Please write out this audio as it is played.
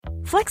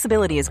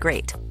Flexibility is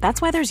great.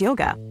 That's why there's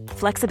yoga.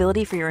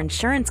 Flexibility for your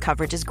insurance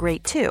coverage is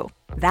great too.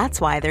 That's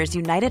why there's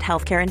United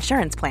Healthcare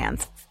Insurance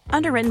Plans.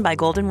 Underwritten by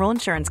Golden Rule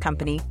Insurance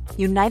Company,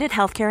 United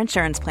Healthcare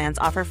Insurance Plans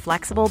offer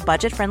flexible,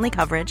 budget-friendly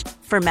coverage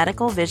for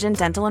medical, vision,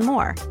 dental, and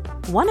more.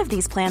 One of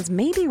these plans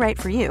may be right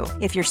for you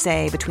if you're,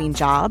 say, between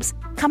jobs,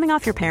 coming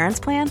off your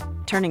parents' plan,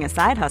 turning a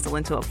side hustle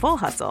into a full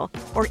hustle,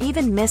 or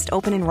even missed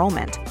open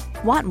enrollment.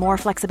 Want more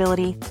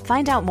flexibility?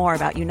 Find out more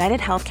about United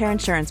Healthcare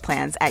Insurance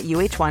Plans at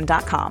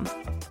uh1.com.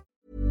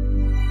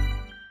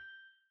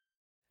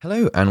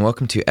 Hello and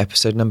welcome to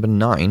episode number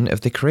 9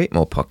 of the Create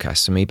More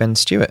podcast with me, Ben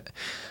Stewart.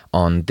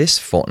 On this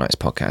fortnight's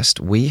podcast,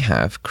 we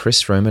have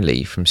Chris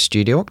Roma-Lee from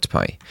Studio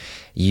Octopi.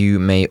 You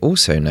may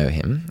also know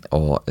him,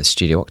 or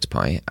Studio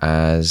Octopi,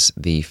 as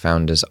the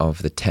founders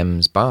of the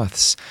Thames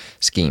Baths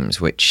schemes,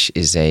 which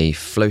is a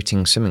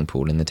floating swimming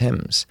pool in the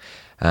Thames.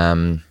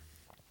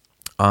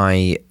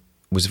 I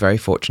was very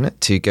fortunate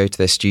to go to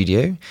their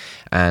studio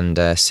and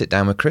sit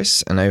down with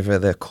Chris, and over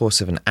the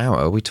course of an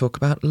hour we talk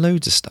about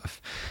loads of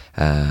stuff.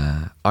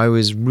 I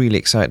was really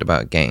excited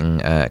about getting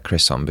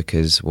Chris on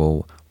because,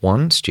 well,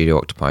 one, Studio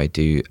Octopi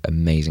do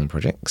amazing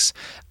projects.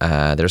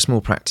 They're a small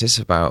practice,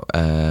 about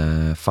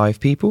 5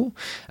 people.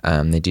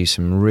 They do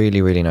some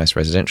really, really nice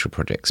residential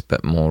projects,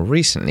 but more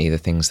recently the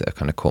things that have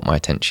kind of caught my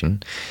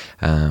attention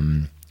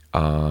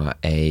are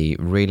a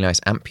really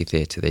nice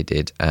amphitheatre they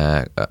did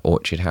at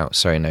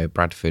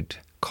Bradford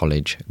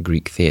College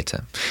Greek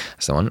Theatre.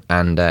 That's the one.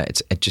 And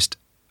it's just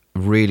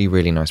really,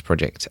 really nice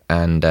project,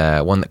 and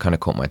one that kind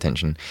of caught my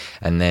attention.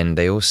 And then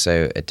they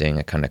also are doing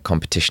a kind of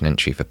competition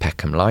entry for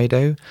Peckham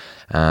Lido.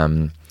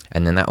 And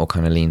then that all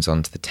kind of leans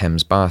onto the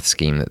Thames Bath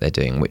scheme that they're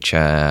doing, which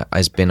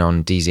has been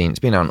on DZ, and it's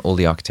been on all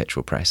the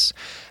architectural press.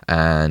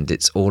 And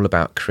it's all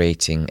about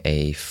creating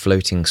a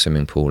floating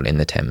swimming pool in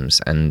the Thames.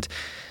 And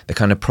the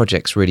kind of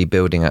project's really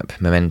building up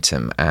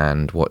momentum.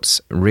 And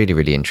what's really,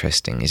 really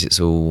interesting is it's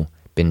all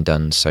been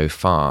done so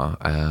far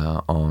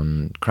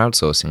on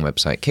crowdsourcing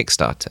website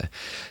Kickstarter.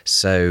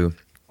 So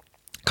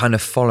kind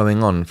of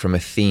following on from a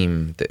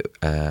theme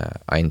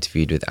that I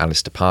interviewed with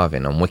Alistair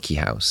Parvin on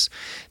WikiHouse,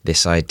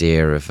 this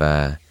idea of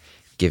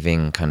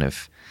giving kind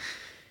of,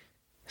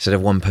 instead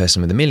of one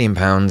person with £1 million,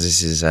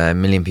 this is a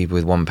million people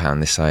with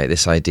 £1.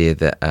 This idea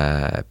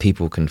that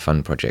people can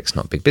fund projects,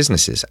 not big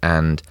businesses.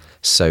 And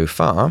so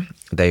far,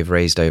 they've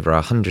raised over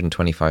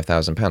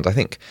 £125,000. I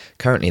think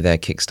currently their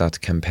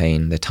Kickstarter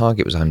campaign, their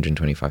target was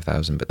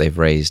 £125,000, but they've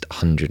raised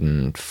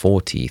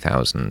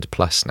 £140,000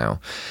 plus now.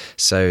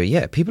 So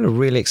yeah, people are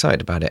really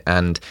excited about it.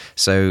 And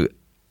so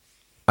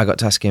I got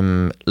to ask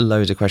him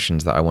loads of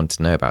questions that I wanted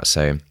to know about.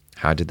 So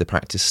how did the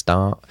practice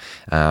start?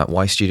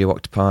 Why Studio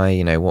Octopi?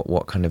 You know,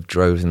 what kind of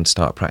drove them to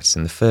start practice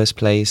in the first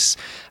place?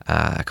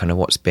 Kind of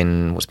what's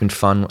been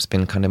fun, what's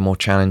been kind of more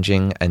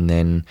challenging, and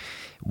then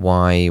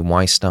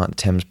why start the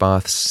Thames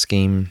Baths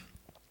scheme?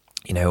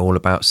 You know, all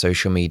about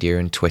social media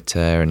and Twitter,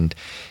 and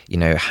you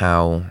know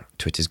how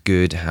Twitter's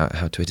good,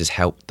 how Twitter's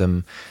helped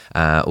them.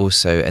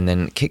 Also, and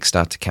then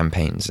Kickstarter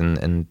campaigns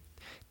and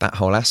that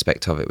whole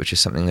aspect of it, which is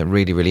something that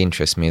really, really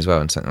interests me as well,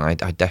 and something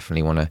I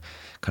definitely want to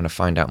kind of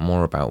find out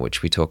more about,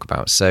 which we talk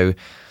about. So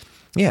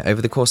yeah,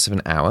 over the course of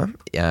an hour,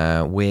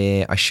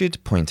 I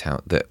should point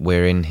out that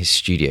we're in his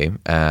studio,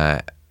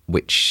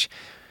 which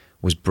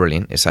was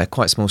brilliant. It's a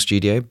quite small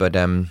studio, but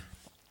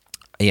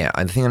yeah,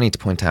 the thing I need to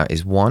point out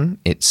is, one,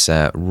 it's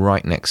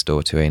right next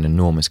door to an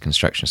enormous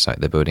construction site.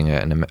 They're building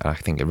I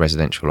think a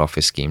residential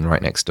office scheme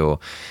right next door,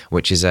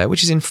 which is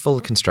in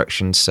full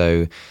construction.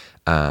 So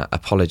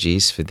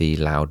apologies for the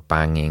loud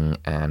banging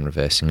and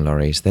reversing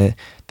lorries. They're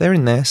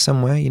in there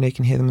somewhere. You know, you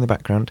can hear them in the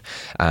background.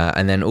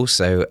 And then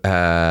also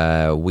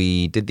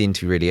we did the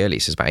interview really early,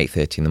 so it's about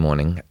 8:30 in the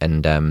morning.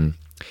 And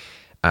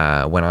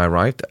when I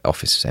arrived, the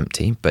office was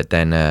empty. But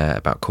then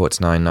about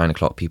 9:15, 9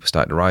 o'clock, people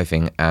started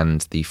arriving,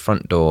 and the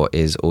front door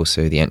is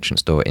also the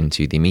entrance door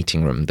into the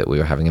meeting room that we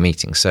were having a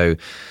meeting. So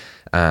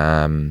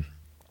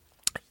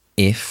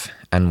if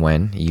and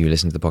when you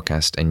listen to the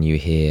podcast and you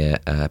hear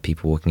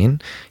people walking in,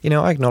 you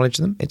know, I acknowledge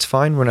them. It's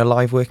fine. We're in a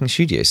live working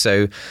studio.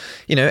 So,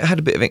 you know, it had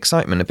a bit of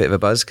excitement, a bit of a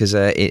buzz, because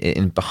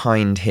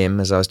behind him,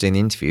 as I was doing the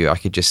interview, I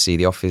could just see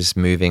the office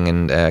moving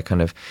and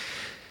kind of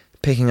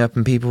picking up,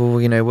 and people,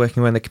 you know,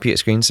 working around the computer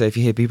screen. So if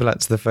you hear people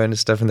answer the phone and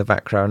stuff in the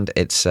background,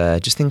 it's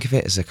just think of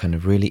it as a kind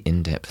of really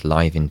in-depth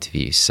live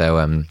interview.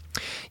 So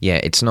yeah,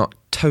 it's not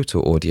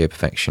total audio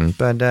perfection,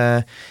 but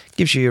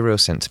gives you a real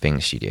sense of being in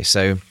the studio.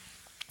 So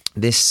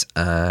this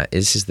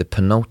is the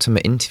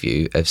penultimate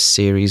interview of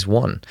Series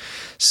 1.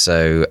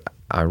 So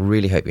I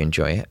really hope you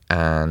enjoy it,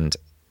 and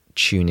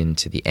tune in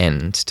to the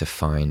end to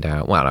find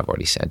out, well, I've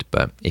already said,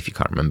 but if you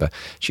can't remember,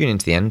 tune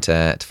into the end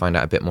to find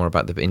out a bit more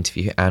about the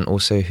interview, and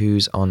also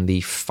who's on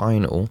the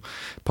final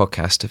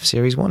podcast of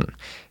Series 1.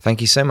 Thank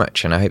you so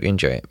much, and I hope you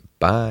enjoy it.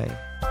 Bye.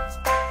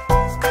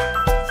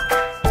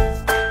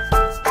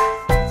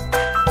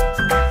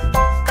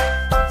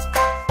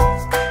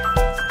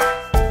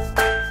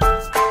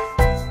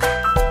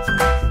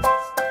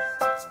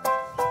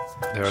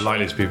 There are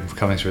likely to be people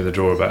coming through the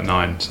door about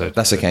 9, so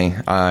that's okay.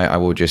 I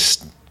will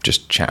just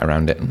just chat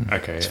around it.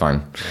 Okay, it's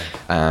fine.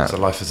 Yeah. So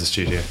life is a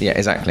studio. Yeah,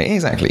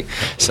 exactly.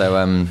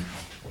 So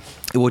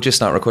we'll just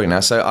start recording now.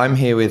 So I'm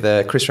here with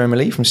Chris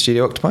Romalee from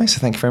Studio Octopi. So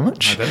thank you very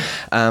much.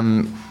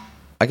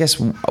 I guess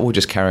we'll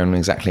just carry on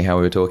exactly how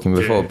we were talking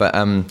before.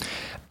 Yeah.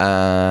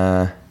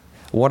 But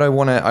what I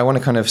want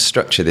to kind of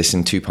structure this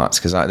in two parts,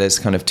 because there's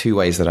kind of two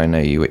ways that I know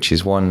you, which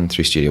is one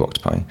through Studio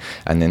Octopi,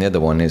 and then the other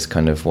one is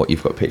kind of what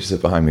you've got pictures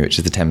of behind me, which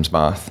is the Thames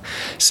Bath.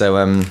 So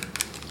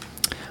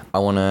I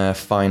want to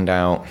find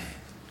out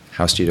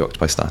how Studio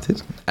Octopi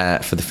started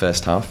for the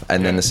first half,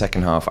 and then the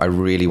second half I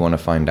really want to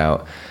find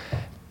out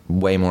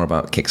way more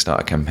about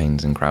Kickstarter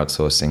campaigns and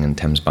crowdsourcing and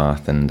Thames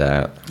Bath and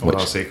all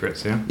our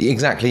secrets.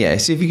 Exactly.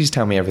 See if you could just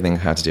tell me everything,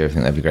 how to do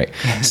everything, that'd be great.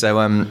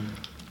 So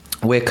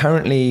we're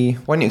currently,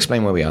 why don't you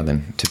explain where we are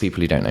then to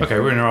people who don't know? Okay,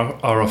 we're in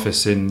our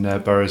office in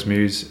Burrows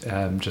Mews,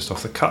 just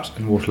off the Cut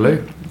in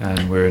Waterloo,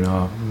 and we're in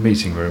our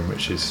meeting room,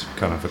 which is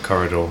kind of a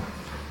corridor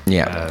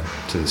to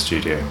the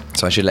studio.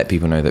 So I should let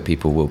people know that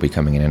people will be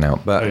coming in and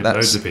out, but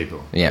loads of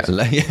people. Yeah,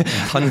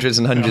 hundreds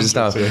and hundreds of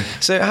staff. Yeah.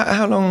 So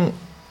how long?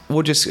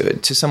 Well, just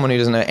to someone who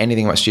doesn't know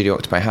anything about Studio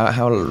Octopi,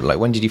 how like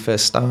when did you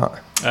first start?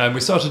 We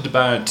started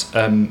about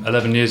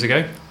 11 years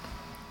ago,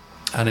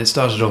 and it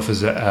started off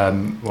as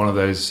one of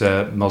those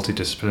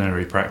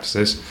multidisciplinary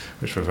practices,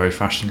 which were very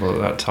fashionable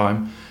at that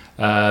time.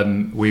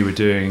 We were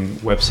doing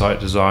website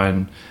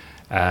design,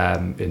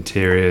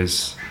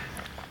 interiors,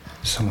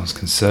 someone's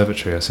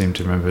conservatory I seem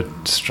to remember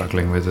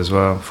struggling with as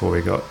well before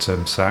we got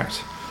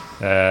sacked,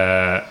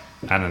 and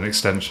an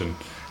extension.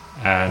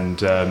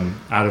 And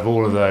out of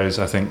all of those,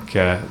 I think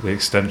the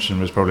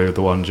extension was probably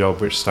the one job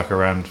which stuck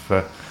around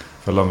for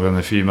longer than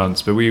a few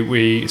months. But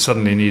we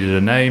suddenly needed a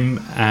name,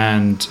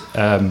 and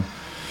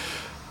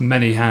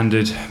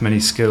many-handed,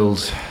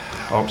 many-skilled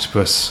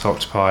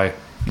octopi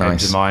came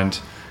to mind,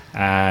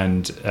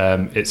 and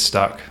it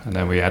stuck. And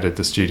then we added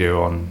the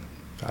studio on,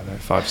 I don't know,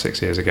 5-6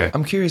 years ago.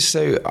 I'm curious,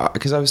 so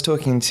because I was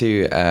talking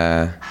to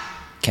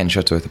Ken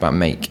Shuttleworth about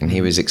Make, and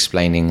he was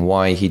explaining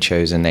why he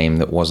chose a name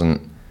that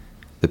wasn't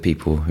the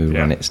people who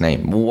run its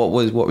name. What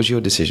was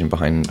your decision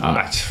behind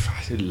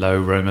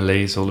low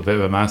Romalee's all a bit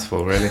of a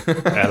mouthful, really.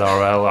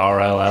 LRL,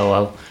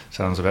 RLLL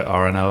sounds a bit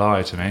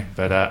RNLI to me.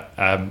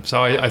 But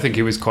so I think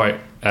it was quite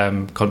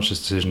conscious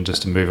decision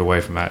just to move away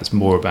from that. It's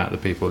more about the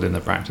people in the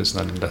practice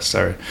than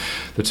necessarily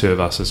the two of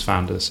us as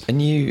founders.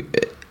 And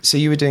so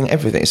you were doing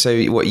everything. So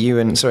what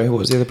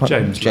was the other part?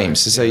 James.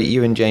 So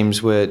you and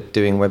James were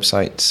doing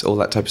websites, all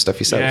that type of stuff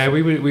yourself? Yeah,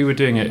 we were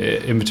doing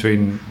it in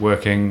between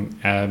working.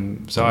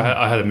 So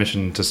I had a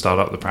mission to start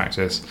up the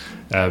practice.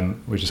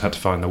 We just had to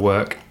find the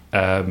work.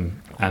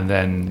 And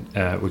then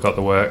we got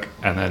the work,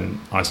 and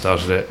then I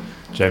started it.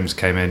 James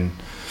came in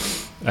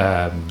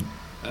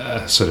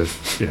sort of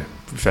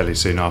fairly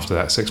soon after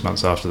that, 6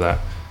 months after that.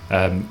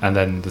 And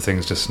then the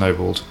things just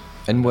snowballed.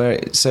 And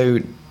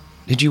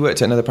did you work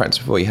at another practice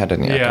before? You had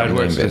any? Yeah, I'd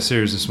worked at a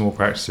series of small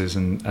practices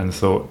and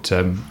thought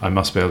I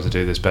must be able to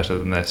do this better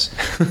than this.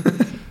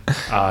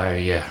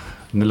 And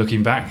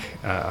looking back,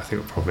 I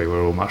think probably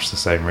we're all much the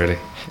same, really.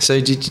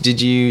 So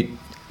did you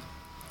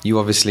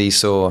obviously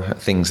saw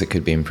things that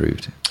could be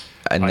improved?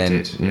 And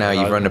then now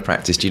you've run a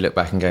practice, do you look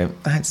back and go,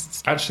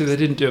 actually, they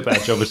didn't do a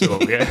bad job at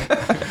all. Yeah.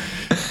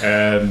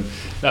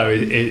 No,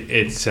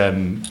 it's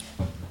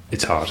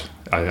hard.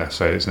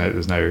 So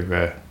there's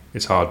no.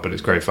 It's hard, but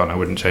it's great fun. I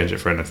wouldn't change it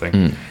for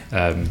anything.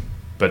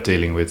 But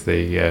dealing with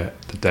the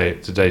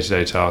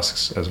day-to-day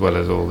tasks, as well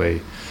as all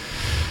the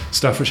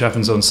stuff which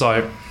happens on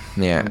site,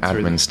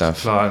 admin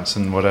stuff, clients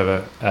and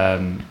whatever,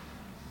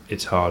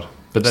 it's hard.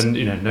 But then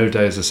no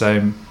day is the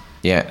same.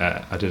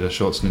 Yeah, I did a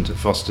short stint at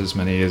Foster's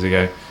many years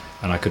ago,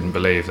 and I couldn't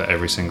believe that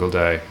every single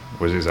day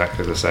was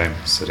exactly the same.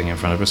 Sitting in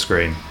front of a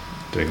screen,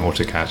 doing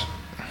AutoCAD,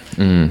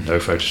 no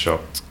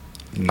Photoshop.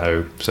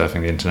 No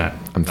surfing the internet.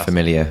 I'm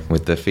familiar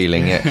with the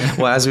feeling. Yeah.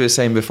 Well, as we were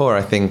saying before,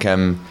 I think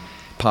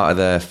part of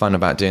the fun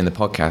about doing the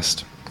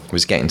podcast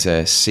was getting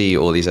to see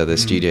all these other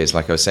studios,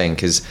 like I was saying,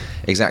 because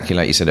exactly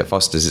like you said at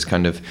Foster's,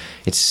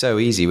 it's so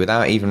easy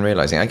without even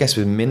realising. I guess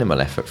with minimal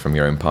effort from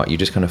your own part, you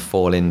just kind of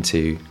fall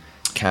into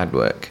CAD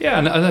work. Yeah,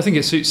 and I think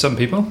it suits some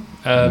people.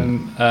 I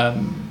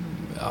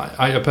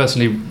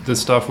personally, the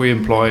staff we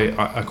employ,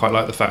 I quite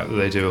like the fact that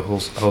they do a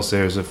whole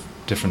series of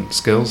different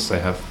skills. They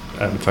have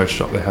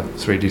Photoshop, they have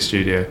 3D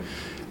Studio,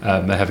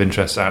 they have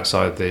interests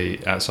outside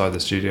the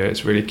studio.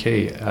 It's really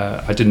key.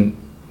 I didn't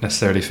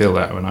necessarily feel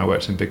that when I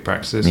worked in big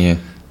practices. Yeah.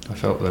 I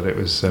felt that it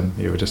was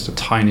you were just a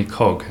tiny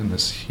cog in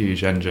this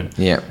huge engine.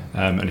 Yeah.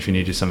 And if you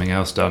needed something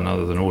else done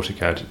other than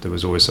AutoCAD, there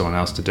was always someone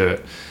else to do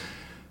it.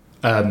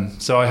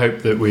 So I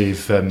hope that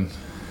we've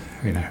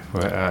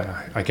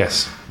I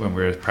guess when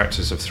we're a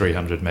practice of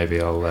 300,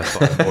 maybe I'll buy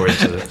more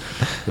into the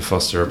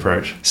Foster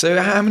approach.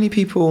 So how many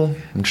people,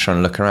 I'm just trying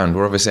to look around,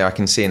 well obviously I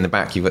can see in the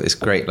back you've got this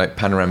great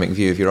panoramic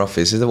view of your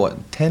office. Is there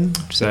 10?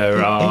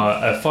 There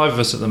are 5 of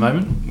us at the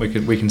moment.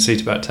 We can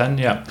seat about 10,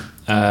 yeah.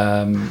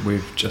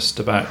 We're just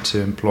about to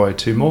employ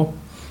 2 more.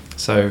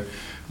 So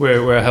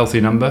we're a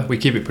healthy number. We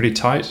keep it pretty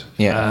tight.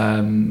 Yeah.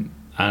 And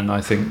I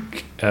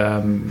think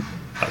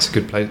that's a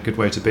good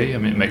way to be. I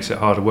mean, it makes it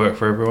harder work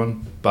for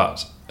everyone,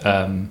 but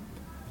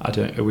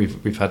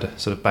we've had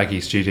sort of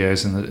baggy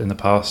studios in the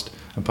past.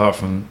 Apart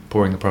from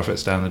pouring the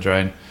profits down the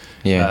drain,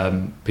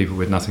 people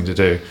with nothing to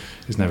do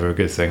is never a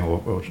good thing,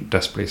 or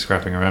desperately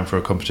scrapping around for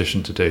a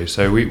competition to do.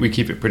 So we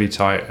keep it pretty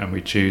tight, and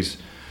we choose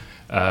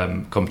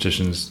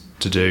competitions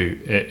to do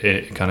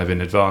it kind of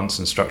in advance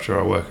and structure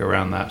our work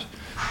around that.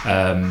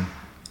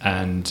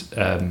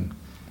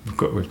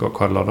 We've got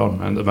quite a lot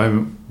on, and at the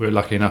moment we're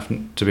lucky enough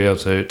to be able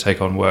to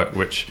take on work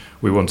which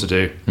we want to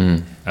do,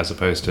 as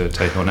opposed to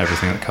take on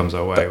everything that comes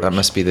our way. That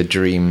must be the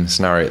dream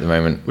scenario at the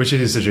moment. Which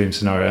is the dream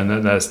scenario, and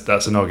then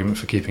that's an argument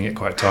for keeping it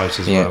quite tight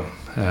as well.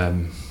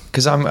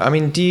 Because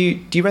do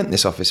you rent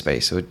this office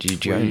space, or do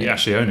you own it? We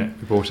actually own it.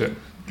 We bought it.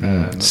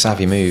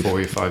 Savvy move. 4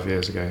 or 5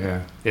 years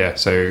ago. Yeah.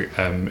 So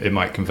it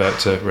might convert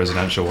to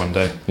residential one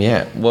day.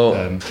 Yeah.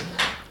 Well.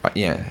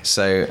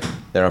 So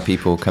there are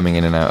people coming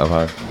in and out of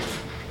our.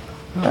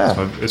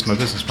 It's my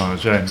business partner,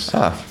 James.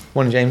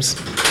 Morning, James.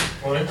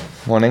 Morning.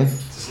 Morning.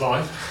 This is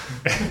live.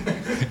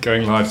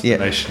 Going live to the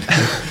nation.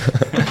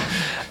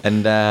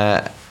 And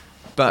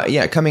but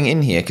yeah, coming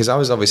in here, because I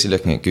was obviously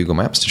looking at Google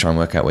Maps to try and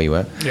work out where you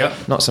were. Yeah.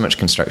 Not so much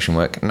construction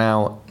work.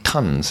 Now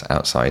tons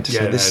outside.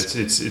 Yeah, so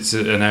it's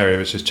an area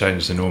which has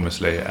changed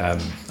enormously. I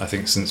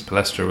think since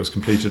Palestra was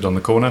completed on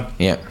the corner.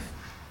 Yeah.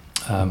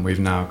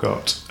 We've now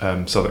got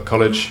Southwark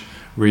College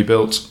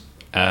rebuilt.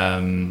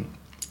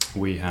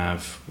 We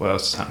have, what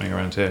else is happening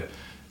around here?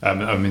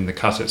 I mean, the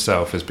cut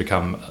itself has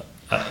become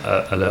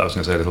a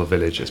little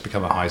village. It's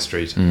become a high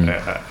street.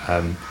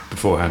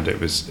 Beforehand,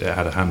 it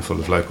had a handful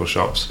of local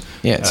shops.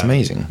 Yeah, it's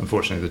amazing.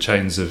 Unfortunately, the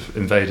chains have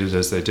invaded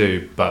as they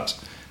do, but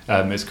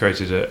it's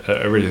created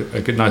a really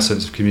good, nice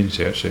sense of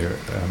community actually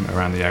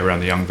around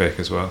the Young Vic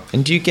as well.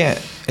 And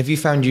have you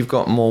found you've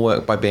got more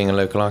work by being a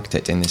local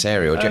architect in this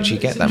area, or do you actually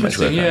get that much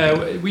work?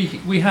 Yeah,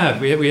 we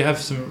have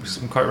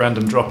some quite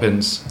random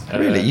drop-ins.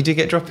 Really, you do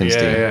get drop-ins?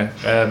 Yeah.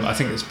 I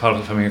think it's part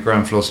of having a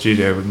ground floor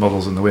studio with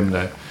models in the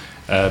window.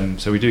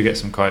 So we do get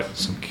some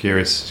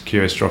curious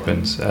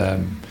drop-ins.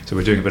 So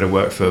we're doing a bit of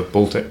work for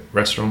Baltic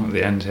Restaurant at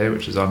the end here,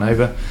 which is our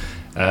neighbour.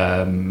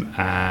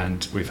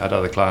 And we've had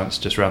other clients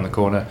just around the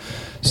corner.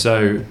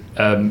 So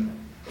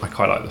I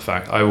quite like the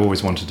fact I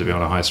always wanted to be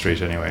on a high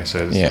street anyway,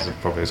 so this is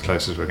probably as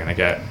close as we're going to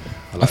get.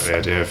 I like the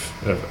idea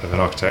of an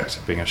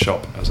architect being a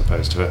shop as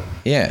opposed to a...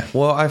 Yeah,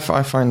 well, I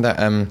find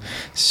that...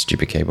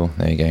 stupid cable.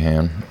 There you go, hang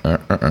on. All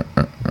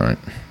right.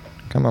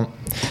 Come on.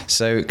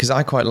 So, because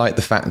I quite like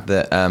the fact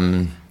that...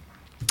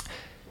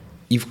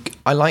 you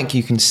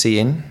can see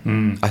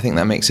in. I think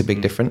that makes a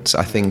big difference.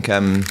 I think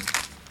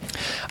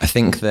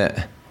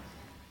that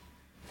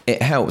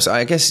it helps.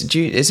 I guess.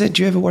 Do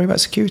you ever worry about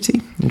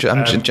security? I'm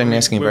generally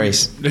asking very.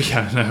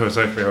 Yeah, no. I was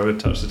hoping I would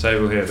touch the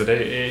table here, but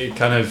it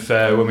kind of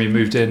when we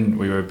moved in,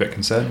 we were a bit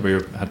concerned. We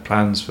had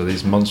plans for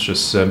these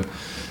monstrous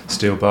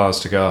steel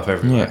bars to go up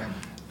everywhere.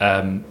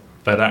 Yeah.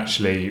 But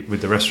actually, with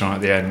the restaurant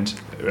at the end,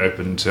 it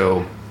opened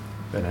until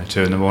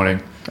 2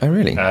 a.m. Oh,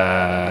 really?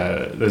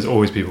 There's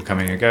always people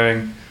coming and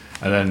going.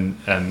 And then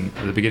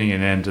at the beginning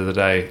and end of the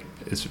day,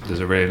 there's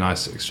a really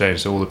nice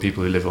exchange. So all the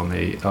people who live on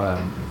the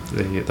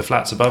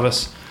flats above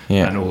us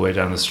and all the way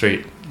down the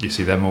street, you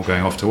see them all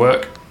going off to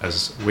work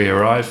as we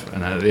arrive.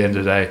 And then at the end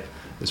of the day,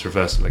 it's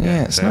reversal again.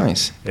 Yeah, it's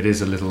nice. It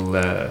is a little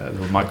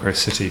micro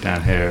city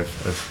down here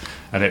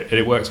and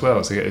it works well.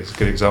 It's a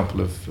good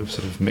example of sort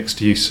of mixed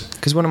use.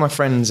 Because one of my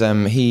friends,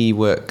 he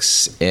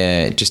works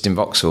just in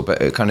Vauxhall,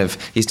 but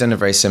he's done a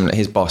very similar.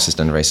 His boss has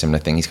done a very similar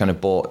thing. He's kind of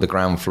bought the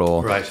ground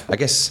floor. Right. I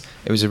guess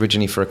it was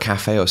originally for a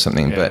cafe or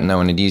something, but no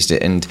one had used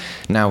it. And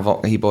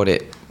now he bought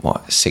it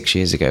 6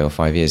 years ago or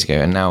 5 years ago,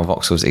 and now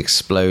Vauxhall's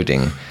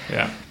exploding.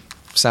 Yeah.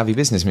 Savvy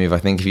business move, I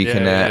think, if you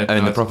can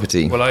own the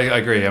property. Well, I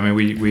agree. I mean,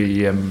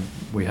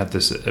 we had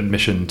this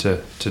mission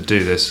to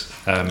do this.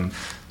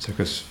 Took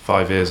us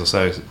 5 years or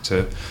so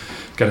to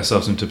get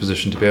ourselves into a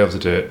position to be able to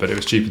do it, but it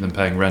was cheaper than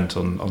paying rent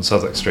on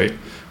Southwark Street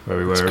where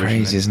we were originally.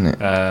 Crazy, isn't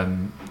it?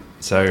 And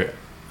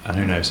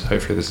who knows?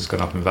 Hopefully, this has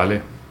gone up in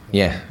value.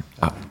 Yeah,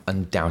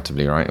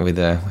 undoubtedly, right, with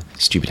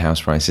stupid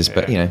house prices,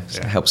 but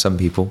it helps some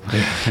people.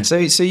 Yeah.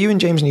 So you and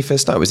James, when you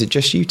first started, was it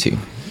just you two,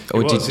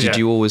 or did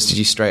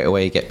you straight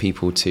away get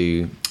people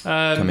to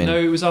come in? No,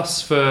 it was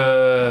us for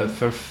a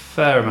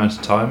fair amount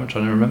of time. I'm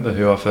trying to remember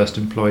who our first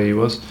employee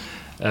was.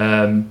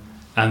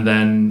 And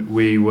then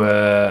we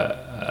were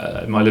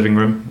in my living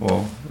room,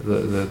 or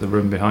the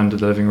room behind the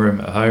living room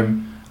at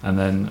home. And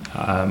then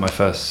my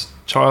first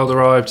child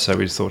arrived, so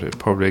we thought it was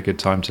probably a good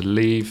time to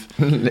leave.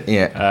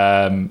 Yeah.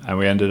 And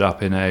we ended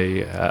up in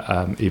a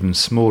even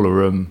smaller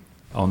room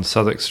on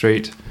Southwark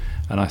Street.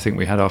 And I think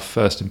we had our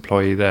first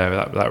employee there.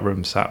 That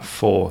room sat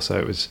 4, so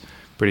it was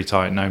pretty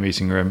tight, no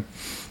meeting room.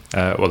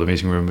 The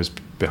meeting room was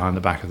behind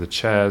the back of the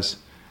chairs.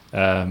 We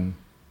went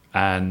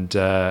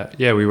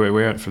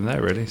from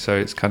there really. So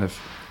it's kind of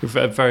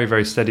a very,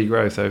 very steady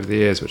growth over the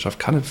years, which I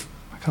kind of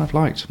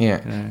liked.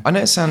 Yeah. I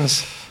know it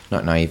sounds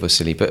not naive or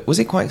silly, but was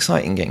it quite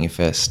exciting getting your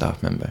first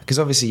staff member? Because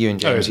obviously you and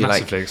James, it was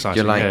massively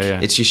exciting.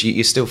 It's just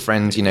you're still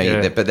friends, you know.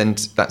 Yeah. But then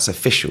that's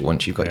official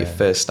once you've got your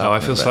first staff. Oh, I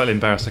feel member. slightly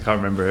embarrassed. I can't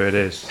remember who it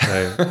is.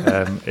 So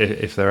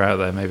if they're out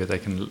there, maybe they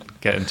can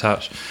get in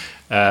touch.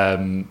 I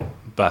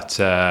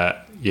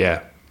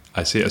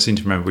seem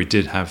to remember we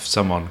did have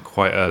someone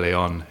quite early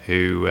on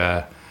who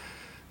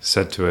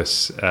said to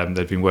us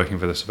they'd been working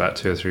with us about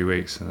 2 or 3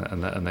 weeks,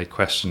 and they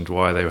questioned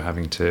why they were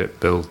having to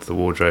build the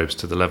wardrobes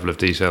to the level of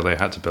detail they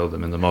had to build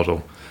them in the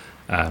model,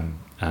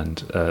 and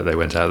they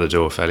went out the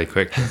door fairly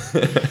quick.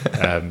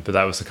 But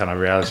that was the kind of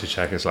reality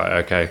check. It's like,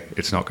 okay,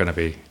 it's not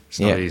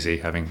easy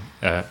having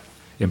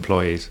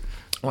employees.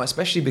 Well,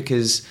 especially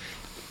because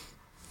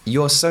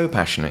you're so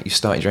passionate, you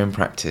started your own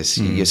practice,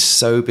 you're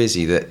so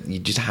busy that you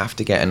just have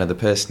to get another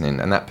person in,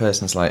 and that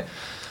person's like,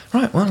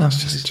 right, well,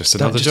 that's just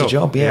another a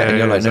job. Yeah. And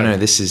you're like, exactly. no,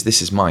 this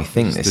is my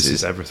thing. This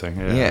is everything.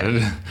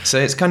 Yeah. So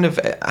it's kind of,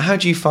 how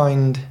do you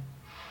find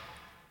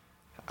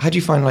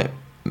like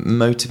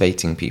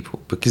motivating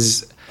people?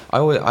 Because I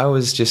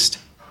was just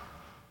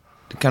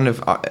kind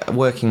of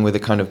working with a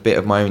kind of bit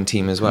of my own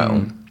team as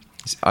well.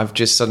 I've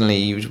just suddenly,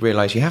 you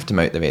realise you have to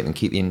motivate them,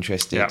 keep them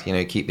interested,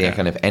 keep their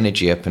kind of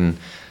energy up, and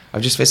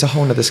it's a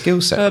whole other skill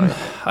set.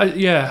 Right?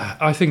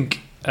 I think.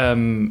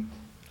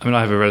 I mean,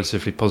 I have a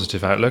relatively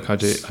positive outlook. I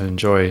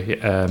enjoy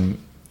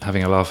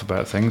having a laugh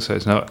about things. So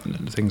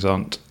things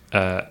aren't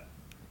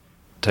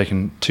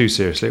taken too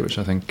seriously, which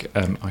I think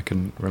I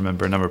can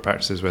remember a number of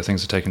practices where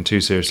things are taken too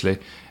seriously.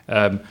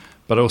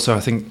 But also, I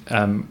think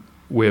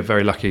we're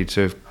very lucky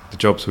to have the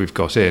jobs we've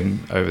got in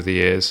over the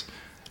years.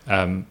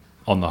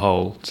 On the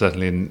whole,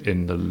 certainly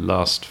in the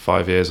last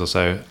 5 years or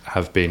so,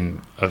 have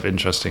been of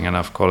interesting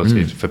enough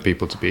quality for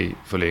people to be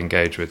fully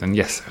engaged with. And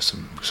yes, there's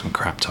some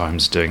crap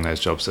times doing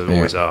those jobs. There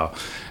always are.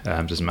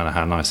 Doesn't matter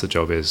how nice the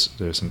job is.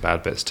 There are some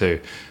bad bits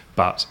too.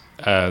 But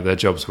they're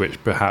jobs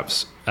which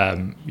perhaps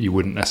you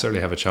wouldn't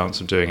necessarily have a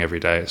chance of doing every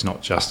day. It's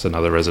not just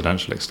another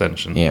residential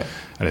extension. Yeah.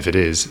 And if it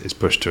is, it's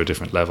pushed to a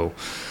different level.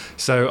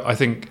 So I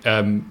think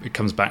it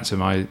comes back to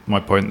my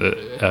point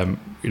that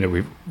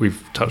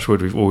we've touched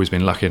wood. We've always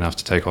been lucky enough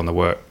to take on the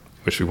work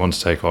which we want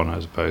to take on,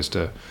 as opposed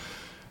to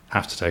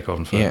have to take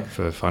on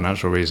for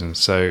financial reasons.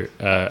 So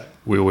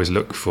we always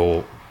look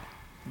for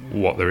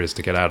what there is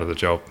to get out of the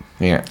job.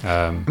 Yeah.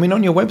 I mean,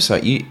 on your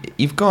website,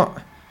 you've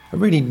got a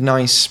really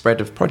nice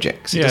spread of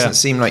projects. It doesn't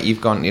seem like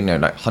you've got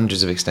like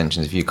hundreds of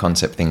extensions, a few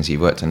concept things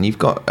you've worked on. You've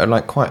got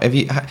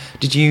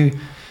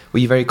were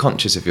you very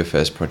conscious of your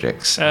first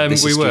projects?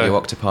 This is Studio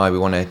Octopi, we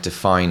want to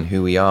define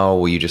who we are,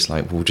 or were you just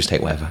like, we'll just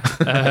take whatever?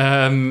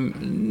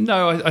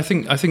 No, I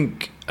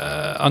think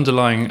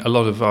underlying a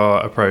lot of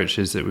our approach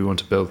is that we want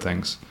to build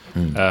things.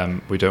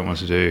 We don't want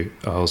to do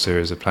a whole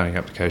series of planning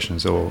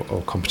applications or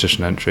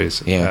competition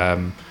entries.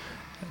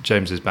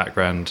 James's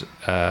background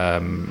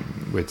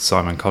with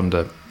Simon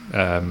Conda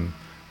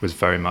was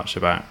very much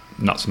about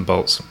nuts and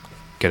bolts,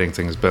 getting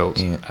things built.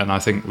 And I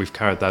think we've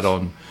carried that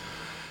on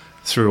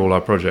through all our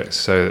projects.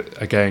 So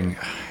again,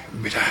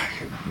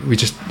 we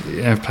just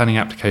planning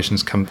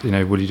applications come.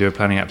 Will you do a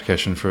planning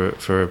application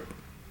for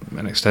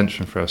an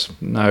extension for us?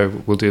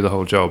 No, we'll do the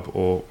whole job,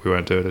 or we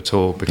won't do it at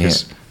all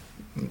because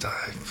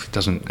it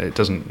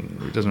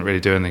doesn't really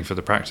do anything for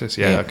the practice.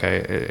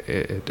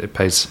 It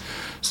pays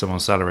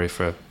someone's salary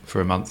for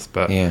a month,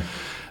 but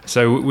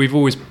so we've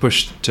always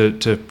pushed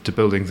to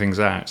building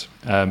things out,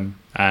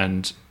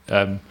 and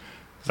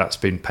that's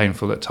been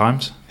painful at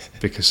times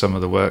because some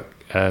of the work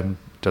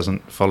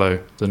doesn't follow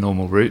the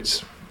normal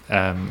routes,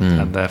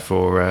 and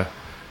therefore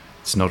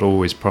it's not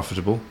always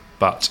profitable.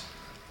 But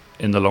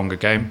in the longer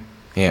game,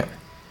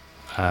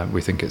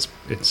 we think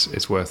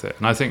it's worth it.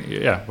 And I think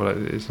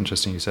it's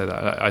interesting you say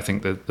that. I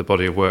think that the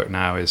body of work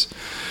now is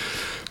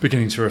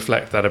beginning to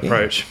reflect that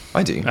approach.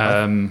 I do,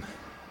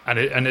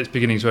 and it's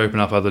beginning to open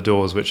up other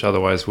doors which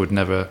otherwise would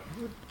never,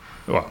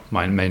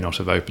 may not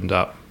have opened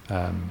up.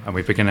 And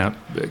we began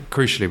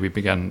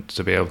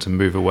to be able to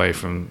move away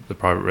from the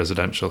private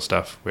residential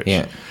stuff, which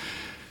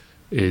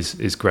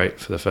is great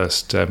for the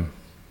first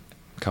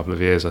couple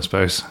of years, I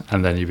suppose.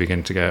 And then you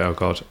begin to go, oh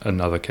God,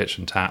 another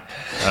kitchen tap,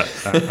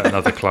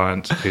 another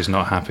client who's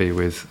not happy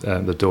with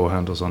the door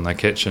handles on their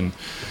kitchen.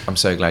 I'm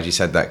so glad you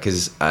said that,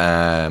 because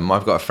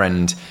I've got a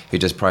friend who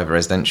does private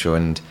residential,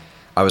 and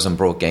I was on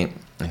Broadgate.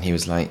 And he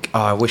was like,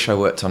 oh, I wish I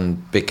worked on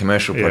big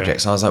commercial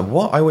projects. I was like,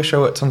 what? I wish I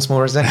worked on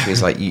small residential.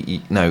 He's like,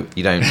 no,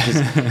 you don't.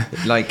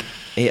 Like,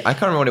 I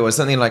can't remember what it was.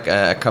 Something like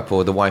a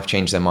couple, the wife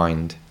changed their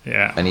mind.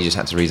 Yeah. And he just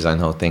had to redesign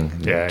the whole thing.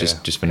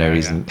 Just for no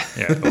reason.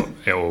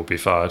 It will be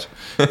fired.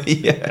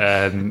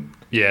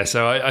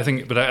 So I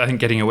think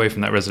getting away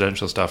from that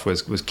residential stuff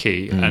was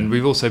key. And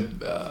we've also,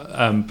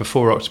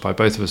 before Octopi,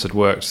 both of us had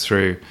worked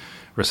through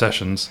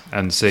recessions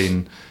and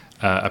seen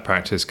a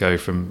practice go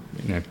from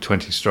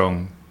 20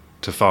 strong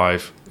to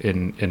 5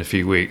 in a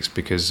few weeks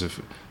because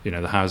of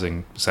the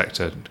housing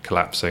sector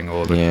collapsing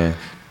or the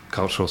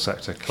cultural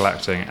sector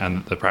collapsing,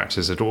 and the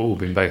practice had all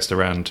been based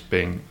around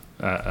being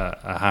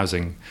a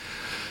housing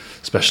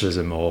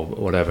specialism or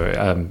whatever.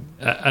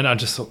 And I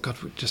just thought, God,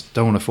 we just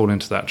don't want to fall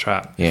into that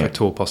trap if at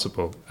all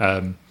possible.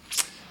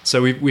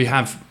 So we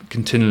have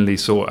continually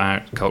sought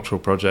out cultural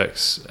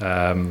projects.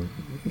 The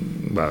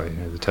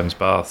Thames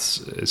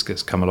Baths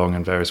has come along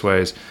in various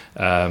ways.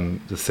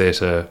 The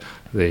theatre,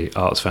 the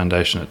Arts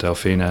Foundation at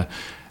Delphina,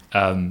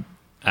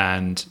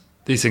 and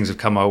these things have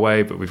come our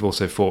way. But we've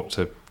also fought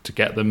to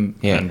get them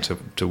and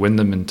to win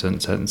them in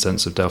certain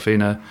sense of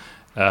Delphina,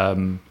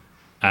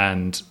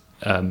 and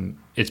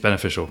it's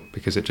beneficial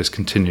because it just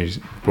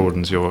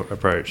broadens your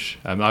approach.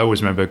 I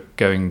always remember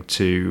going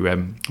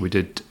to we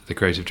did the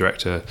creative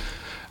director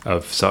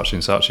of Saatchi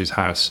and Saatchi's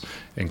house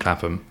in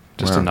Clapham.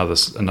 Just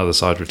another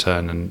side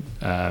return and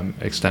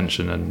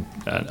extension and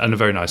a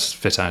very nice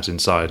fit out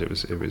inside. It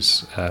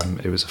was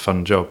a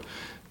fun job,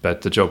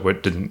 but the job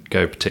didn't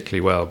go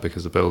particularly well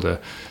because the builder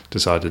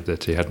decided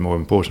that he had more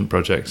important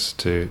projects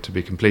to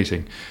be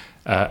completing.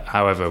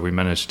 However, we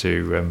managed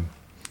to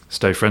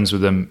stay friends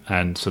with them,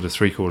 and sort of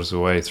 3/4 of the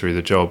way through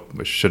the job,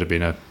 which should have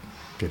been a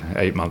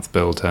 8-month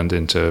bill, turned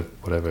into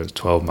whatever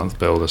 12-month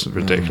bill or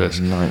something ridiculous.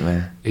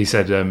 Nightmare. He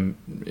said, we're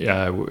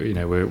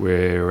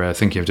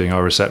thinking of doing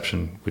our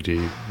reception. Would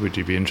you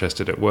be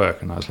interested at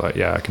work? And I was like,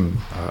 yeah, I can.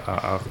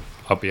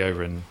 I'll be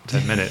over in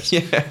 10 minutes.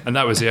 Yeah. And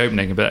that was the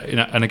opening. But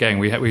and again,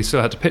 we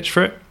still had to pitch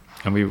for it,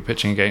 and we were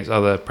pitching against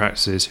other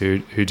practices who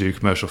do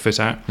commercial fit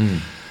out.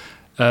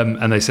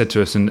 And they said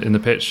to us in the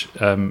pitch,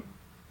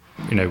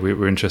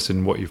 we're interested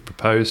in what you've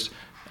proposed.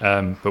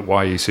 But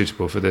why are you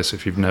suitable for this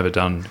if you've never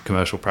done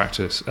commercial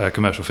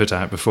fit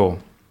out before?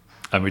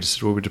 And we just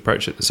said, well, we'd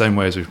approach it the same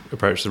way as we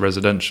approach the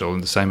residential,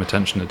 and the same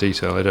attention to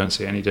detail. I don't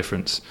see any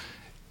difference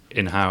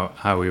in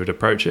how we would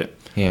approach it.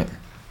 Yeah.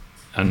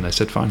 And they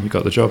said, fine, you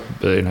got the job.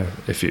 But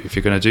if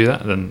you're going to do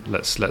that, then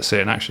let's see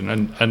it in action.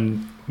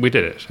 And we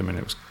did it. I mean,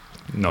 it was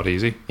not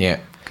easy. Yeah.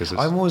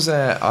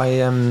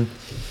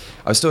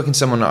 I was talking to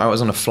someone. I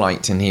was on a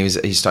flight, and he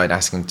started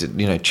asking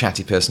to,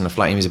 chatty person on a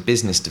flight. He was a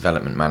business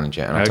development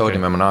manager, and I told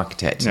him I'm an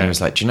architect, and he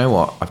was like, "Do you know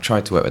what? I've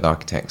tried to work with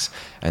architects,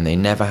 and they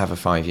never have a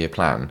 5-year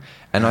plan."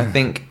 And I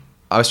think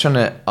I was trying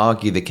to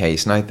argue the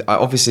case, and I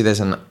obviously there's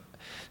a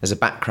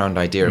background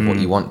idea of what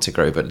you want to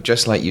grow, but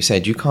just like you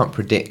said, you can't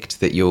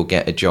predict that you'll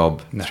get a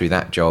job through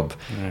that job,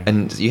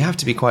 and you have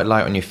to be quite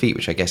light on your feet,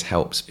 which I guess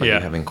helps by you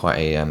having quite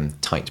a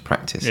tight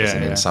practice.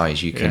 In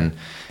size, you can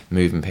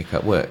move and pick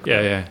up work.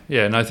 Yeah,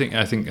 and I think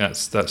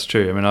that's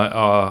true. I mean,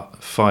 our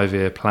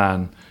 5-year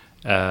plan.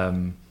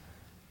 I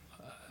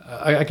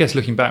guess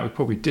looking back, we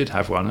probably did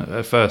have one.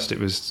 At first, it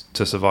was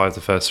to survive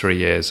the first 3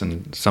 years,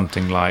 and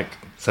something like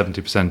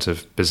 70%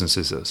 of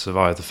businesses that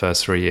survive the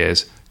first 3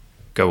 years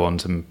go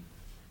on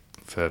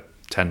for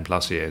 10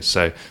 plus years.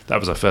 So that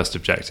was our first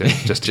objective,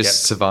 just to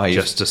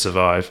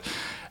survive.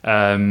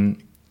 And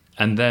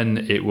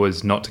then it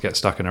was not to get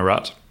stuck in a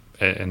rut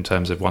in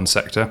terms of one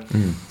sector,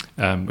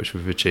 which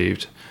we've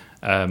achieved.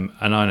 And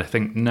I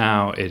think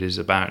now it is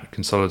about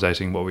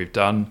consolidating what we've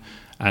done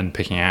and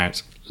picking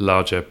out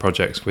larger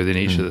projects within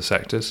each of the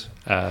sectors,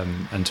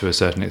 and to a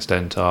certain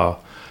extent our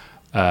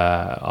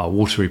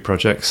watery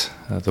projects,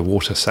 the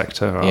water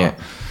sector. I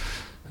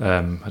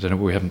don't know,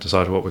 we haven't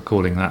decided what we're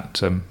calling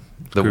that.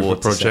 The water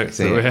project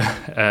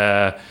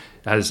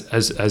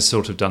has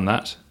sort of done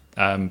that,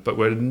 but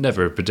we'd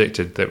never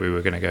predicted that we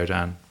were going to go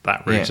down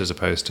that route as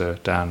opposed to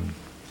down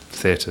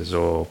theatres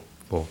or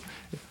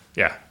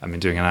I mean,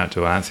 doing an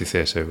outdoor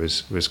amphitheatre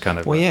was kind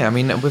of... Well, I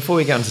mean, before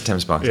we get onto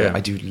Thames Baths, I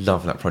do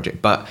love that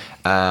project, but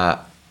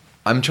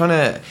I'm trying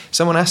to...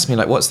 Someone asked me,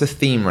 like, what's the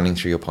theme running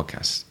through your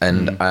podcast?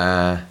 And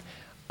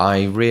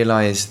I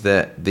realised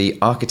that the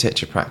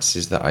architecture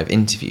practices that I've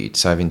interviewed,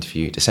 so I've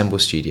interviewed Assemble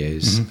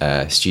Studios,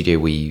 Studio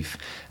Weave,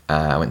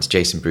 I went to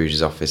Jason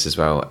Bruges' office as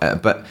well,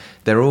 but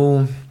they're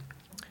all...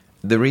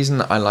 The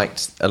reason I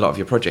liked a lot of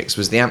your projects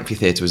was the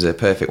amphitheatre was a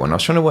perfect one. I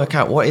was trying to work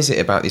out what is it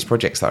about these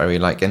projects that I really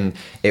like, and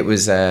it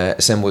was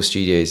Assemble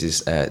Studios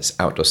is it's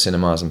outdoor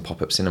cinemas and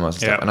pop-up cinemas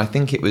and stuff. And I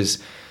think it was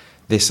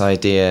this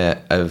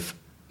idea of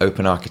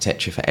open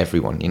architecture for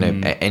everyone.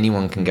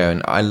 Anyone can go,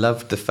 and I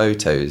loved the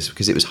photos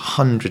because it was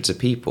hundreds of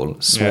people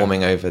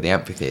swarming over the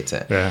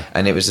amphitheatre,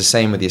 and it was the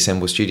same with the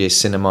Assemble Studios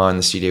cinema and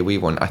the Studio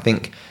Weave one. I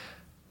think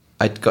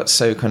I got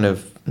so kind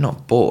of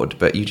not bored,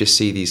 but you just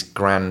see these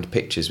grand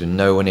pictures with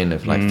no one in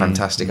of like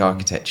fantastic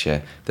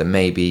architecture that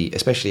maybe,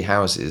 especially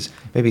houses,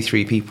 maybe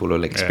 3 people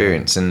will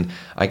experience. And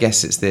I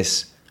guess it's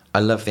this,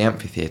 I love the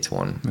amphitheatre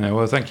one. Yeah,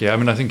 well, thank you. I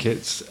mean, I think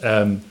it's...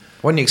 Why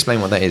don't you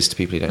explain what that is to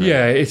people who don't know?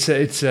 Yeah, it's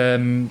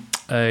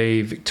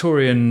a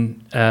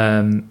Victorian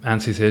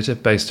amphitheatre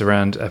based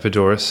around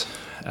Epidaurus.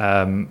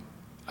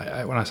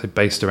 When I say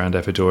based around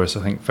Epidaurus,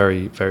 I think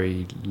very,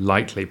 very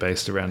lightly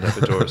based around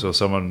Epidaurus, or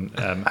someone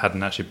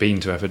hadn't actually been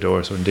to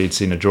Epidaurus or indeed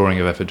seen a drawing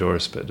of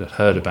Epidaurus but had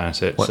heard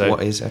about it.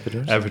 What is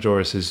Epidaurus?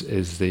 Epidaurus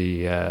is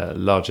the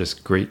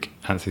largest Greek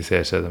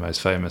amphitheatre, the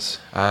most famous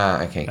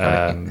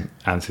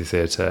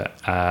amphitheatre.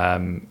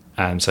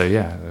 And so,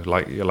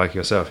 like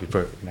yourself,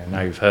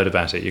 now you've heard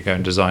about it, you go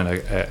and design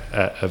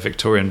a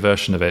Victorian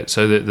version of it.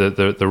 So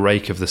the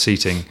rake of the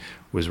seating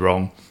was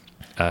wrong.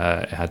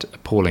 It had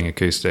appalling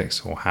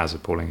acoustics, or has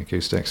appalling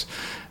acoustics.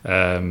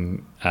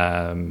 It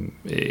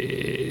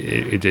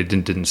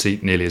didn't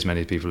seat nearly as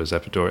many people as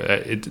Epidauro.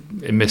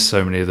 It missed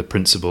so many of the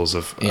principles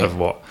of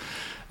what.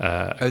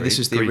 This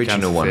was the Greek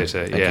original one.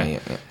 Theatre, Okay,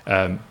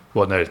 yeah.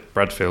 Well, no,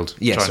 Bradfield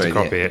trying to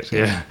copy it.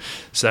 Yeah. Yeah.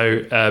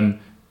 So,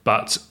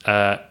 but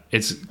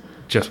it's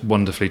just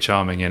wonderfully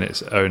charming in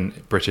its own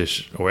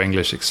British or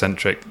English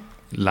eccentric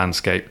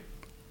landscape.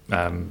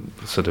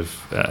 Sort of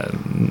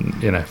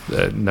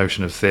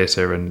notion of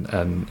theatre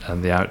and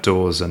the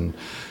outdoors and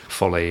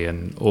folly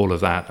and all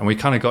of that, and we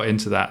kind of got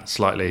into that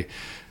slightly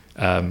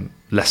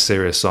less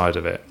serious side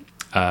of it.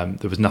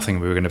 There was nothing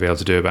we were going to be able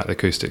to do about the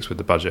acoustics with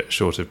the budget,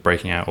 short of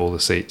breaking out all the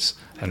seats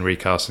and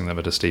recasting them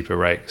at a steeper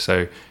rate.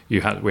 So we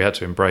had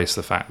to embrace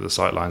the fact that the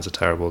sight lines are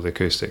terrible, the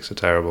acoustics are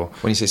terrible.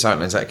 When you say sight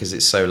lines, is that because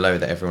it's so low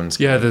that everyone's...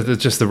 Yeah,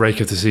 just the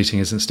rake of the seating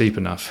isn't steep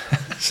enough.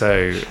 So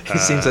it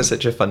seems like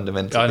such a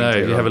fundamental I know, thing to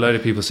if do you have a wrong. load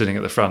of people sitting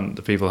at the front,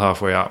 the people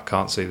halfway up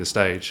can't see the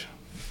stage.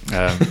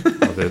 Or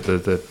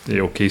the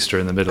orchestra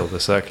in the middle, the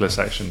circular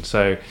section.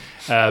 So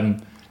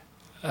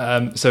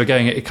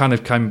again, it kind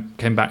of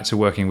came back to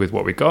working with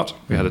what we got.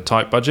 We had a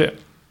tight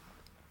budget.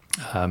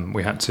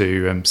 We had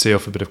to see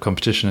off a bit of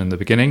competition in the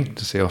beginning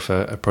to see off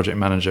a project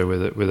manager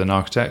with an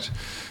architect,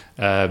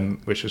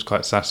 which was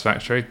quite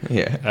satisfactory.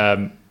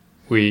 Yeah.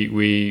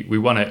 We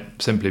won it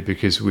simply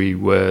because we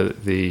were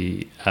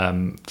the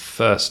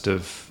first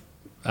of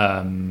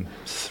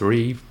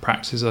 3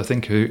 practices, I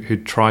think, who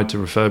tried to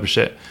refurbish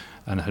it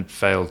and had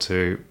failed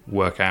to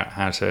work out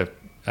how to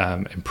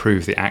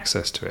improve the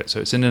access to it. So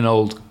it's in an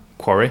old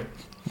quarry.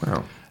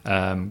 Wow.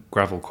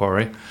 Gravel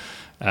quarry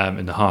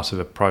in the heart of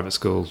a private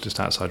school just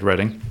outside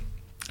Reading.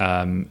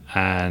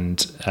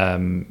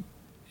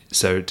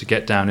 So to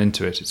get down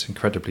into it, it's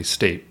incredibly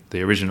steep.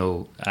 The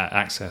original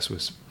access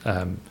was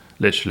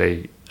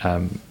literally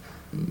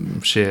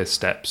sheer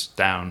steps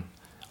down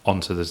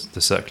onto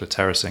the circular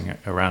terracing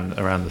around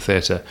the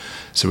theatre,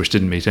 so which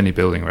didn't meet any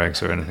building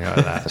regs or anything like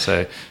that.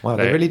 So wow,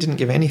 they really didn't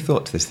give any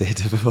thought to this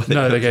theatre before.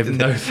 They gave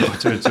no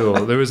thought to it at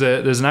all. There's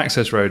an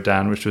access road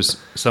down which was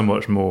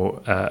somewhat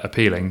more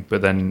appealing,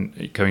 but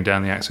then going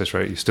down the access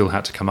road, you still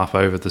had to come up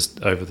over the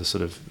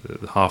sort of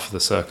the half of the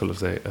circle of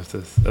the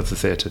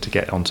theatre to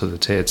get onto the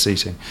tiered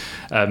seating.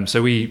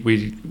 So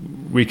we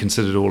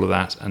reconsidered all of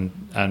that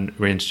and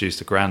reintroduced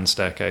a grand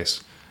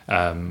staircase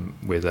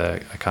with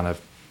a kind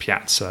of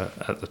piazza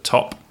at the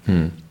top,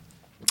 an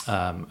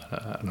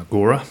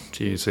agora,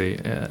 to use the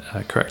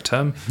correct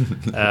term.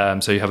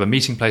 So you have a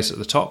meeting place at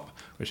the top,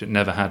 which it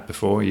never had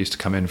before. You used to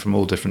come in from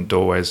all different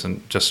doorways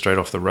and just straight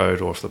off the road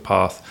or off the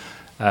path,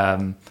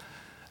 and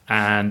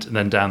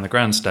then down the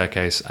grand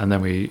staircase, and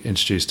then we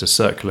introduced a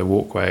circular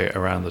walkway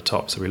around the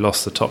top. So we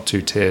lost the top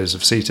 2 tiers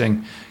of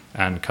seating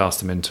and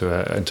cast them into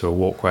a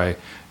walkway,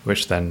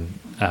 which then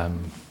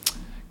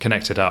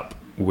connected up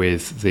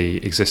with the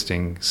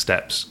existing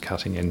steps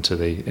cutting into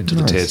the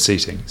tiered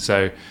seating.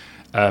 So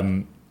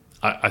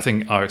I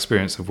think our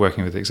experience of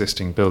working with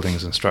existing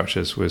buildings and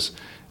structures was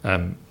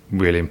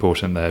really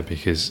important there,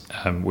 because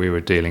we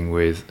were dealing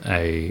with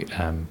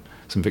some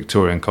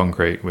Victorian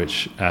concrete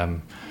which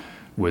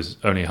was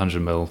only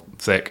 100 mil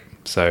thick,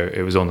 so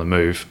it was on the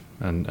move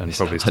and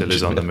probably still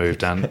is on the move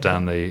down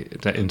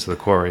into the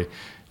quarry.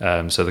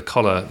 So the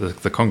collar,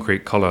 the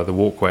concrete collar, the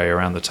walkway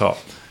around the top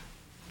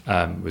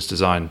was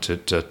designed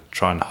to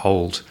try and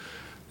hold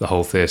the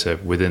whole theatre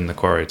within the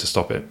quarry, to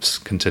stop it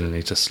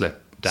continually to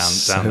slip down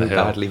the hill. So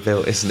badly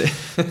built, isn't it?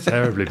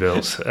 Terribly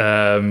built.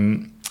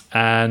 So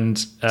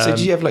did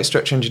you have like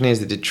structural engineers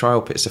that did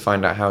trial pits to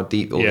find out how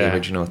deep all the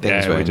original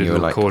things were? We did you were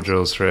like, core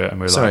drills through it, and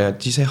we were sorry, like,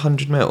 did you say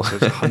 100 mil? so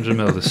it's 100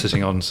 mil that's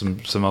sitting on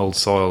some old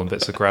soil and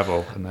bits of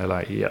gravel, and they're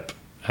like, yep.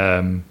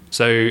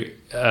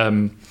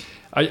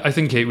 I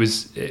think it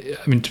was, I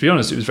mean, to be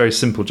honest, it was very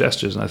simple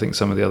gestures. And I think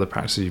some of the other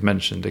practices you've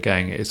mentioned,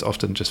 again, it's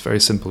often just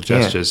very simple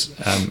gestures.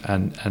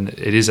 And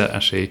it is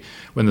actually,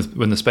 when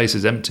the space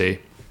is empty,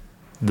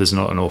 there's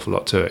not an awful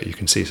lot to it. You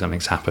can see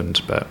something's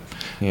happened,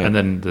 and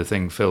then the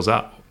thing fills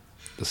up,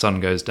 the sun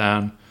goes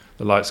down,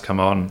 the lights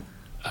come on,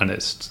 and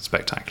it's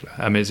spectacular.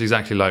 I mean, it's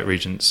exactly like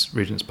Regent's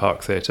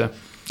Park Theatre.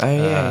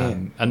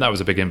 And that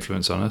was a big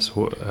influence on us.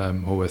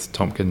 Horwath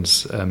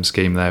Tompkins'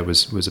 scheme there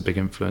was a big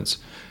influence.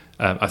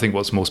 I think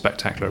what's more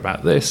spectacular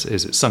about this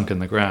is it's sunk in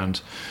the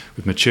ground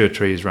with mature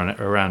trees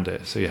around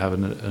it, so you have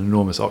an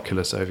enormous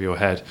oculus over your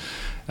head,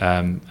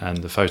 and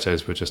the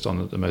photos were just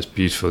on the most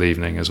beautiful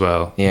evening as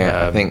well.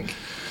 I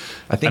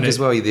think as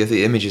well,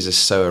 the images are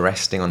so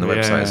arresting on the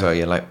website as well.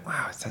 You're like,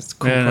 wow, that's a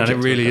cool project. And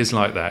it really is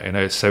like that. You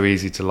know, it's so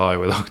easy to lie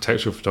with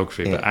architectural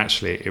photography, but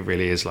actually it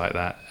really is like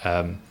that.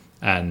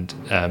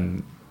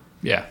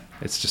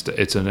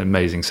 It's an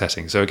amazing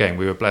setting. So again,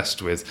 we were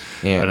blessed with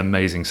an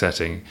amazing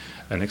setting,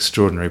 an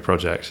extraordinary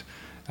project,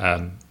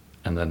 and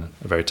then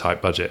a very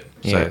tight budget.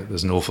 So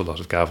there's an awful lot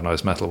of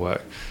galvanised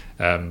metalwork,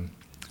 and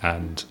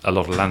a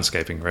lot of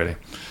landscaping, really.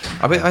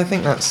 I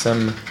think that's...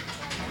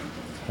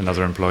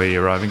 Another employee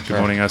arriving. Good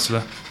morning,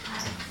 Ursula.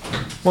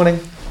 Morning.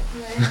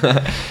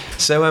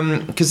 So,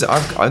 because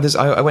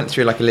I went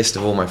through like a list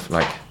of all my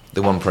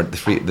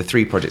the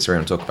three projects we're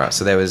going to talk about.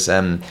 So there was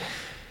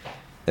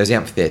the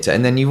amphitheatre,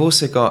 and then you've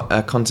also got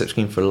a concept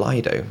screen for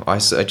Lido. I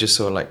just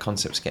saw like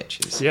concept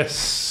sketches.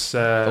 Yes.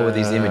 What were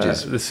these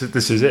images?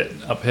 This is it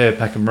up here,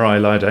 Peckham Rye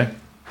Lido,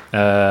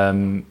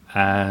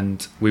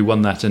 and we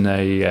won that in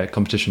a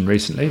competition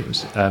recently. It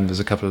was, there's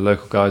a couple of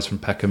local guys from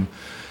Peckham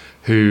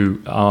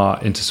who are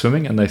into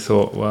swimming, and they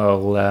thought,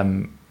 well,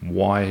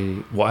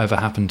 whatever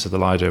happened to the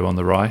Lido on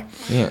the Rye?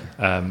 Yeah.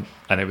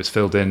 And it was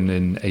filled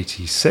in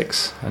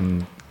 '86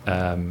 and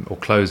or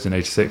closed in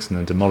 '86 and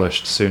then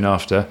demolished soon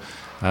after.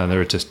 There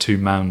were just 2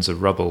 mounds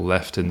of rubble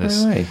left in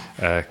this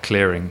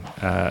clearing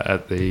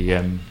at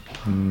the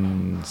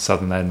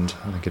southern end,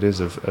 I think it is,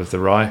 of the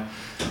Rye.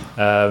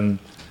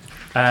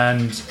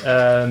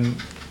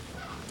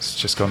 It's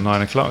just gone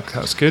 9 o'clock.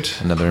 That's good.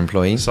 Another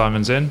employee.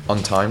 Simon's in.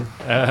 On time.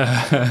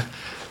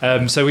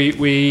 So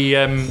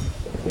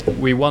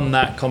we won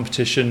that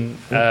competition,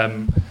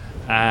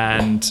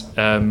 and is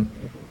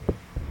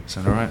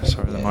that all right?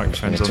 Sorry, the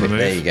microphone's on the move.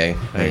 There you go.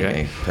 There you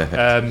go.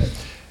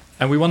 Perfect.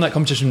 And we won that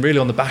competition really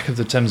on the back of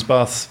the Thames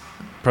Bath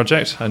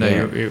project. I know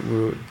you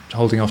were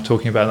holding off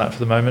talking about that for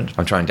the moment.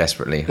 I'm trying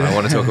desperately. I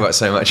want to talk about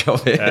so much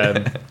of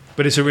it.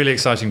 But it's a really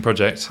exciting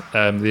project.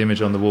 The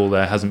image on the wall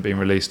there hasn't been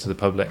released to the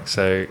public,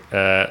 so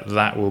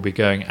that will be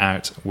going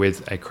out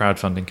with a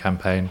crowdfunding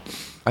campaign.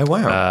 Oh,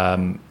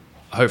 wow.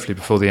 Hopefully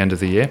before the end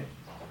of the year.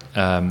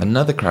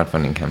 Another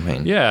crowdfunding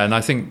campaign. Yeah, and I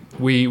think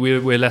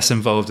we're less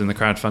involved in the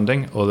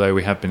crowdfunding, although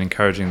we have been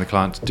encouraging the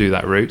client to do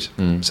that route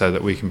so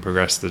that we can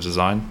progress the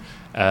design.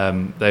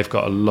 They've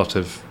got a lot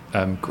of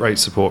great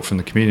support from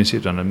the community.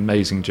 They've done an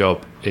amazing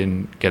job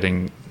in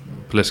getting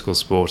political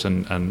support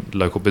and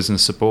local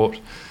business support.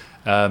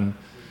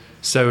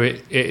 So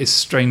it is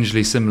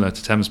strangely similar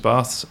to Thames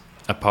Baths,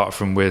 apart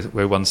from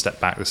we're one step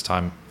back this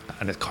time,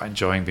 and it's quite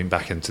enjoying being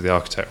back into the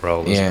architect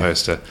role as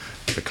opposed to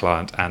the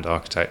client and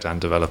architect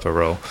and developer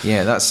role.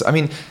 Yeah,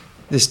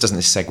 this doesn't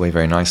segue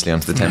very nicely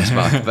onto the Thames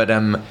Bath, but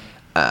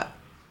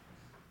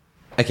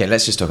okay,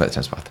 let's just talk about the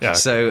Thames Bath. Yeah.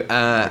 So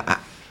I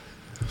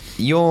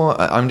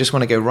just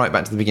want to go right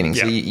back to the beginning.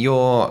 Yeah.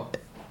 So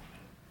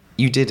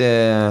you did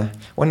why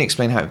don't you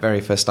explain how it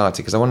very first started?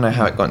 Because I want to know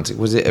how it got into.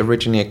 Was it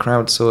originally a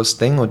crowdsourced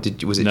thing, or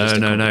was it just a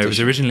competition? No. It was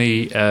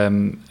originally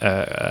an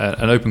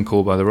open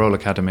call by the Royal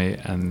Academy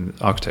and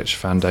Architecture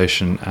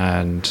Foundation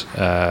and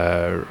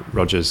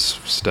Rogers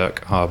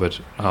Stirk Harbour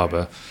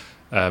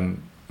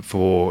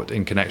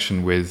in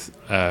connection with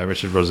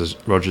Richard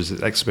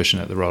Rogers' exhibition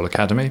at the Royal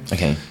Academy.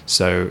 Okay.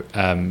 So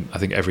I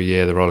think every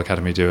year the Royal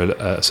Academy do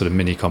a sort of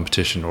mini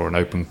competition or an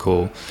open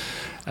call.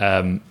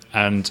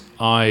 And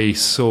I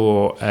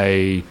saw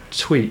a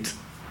tweet,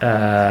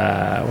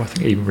 I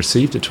think I even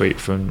received a tweet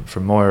from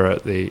Moira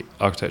at the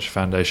Architecture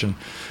Foundation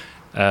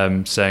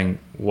saying,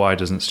 why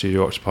doesn't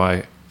Studio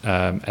Octopi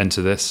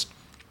enter this?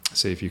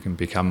 See if you can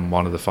become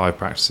one of the 5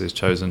 practices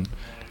chosen.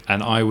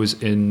 And I was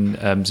in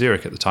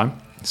Zurich at the time,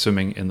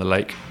 swimming in the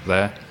lake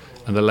there.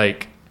 And the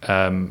lake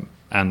and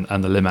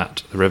the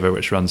Limmat, the river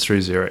which runs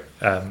through Zurich,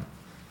 the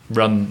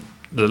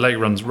lake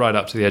runs right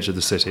up to the edge of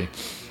the city.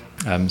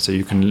 So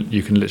you can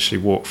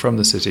literally walk from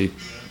the city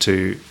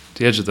to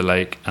the edge of the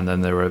lake, and then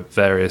there are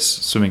various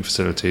swimming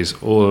facilities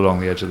all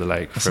along the edge of the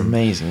lake. That's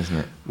amazing, isn't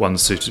it? One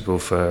suitable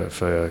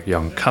for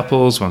young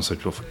couples, one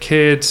suitable for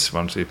kids,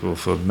 one suitable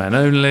for men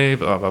only,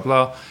 blah, blah,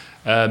 blah.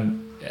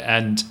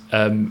 And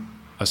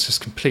I was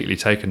just completely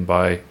taken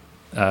by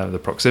the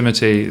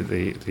proximity,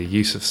 the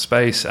use of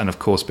space, and of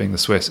course, being the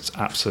Swiss, it's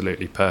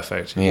absolutely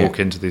perfect. You walk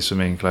into these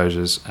swimming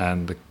enclosures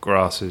and the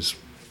grass is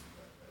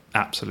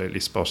absolutely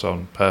spot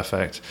on,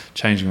 perfect.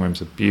 Changing rooms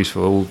are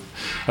beautiful.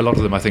 A lot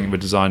of them I think were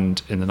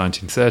designed in the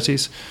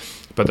 1930s,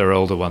 but there are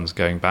older ones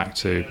going back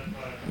to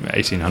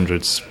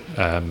 1800s,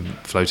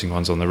 floating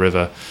ones on the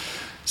river.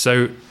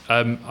 So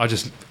I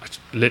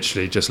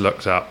literally just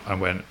looked up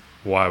and went,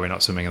 why are we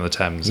not swimming in the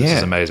Thames? This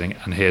is amazing,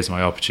 and here's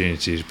my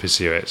opportunity to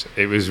pursue it.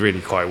 It was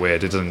really quite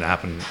weird. It doesn't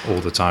happen all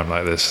the time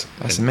like this.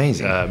 That's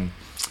amazing.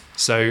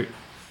 So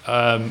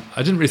I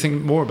didn't really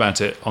think more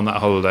about it on that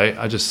holiday.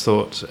 I just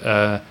thought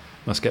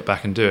must get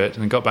back and do it,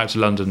 and got back to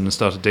London and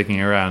started digging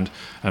around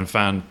and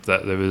found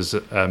that there was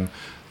an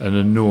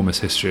enormous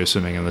history of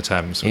swimming in the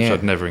Thames, which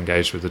I'd never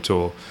engaged with at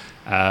all.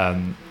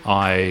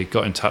 I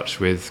got in touch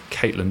with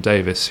Caitlin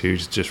Davis,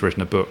 who's just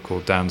written a book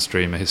called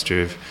Downstream, A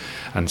History of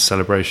and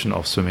Celebration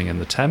of Swimming in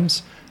the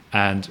Thames,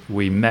 and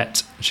we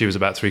met. She was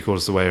about 3/4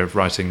 of the way of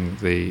writing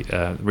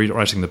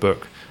the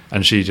book,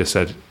 and she just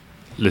said,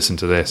 listen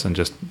to this, and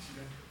just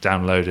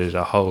downloaded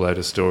a whole load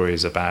of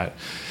stories about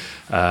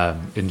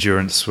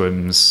endurance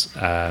swims,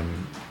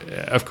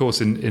 of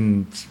course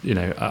in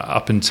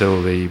up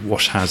until the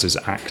Wash Houses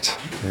Act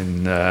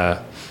in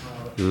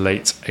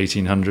late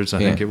 1800s, I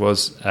think it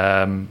was.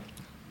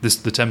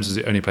 The Thames was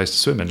the only place to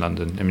swim in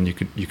London. I mean, you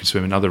could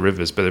swim in other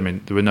rivers, but I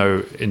mean there were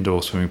no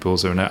indoor swimming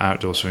pools, there were no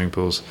outdoor swimming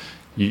pools.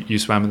 You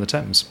swam in the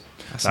Thames.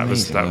 That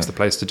was the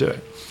place to do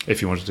it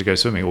if you wanted to go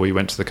swimming, or you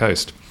went to the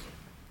coast.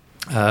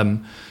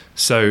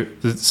 So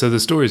the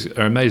stories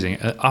are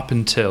amazing up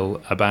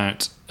until up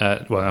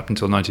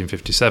until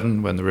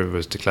 1957, when the river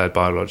was declared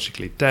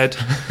biologically dead.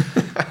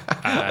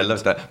 I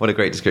love that. What a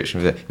great description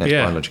of it. No, it's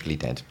biologically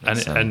dead.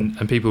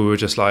 And people were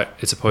just like,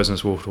 it's a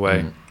poisonous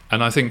waterway.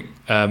 And I think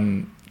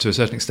to a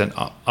certain extent,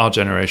 our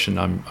generation,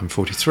 I'm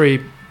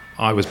 43,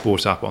 I was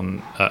brought up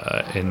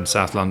in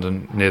South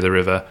London near the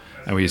river,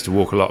 and we used to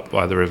walk a lot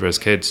by the river as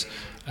kids.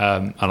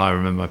 And I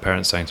remember my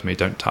parents saying to me,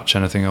 don't touch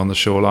anything on the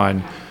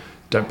shoreline,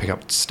 don't pick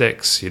up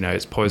sticks,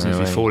 it's poison. If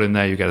you fall in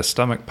there, you get a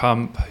stomach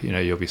pump,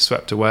 you'll be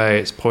swept away,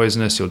 it's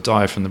poisonous, you'll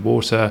die from the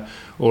water,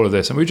 all of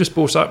this. And we just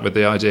brought up with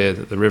the idea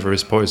that the river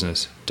is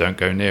poisonous, don't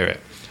go near it.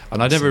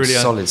 And I never really...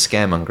 Solid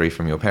scaremongery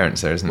from your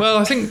parents there, isn't it? Well,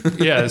 I think,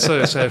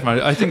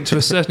 I think to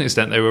a certain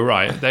extent they were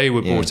right. They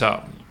were brought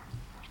up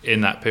in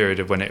that period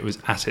of when it was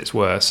at its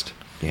worst.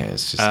 Yeah,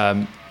 it's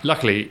just...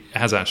 luckily, it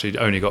has actually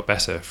only got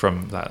better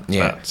from that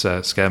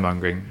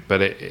scaremongering.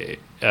 But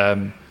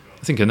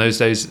I think in those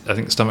days, I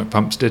think stomach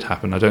pumps did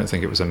happen. I don't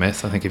think it was a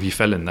myth. I think if you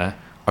fell in there...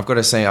 I've got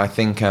to say, I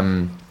think...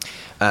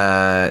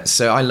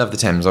 so I love the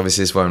Thames.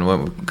 Obviously, this one.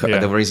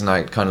 The reason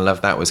I kind of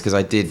love that was because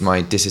I did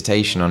my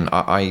dissertation on...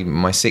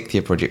 my 6th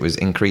year project was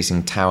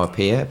increasing Tower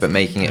Pier, but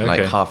making it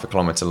like half a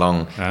kilometre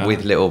long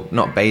with little,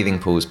 not bathing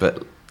pools,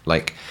 but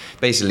like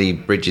basically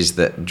bridges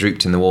that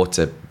drooped in the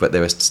water, but they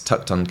were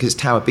tucked on, because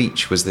Tower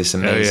Beach was this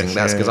amazing.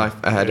 That's because I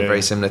had a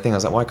very similar thing. I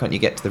was like, why can't you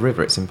get to the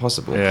river? It's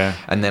impossible.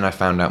 And then I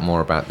found out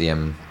more about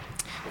the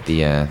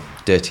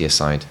dirtier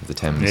side of the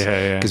Thames,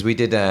 because we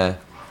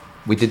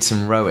did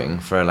some rowing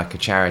for like a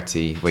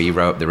charity where you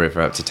row up the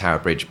river up to Tower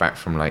Bridge back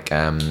from like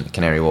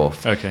Canary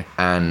Wharf.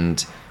 And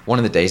one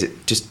of the days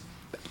it just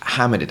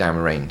hammered it down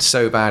with rain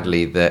so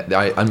badly that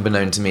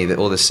unbeknown to me, that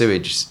all the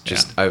sewage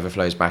just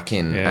overflows back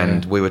in,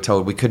 and we were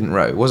told we couldn't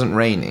row. It wasn't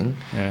raining,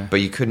 but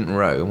you couldn't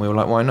row, and we were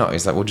like, why not?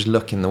 He's like, we'll just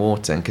look in the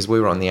water, and because we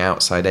were on the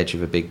outside edge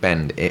of a big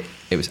bend, it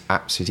was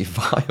absolutely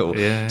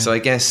vile. So I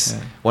guess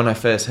when I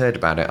first heard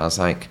about it, I was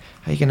like,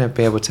 are you going to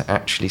be able to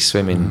actually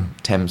swim in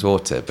Thames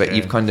water? But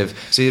you've kind of...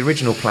 So the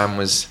original plan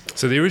was...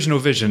 So the original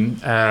vision,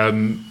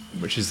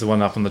 which is the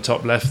one up on the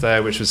top left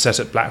there, which was set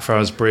at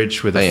Blackfriars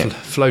Bridge with a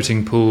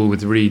floating pool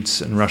with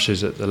reeds and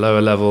rushes at the lower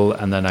level,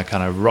 and then a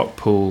kind of rock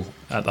pool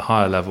at the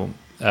higher level,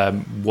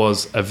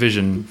 was a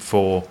vision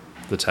for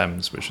the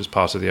Thames, which was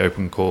part of the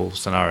open call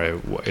scenario.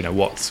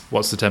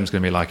 What's the Thames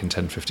going to be like in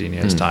 10, 15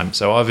 years' time?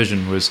 So our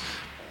vision was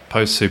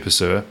post-super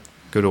sewer,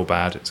 good or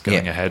bad, it's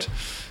going ahead.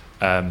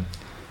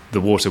 The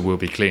water will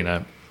be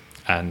cleaner,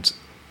 and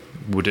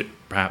would it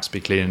perhaps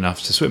be clean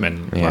enough to swim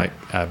in, like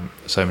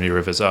so many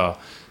rivers are?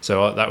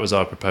 So that was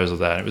our proposal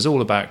there. And it was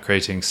all about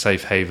creating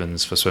safe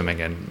havens for swimming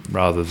in,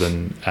 rather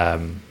than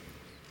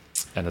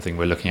anything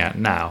we're looking at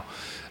now.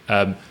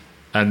 And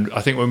I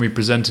think when we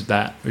presented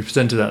that at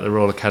the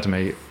Royal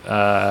Academy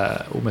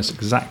almost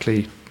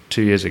exactly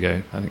 2 years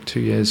ago. I think 2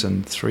 years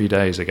and 3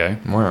 days ago.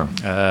 Wow.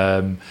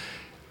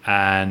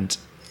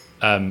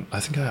 I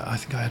think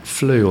I had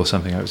flu or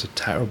something. It was a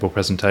terrible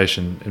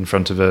presentation in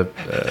front of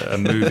a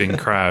moving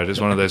crowd. It's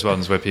one of those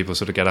ones where people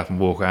sort of get up and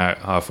walk out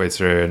halfway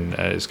through, and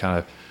it's kind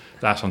of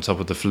that on top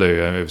of the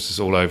flu. It was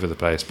just all over the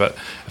place. But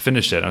I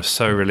finished it, and I was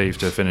so relieved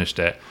to have finished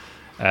it.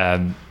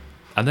 And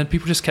then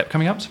people just kept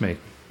coming up to me,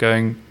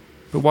 going,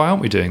 "But why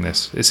aren't we doing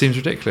this? It seems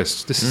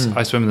ridiculous.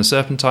 I swim in the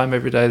Serpentine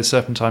every day. The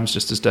Serpentine's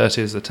just as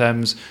dirty as the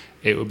Thames.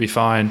 It would be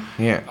fine.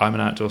 I'm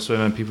an outdoor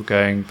swimmer." And people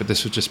going, "But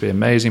this would just be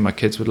amazing. My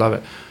kids would love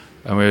it."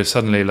 And we were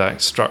suddenly like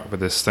struck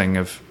with this thing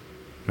of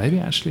maybe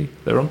actually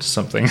they're onto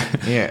something.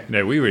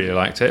 We really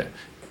liked it,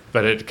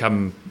 but it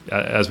come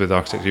as with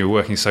architecture, you were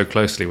working so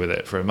closely with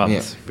it for a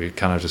month. We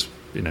kind of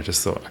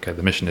just thought, okay,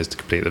 the mission is to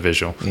complete the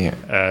visual. Get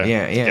out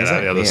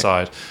the other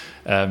side.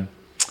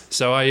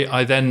 So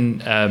I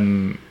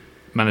then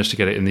managed to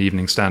get it in the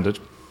Evening Standard.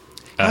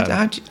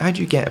 How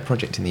do you get a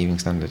project in the Evening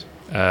Standard?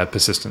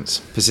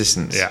 Persistence.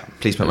 Yeah.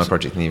 Please put my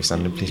project in the Evening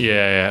Standard, please.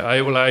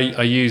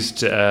 I used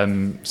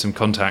some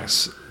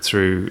contacts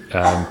through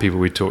people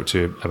we talked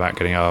to about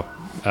getting our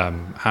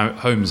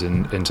homes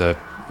into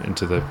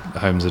the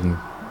homes and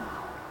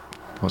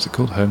what's it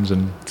called? Homes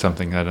and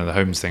something. I don't know, the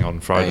homes thing on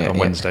Friday on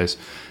Wednesdays.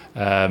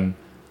 And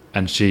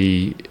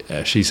she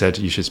said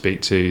you should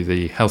speak to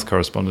the health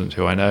correspondent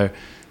who I know.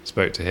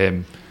 Spoke to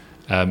him.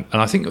 And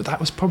I think that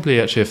was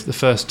probably actually the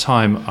first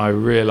time I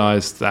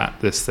realised that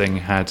this thing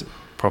had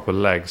proper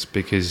legs,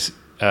 because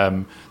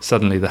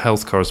suddenly the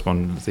health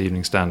correspondent of the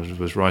Evening Standard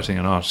was writing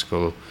an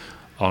article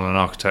on an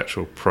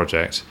architectural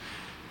project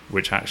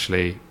which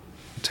actually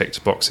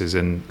ticked boxes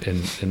in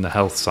the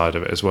health side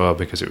of it as well,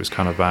 because it was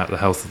kind of about the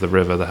health of the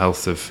river, the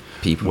health of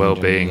people,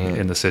 well-being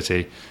in the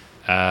city.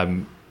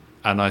 And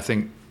I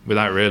think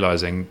without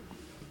realising,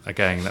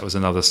 again, that was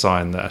another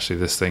sign that actually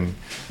this thing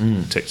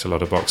ticked a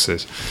lot of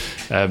boxes.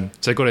 So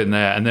I got it in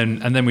there, and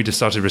then we just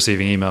started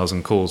receiving emails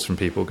and calls from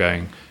people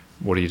going,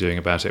 "What are you doing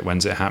about it?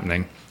 When's it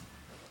happening?"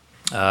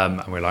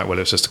 And we're like, "Well,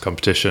 it's just a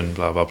competition,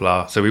 blah blah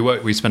blah." So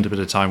we spent a bit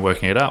of time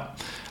working it up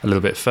a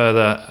little bit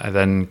further. I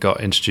then got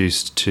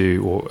introduced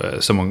to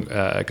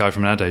a guy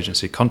from an ad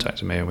agency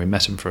contacted me, and we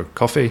met him for a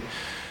coffee.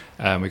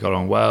 We got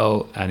on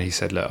well, and he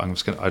said, "Look, I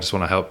just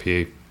want to help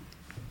you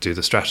do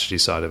the strategy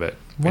side of it.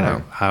 Wow. You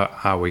know,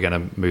 how are we going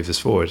to move this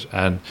forward?"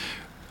 And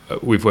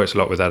we've worked a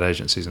lot with ad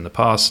agencies in the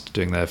past,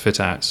 doing their fit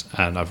outs,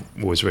 and I've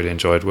always really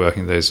enjoyed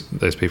working with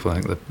those people.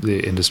 I think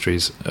the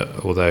industries,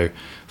 although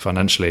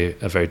financially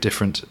are very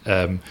different,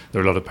 there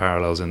are a lot of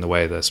parallels in the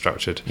way they're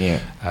structured. Yeah.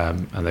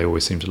 And they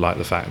always seem to like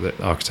the fact that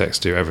architects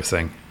do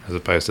everything, as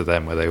opposed to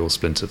them, where they all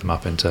splinter them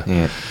up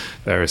into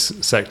various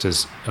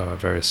sectors,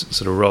 various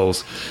sort of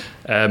roles.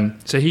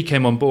 So he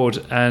came on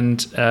board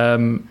and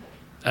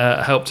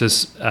helped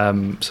us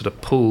sort of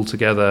pull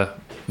together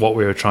what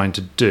we were trying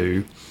to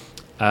do.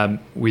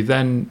 We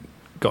then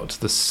got to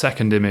the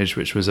second image,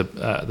 which was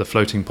the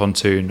floating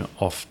pontoon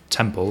off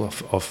Temple,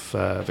 off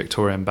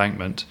Victoria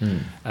Embankment,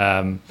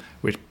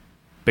 which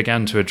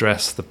began to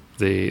address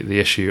the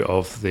issue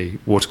of the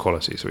water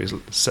quality. So we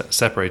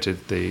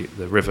separated the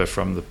river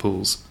from the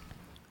pools.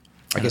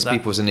 I guess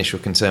people's initial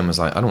concern was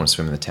like, I don't want to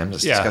swim in the Thames,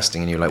 it's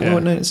disgusting. And you're like, Yeah.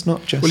 well, no, it's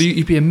not just... Well,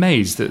 you'd be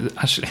amazed that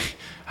actually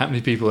how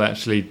many people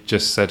actually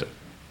just said,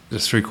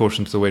 just threw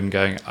caution to the wind,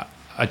 going,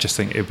 I just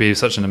think it'd be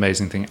such an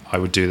amazing thing, I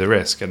would do the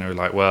risk. And they were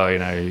like, well, you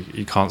know,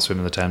 you can't swim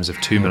in the Thames if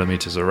 2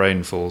 millimetres of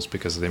rain falls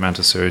because of the amount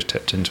of sewage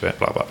tipped into it,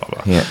 blah, blah, blah,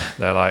 blah. Yeah.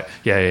 They're like,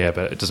 yeah,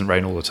 but it doesn't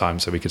rain all the time,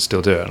 so we could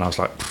still do it. And I was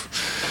like,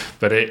 pfft.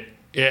 But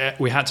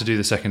we had to do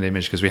the second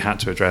image because we had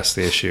to address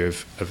the issue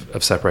of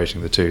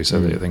separating the two so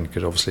that the thing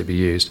could obviously be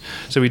used.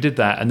 So we did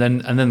that, and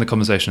then the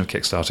conversation of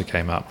Kickstarter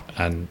came up,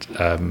 and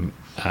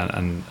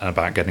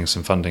about getting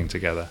some funding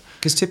together.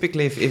 Because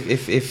typically,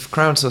 if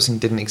crowdsourcing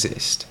didn't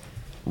exist,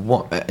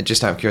 what?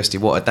 Just out of curiosity,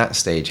 what at that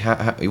stage?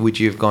 How would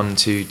you have gone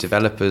to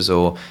developers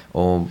or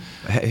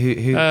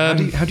who? How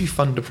do you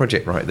fund a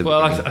project right at the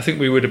beginning? I think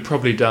we would have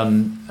probably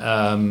done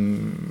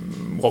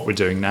what we're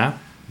doing now,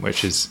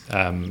 which is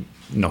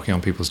knocking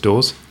on people's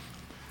doors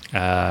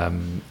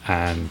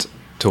and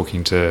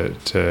talking to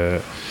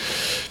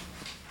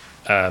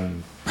I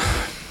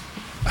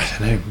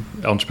don't know,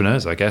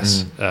 entrepreneurs, I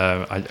guess.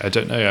 I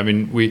don't know. I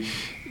mean,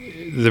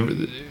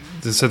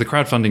 so the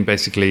crowdfunding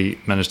basically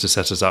managed to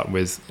set us up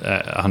with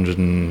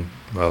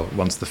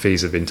once the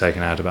fees had been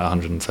taken out, about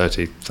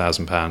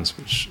 £130,000,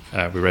 which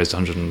we raised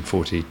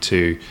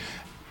 142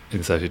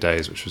 in 30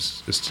 days, which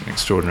was just an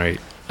extraordinary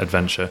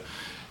adventure.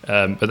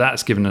 But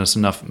that's given us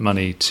enough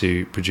money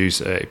to produce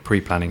a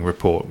pre-planning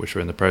report, which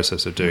we're in the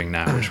process of doing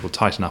now, which will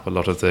tighten up a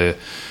lot of the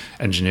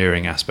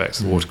engineering aspects,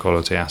 the water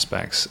quality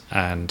aspects,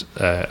 and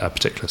a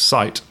particular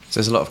site. So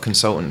there's a lot of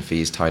consultant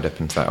fees tied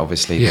up into that,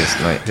 obviously.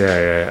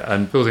 Yeah.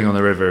 And building on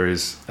the river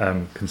is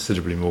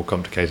considerably more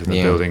complicated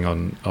than building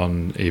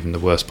on even the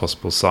worst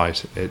possible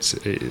site. It's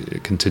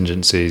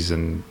contingencies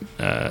and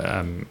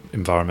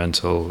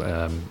environmental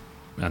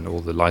and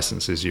all the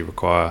licenses you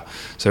require.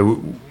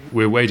 So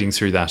we're wading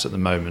through that at the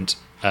moment.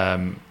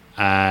 When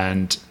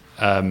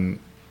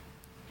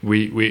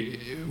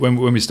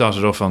we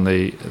started off on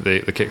the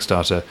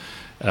Kickstarter,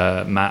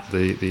 Matt,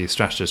 the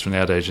strategist from the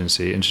ad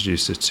agency,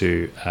 introduced us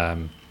to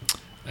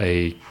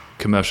a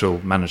commercial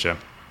manager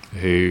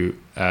who,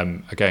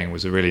 again,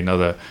 was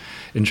another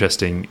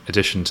interesting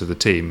addition to the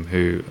team,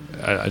 who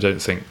I don't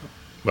think,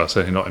 well,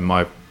 certainly not in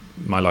my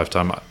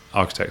lifetime,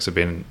 architects have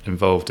been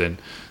involved in.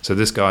 So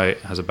this guy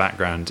has a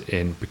background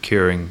in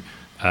procuring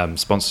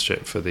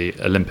sponsorship for the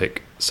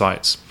Olympic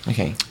sites.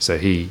 Okay. So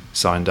he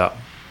signed up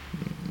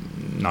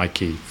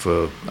Nike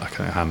for a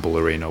handball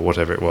arena or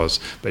whatever it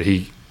was, but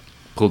he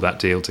pulled that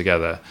deal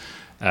together.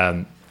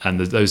 And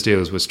those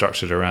deals were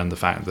structured around the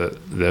fact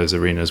that those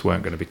arenas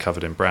weren't going to be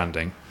covered in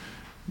branding,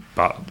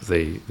 but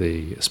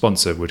the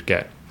sponsor would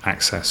get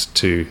access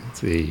to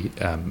the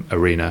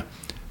arena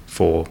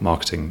for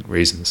marketing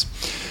reasons.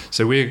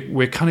 So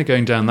we're kind of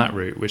going down that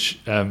route, which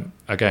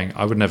again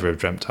I would never have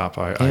dreamt up.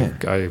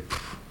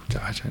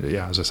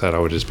 As I said, I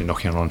would have just been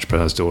knocking on an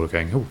entrepreneur's door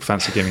going, "Oh,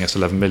 fancy giving us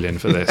 11 million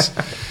for this."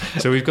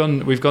 So we've gone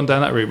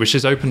down that route, which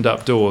has opened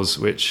up doors,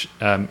 which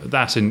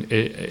that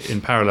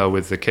in parallel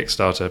with the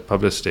Kickstarter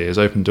publicity has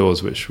opened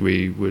doors which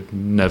we would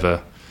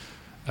never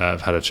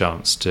have had a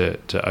chance to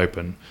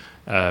open.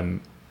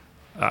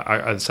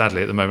 I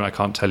sadly, at the moment, I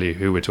can't tell you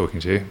who we're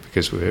talking to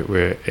because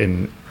we're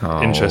in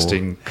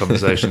interesting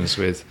conversations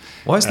with.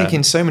 Well, I was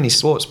thinking so many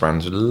sports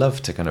brands would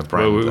love to kind of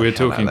brand. Well, we're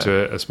talking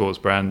to a sports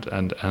brand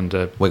and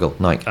a Wiggle,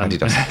 Nike,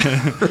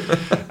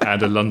 Adidas,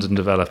 and a London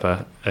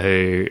developer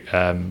who.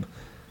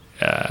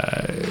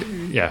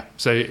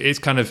 So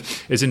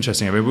it's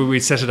interesting. I mean, we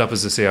set it up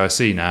as a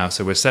CIC now,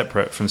 so we're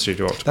separate from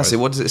Studio Octopi. That's it.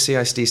 What does it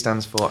CIC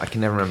stands for? I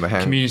can never remember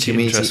how. Community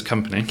Interest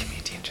Company.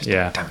 Community Interest.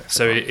 Yeah. Damn it.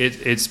 So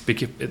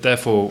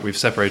therefore we've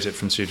separated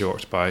from Studio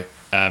Octopi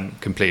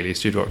completely.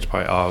 Studio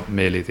Octopi are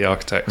merely the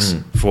architects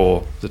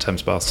for the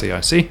Thames Bath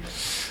CIC,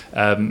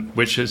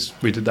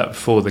 we did that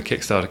before the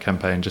Kickstarter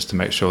campaign just to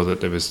make sure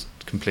that there was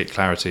complete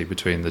clarity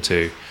between the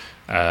two.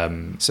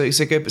 This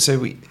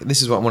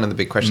is what one of the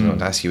big questions I want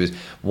to ask you is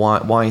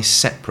why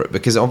separate?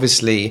 Because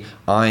obviously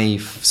I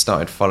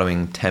started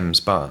following Thames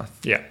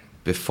Bath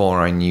before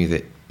I knew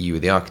that you were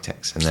the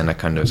architects, and then I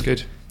kind of that's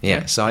good.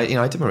 So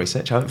I did my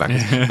research, I went back,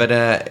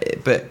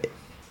 but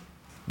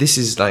this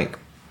is like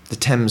the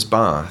Thames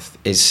Bath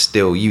is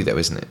still you, though,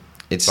 isn't it?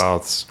 It's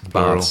Baths,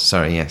 plural, Baths.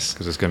 Sorry, yes,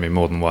 because there's going to be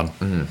more than one.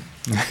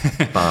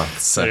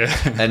 Baths. So. Yeah.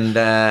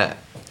 And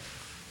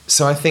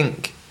so I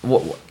think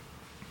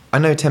I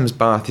know Thames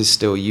Bath is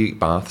still you.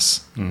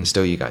 Baths is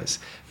still you guys.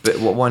 But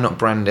why not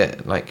brand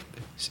it like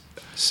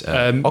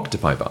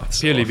Octopi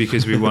Baths? Purely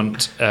because we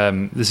want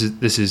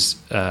this is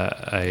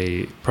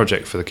a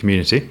project for the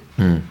community,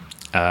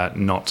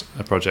 not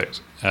a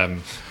project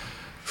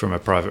from a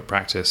private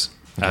practice.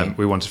 Okay.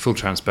 We wanted full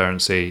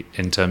transparency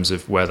in terms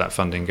of where that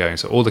funding going.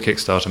 So all the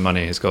Kickstarter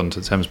money has gone to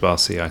the Thames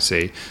Bath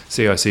CIC.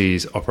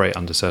 CICs operate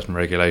under certain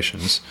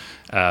regulations,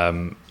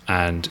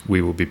 and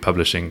we will be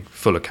publishing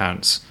full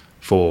accounts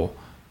for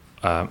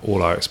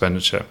all our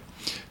expenditure.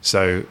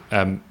 So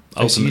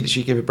ultimately, so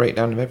you give a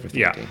breakdown of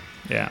everything.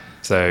 Yeah.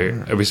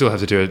 So we still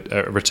have to do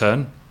a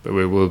return, but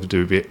we will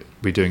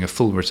be doing a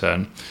full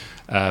return,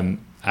 and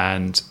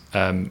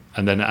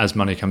then as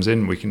money comes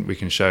in, we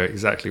can show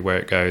exactly where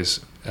it goes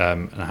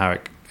and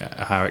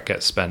how it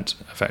gets spent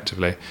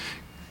effectively.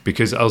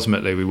 Because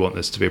ultimately, we want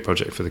this to be a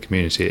project for the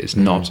community. It's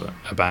not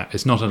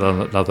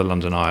another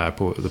London Eye.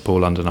 The poor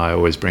London Eye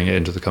always bring it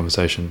into the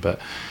conversation, but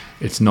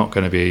it's not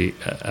going to be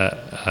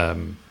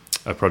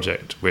a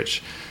project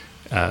which,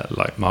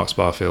 like Mark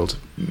Barfield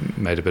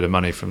made a bit of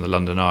money from the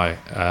London Eye.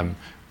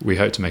 We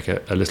hope to make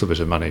a little bit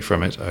of money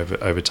from it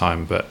over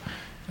time, but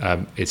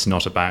it's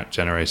not about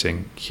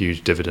generating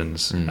huge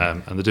dividends.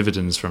 And the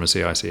dividends from a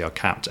CIC are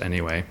capped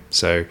anyway.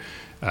 So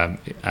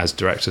as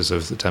directors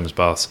of the Thames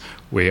Baths,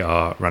 we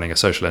are running a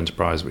social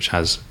enterprise which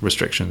has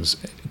restrictions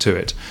to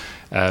it.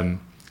 And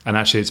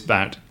actually, it's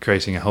about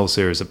creating a whole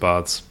series of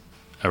baths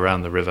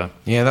around the river.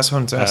 Yeah, that's what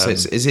I'm to ask.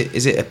 Is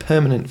it a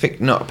permanent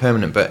not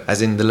permanent, but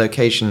as in the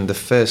location, the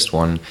first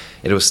one,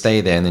 it'll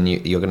stay there, and then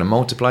you're going to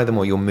multiply them,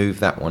 or you'll move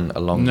that one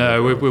along?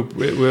 No,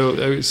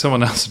 we'll.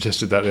 Someone else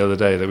suggested that the other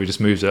day, that we just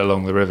moved it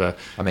along the river.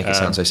 I make it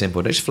sound so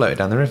simple. They just float it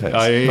down the river.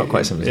 It's not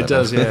quite simple as that. It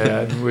does,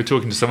 yeah. We're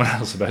talking to someone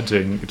else about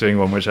doing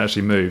one which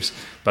actually moves,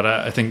 but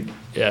I think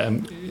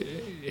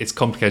it's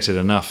complicated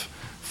enough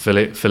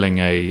filling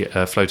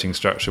a floating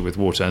structure with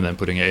water and then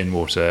putting it in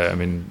water. I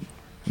mean,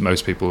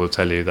 most people will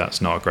tell you that's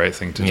not a great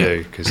thing to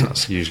do, because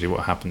that's usually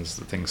what happens,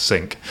 that things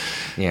sink.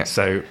 Yeah.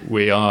 So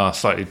we are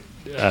slightly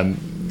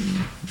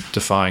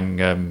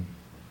defying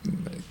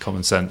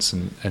common sense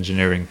and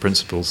engineering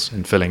principles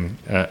in filling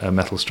a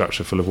metal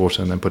structure full of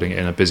water and then putting it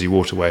in a busy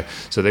waterway.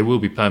 So they will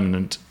be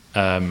permanent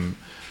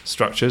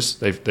structures.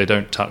 They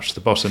don't touch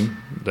the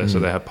bottom, so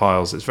they have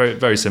piles. It's very,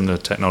 very similar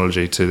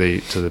technology to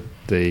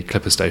the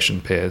Clipper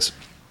Station piers.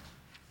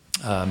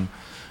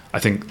 I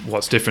think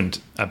what's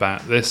different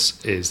about this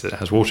is that it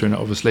has water in it,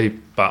 obviously,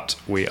 but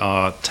we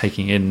are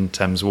taking in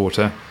Thames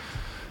water,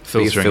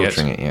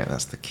 filtering it. Yeah,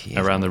 that's the key.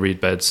 Around the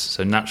reed beds,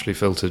 so naturally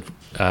filtered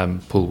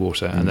pool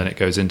water, and then it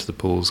goes into the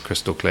pools,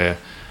 crystal clear.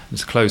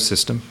 It's a closed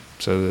system,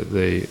 so that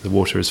the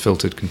water is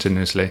filtered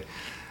continuously.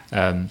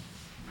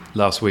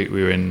 Last week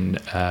we were in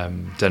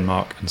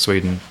Denmark and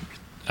Sweden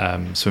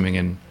swimming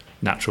in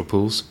natural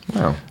pools.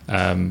 Wow.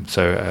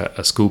 So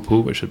a school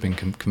pool which had been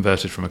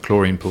converted from a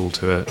chlorine pool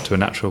to a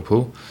natural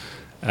pool,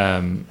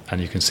 and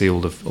you can see all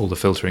the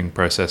filtering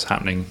process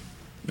happening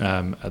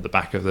at the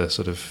back of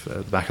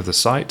the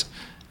site,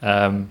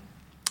 and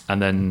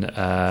then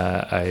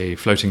a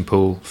floating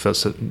pool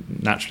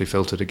naturally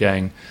filtered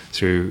again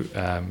through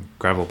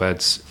gravel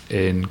beds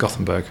in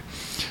Gothenburg.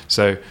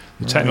 So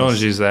the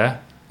technology is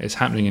there. It's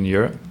happening in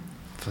Europe.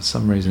 For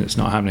some reason, it's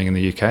not happening in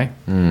the UK.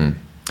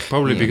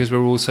 Probably because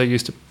we're all so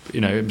used to,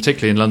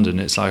 particularly in London,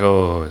 it's like,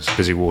 it's a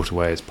busy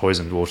waterway, it's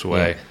poisoned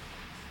waterway.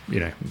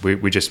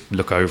 We just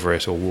look over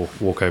it or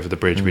walk over the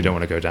bridge. We don't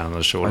want to go down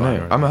the shoreline. I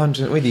know. I'm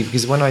 100% with you,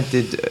 because when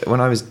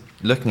I was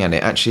looking at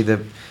it, actually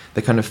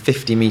the kind of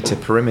 50-metre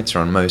perimeter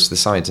on most of the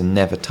sides are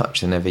never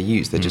touched and never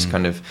used. They're just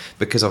kind of,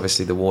 because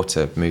obviously the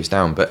water moves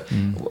down. But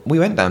we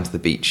went down to the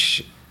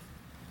beach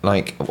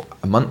like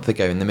a month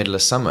ago in the middle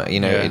of summer,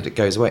 it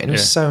goes away, and it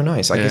was so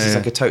nice. I guess it's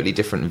like a totally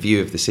different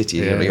view of the city.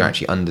 You're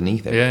actually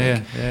underneath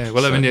everything. Yeah.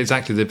 Well, I mean,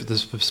 exactly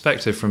the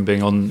perspective from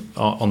being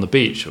on the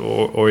beach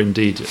or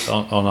indeed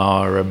on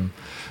our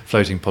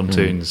floating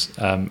pontoons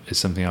is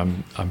something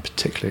I'm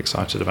particularly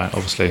excited about.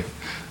 Obviously,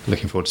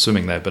 looking forward to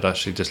swimming there, but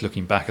actually just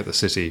looking back at the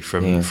city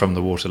from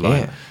the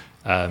waterline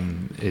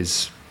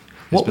is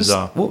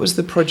bizarre. What was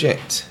the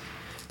project?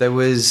 There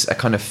was a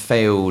kind of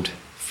failed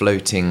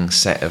floating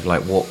set of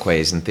like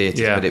walkways and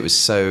theatres, but it was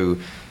so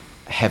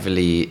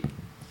heavily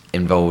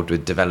involved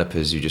with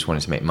developers who just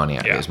wanted to make money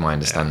out of it. It was my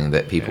understanding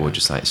that people were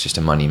just like, it's just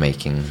a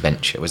money-making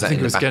venture. Was that? I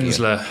think it was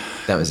Gensler.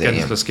 That was it.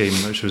 Gensler scheme,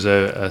 which was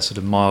a sort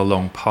of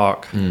mile-long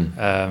park.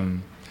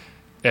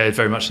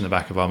 Very much in the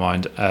back of our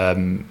mind,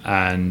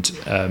 and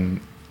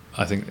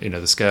I think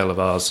the scale of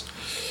ours,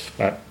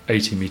 about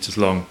 80 metres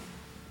long,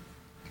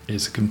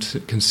 is a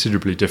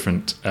considerably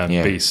different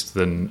beast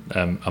than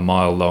a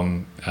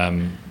mile-long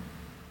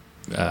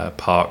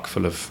park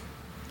full of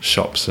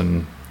shops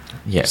and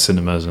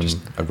cinemas and just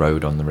a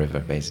road on the river,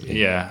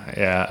 basically.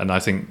 And I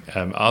think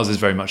ours is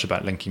very much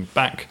about linking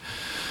back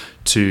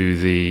to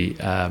the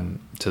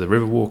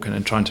Riverwalk and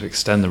then trying to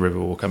extend the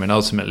Riverwalk. I mean,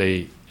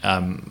 ultimately,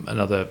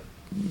 another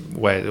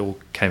way it all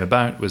came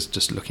about was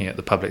just looking at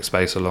the public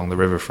space along the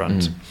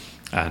riverfront.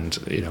 And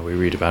we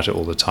read about it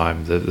all the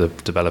time. The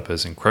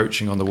developers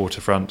encroaching on the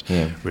waterfront,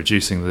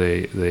 reducing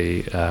the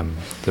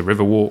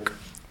Riverwalk,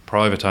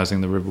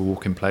 privatising the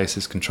Riverwalk in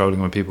places,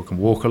 controlling when people can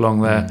walk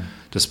along there,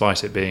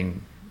 despite it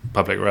being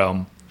public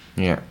realm.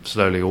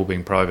 Slowly all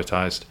being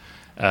privatised.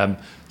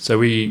 So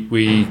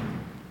we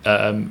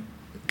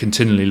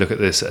continually look at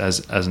this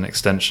as an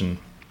extension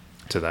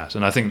to that,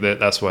 and I think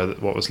that's why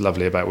what was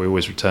lovely about we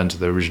always return to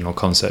the original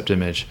concept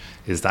image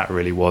is that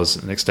really was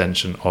an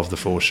extension of the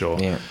foreshore.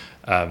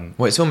 Well,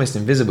 it's almost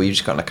invisible. You've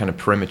just got that kind of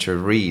perimeter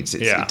of reeds.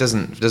 It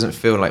doesn't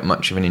feel like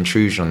much of an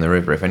intrusion on the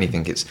river. If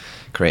anything, it's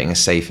creating a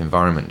safe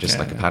environment, just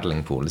like a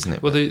paddling pool, isn't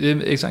it? Well,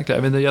 exactly. I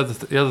mean, the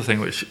other thing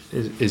which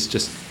is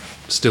just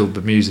still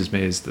bemuses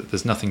me is that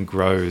there's nothing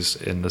grows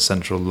in the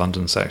central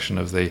London section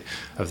of the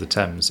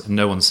Thames, and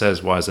no one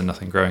says why is there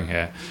nothing growing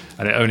here,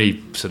 and it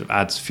only sort of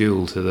adds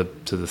fuel to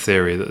the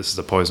theory that this is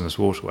a poisonous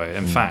waterway.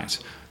 In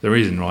fact, the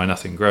reason why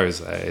nothing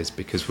grows there is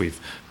because we've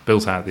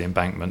built out the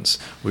embankments,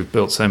 we've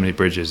built so many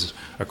bridges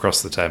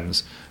across the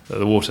Thames that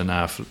the water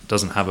now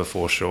doesn't have a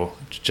foreshore,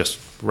 it just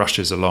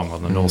rushes along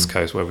on the north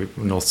coast,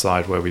 north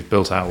side, where we've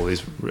built out all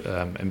these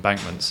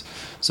embankments.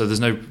 So there's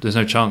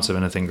no chance of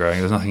anything growing.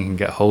 There's nothing can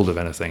get hold of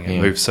anything.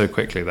 It moves so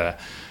quickly there.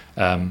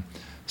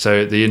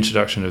 So the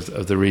introduction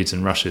of the reeds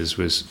and rushes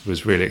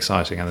was really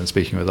exciting. And then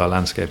speaking with our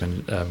landscape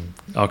and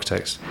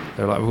architects,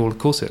 they were like, well, of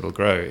course it'll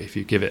grow if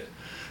you give it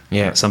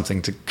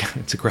something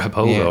to grab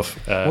hold of.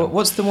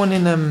 What's the one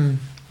in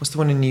What's the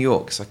one in New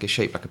York? It's like a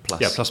shape like a plus.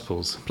 Yeah, plus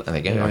pools. There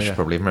you go. I should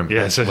probably remember.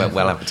 Yeah,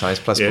 well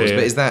advertised plus pools.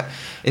 But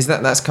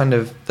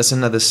that's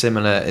another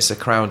similar. It's a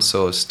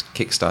crowdsourced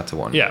Kickstarter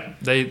one. Yeah,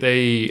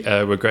 they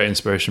were great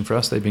inspiration for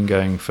us. They've been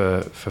going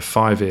for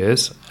 5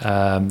 years.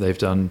 They've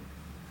done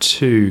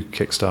 2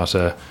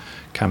 Kickstarter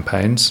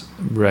campaigns,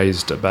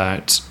 raised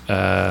about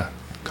can't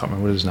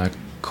remember what it is now,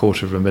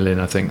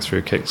 $250,000 I think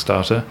through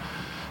Kickstarter.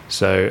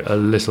 So a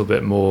little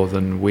bit more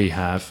than we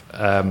have,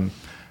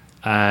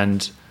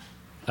 it's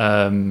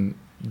on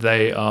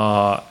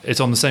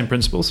the same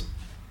principles.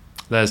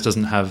 Theirs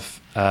doesn't have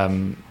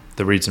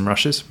the reeds and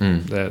rushes.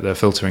 They're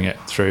filtering it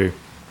through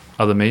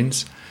other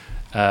means.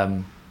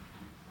 I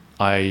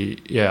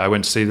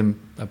went to see them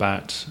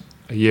about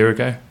a year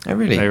ago. Oh,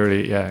 really? They're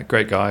really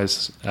great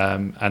guys,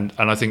 and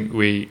I think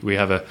we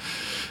have a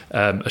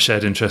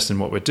shared interest in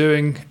what we're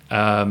doing,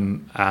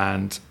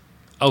 and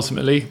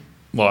ultimately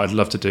what I'd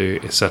love to do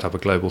is set up a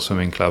global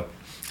swimming club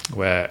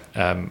where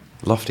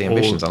lofty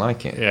ambitions. I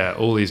like it. Yeah,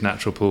 all these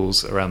natural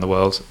pools around the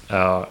world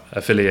are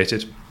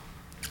affiliated,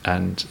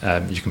 and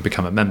you can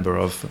become a member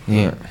of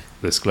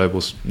this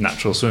global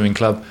natural swimming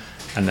club.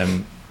 And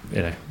then,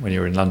 when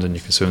you're in London,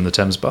 you can swim in the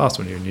Thames Bath.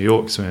 When you're in New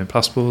York, you swim in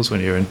plus pools.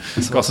 When you're in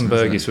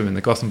Gothenburg, you swim in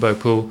the Gothenburg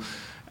pool,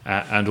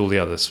 and all the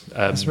others.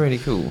 That's really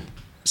cool.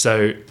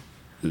 So,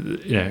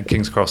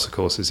 King's Cross, of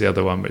course, is the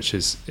other one, which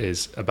is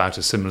about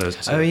as similar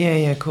to... Oh,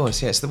 yeah, of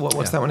course, yeah. So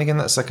what's that one again?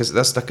 That's not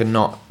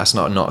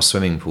a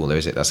swimming pool, though,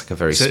 is it? That's like a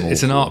very small...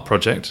 It's an art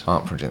project.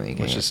 Art project, there you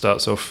go. Which it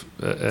starts off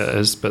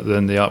as, but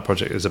then the art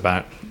project is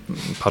about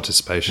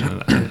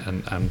participation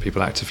and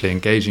people actively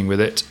engaging with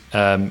it.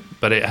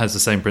 But it has the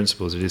same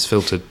principles. It is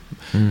filtered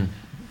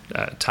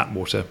tap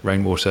water,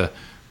 rainwater,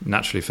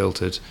 naturally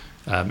filtered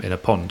in a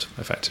pond,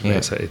 effectively. Yeah.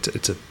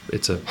 It's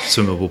a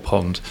swimmable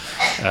pond.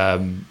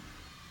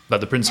 But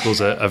the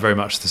principles are very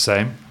much the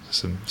same.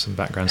 Some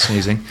background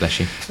sneezing. Bless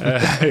you.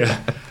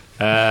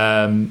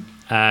 And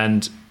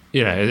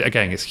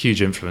again, it's a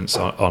huge influence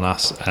on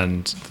us,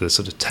 and the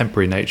sort of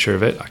temporary nature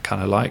of it I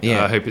kind of like.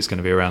 Yeah. I hope it's going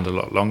to be around a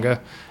lot longer.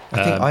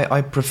 I think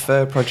I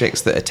prefer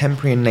projects that are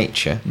temporary in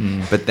nature,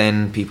 but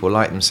then people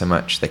like them so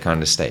much they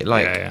kind of stay.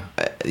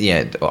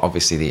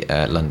 Obviously the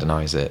London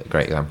Eye is a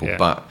great example,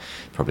 but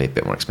probably a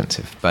bit more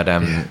expensive. But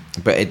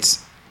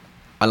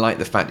I like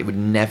the fact it would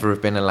never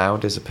have been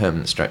allowed as a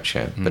permanent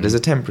structure, but as a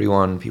temporary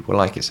one, people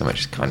like it so much,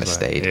 it's kind of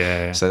stayed.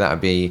 Yeah. So that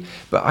would be...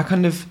 But I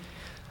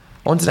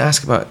wanted to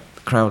ask about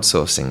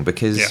crowdsourcing,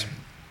 because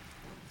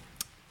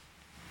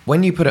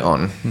when you put it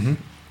on,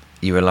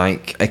 you were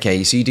like,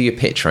 okay, so you do your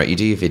pitch, right? You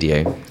do your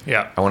video.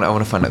 Yeah. I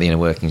want to find out the inner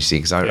workings,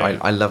 because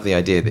I love the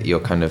idea that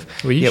you're kind of...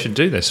 Well, you should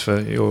do this for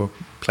your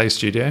play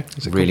studio.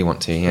 Really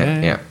want to,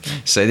 yeah.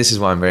 So this is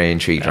why I'm very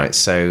intrigued, right?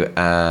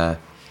 So...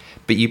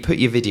 But you put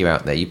your video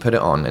out there, you put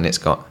it on, and it's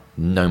got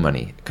no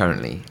money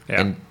currently.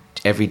 Yeah. And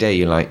every day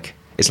you're like,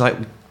 it's like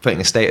putting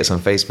a status on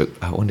Facebook.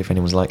 I wonder if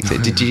anyone's liked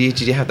it. Did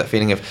you have that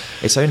feeling of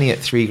it's only at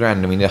 $3,000? I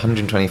mean,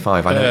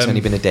 125. I know it's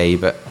only been a day,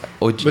 but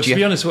to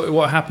be honest,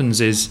 what happens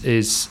is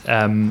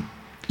the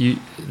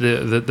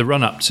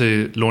run up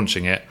to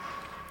launching it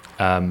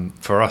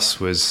for us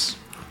was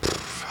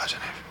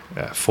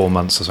 4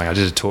 months or something. I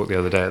did a talk the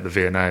other day at the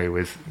V&A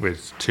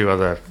with 2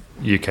 other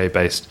UK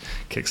based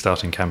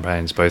Kickstarting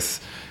campaigns,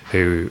 both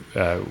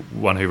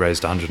one who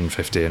raised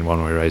 150 and one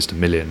who raised $1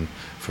 million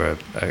for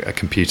a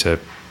computer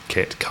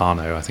kit,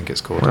 Carno, I think it's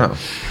called. Wow.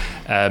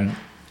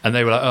 And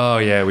they were like, oh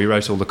yeah, we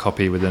wrote all the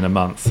copy within a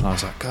month. And I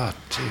was like, God,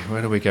 gee,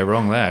 where did we go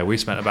wrong there? We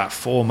spent about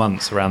 4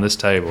 months around this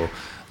table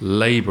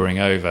labouring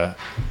over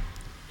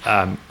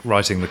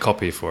writing the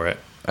copy for it.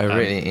 Oh,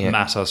 really? Yeah.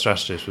 Matt, our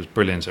strategist, was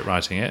brilliant at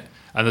writing it.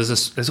 And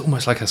there's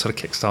almost like a sort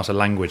of Kickstarter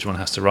language one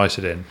has to write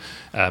it in.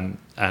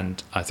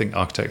 And I think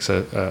architects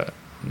are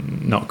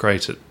not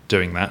great at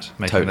doing that,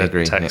 making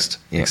their text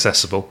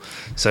accessible.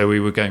 So we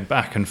were going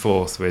back and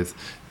forth with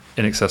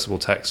inaccessible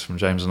text from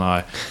James and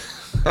I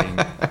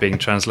being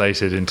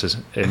translated into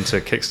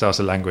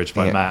Kickstarter language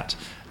by Matt.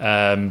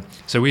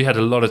 So we had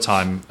a lot of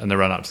time in the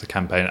run-up to the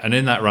campaign. And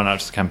in that run-up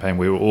to the campaign,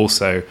 we were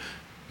also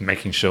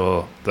making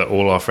sure that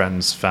all our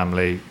friends,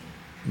 family,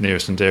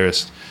 nearest and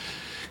dearest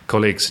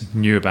colleagues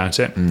knew about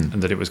it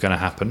and that it was going to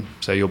happen.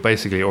 So you're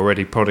basically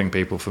already prodding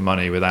people for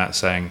money without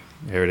saying,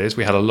 here it is.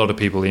 We had a lot of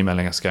people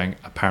emailing us going,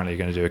 apparently you're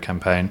going to do a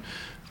campaign.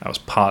 That was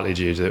partly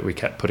due to that we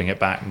kept putting it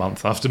back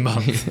month after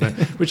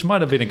month, which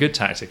might have been a good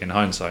tactic in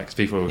hindsight because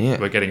people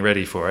were getting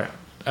ready for it.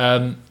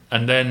 And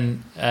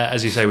then,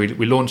 as you say,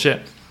 we launch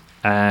it,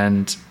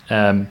 and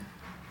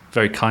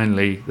very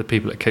kindly, the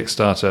people at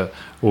Kickstarter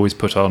always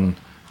put on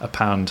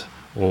 £1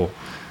 or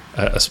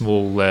a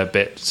small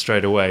bit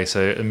straight away,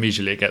 so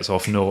immediately it gets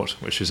off naught,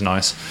 which is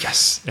nice.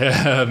 Yes.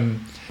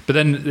 But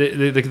then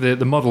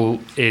the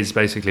model is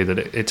basically that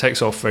it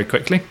takes off very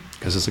quickly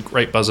because there's a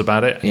great buzz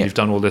about it, and you've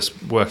done all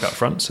this work up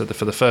front. So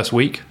for the first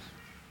week,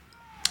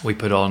 we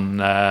put on,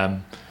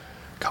 can't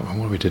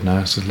remember what we did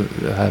now, so,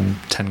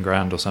 10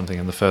 grand or something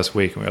in the first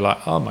week, and we were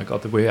like, oh my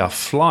God, we are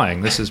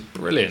flying, this is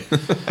brilliant.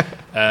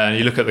 And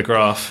you look at the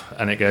graph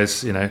and it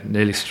goes,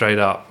 nearly straight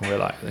up, and we're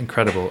like,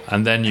 incredible.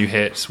 And then you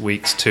hit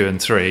weeks 2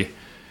 and 3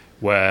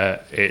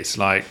 where it's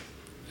like,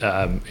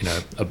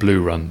 a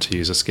blue run, to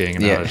use a skiing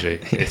analogy.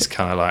 It's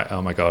kind of like,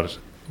 oh my God,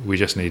 we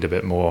just need a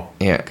bit more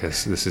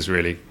because this is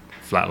really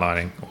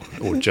flatlining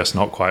or just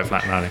not quite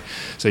flatlining.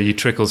 So you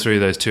trickle through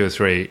those 2 or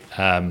 3,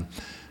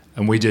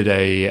 and we did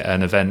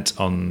an event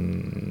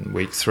on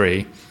week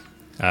 3.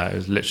 It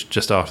was literally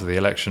just after the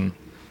election.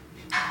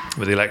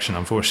 But the election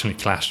unfortunately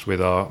clashed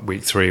with our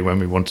week 3 when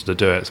we wanted to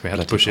do it, so we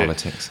had to push it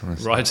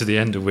right to the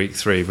end of week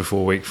 3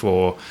 before week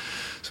 4.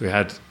 So we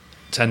had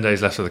 10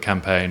 days left of the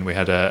campaign. We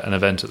had an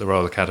event at the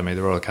Royal Academy.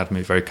 The Royal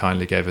Academy very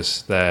kindly gave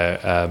us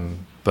their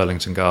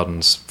Burlington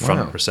Gardens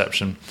front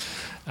reception.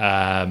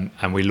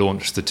 And we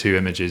launched the 2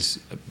 images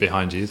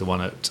behind you, the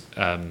one at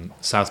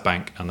South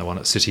Bank and the one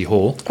at City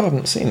Hall. Oh, I've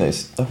not seen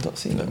those. I've not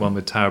seen them. One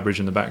with Tower Bridge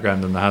in the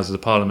background and the Houses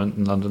of Parliament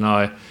and London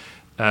Eye.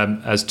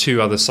 As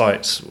 2 other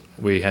sites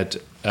we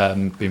had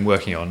been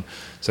working on.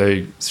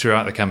 So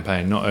throughout the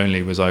campaign, not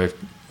only was I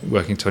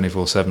working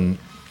 24/7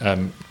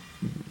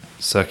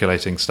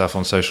 circulating stuff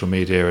on social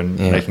media and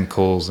making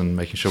calls and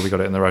making sure we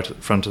got it in the right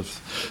front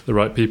of the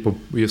right people,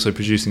 we also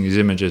producing these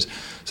images.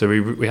 So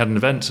we had an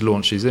event to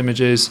launch these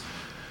images.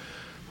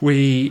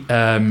 We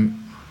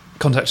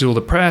contacted all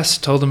the press,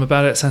 told them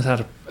about it, sent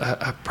out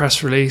a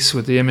press release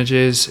with the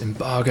images,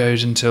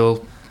 embargoed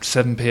until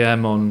 7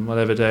 p.m. on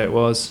whatever day it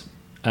was.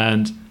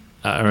 And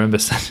I remember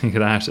sending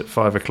it out at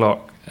 5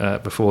 o'clock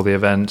before the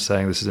event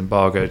saying this is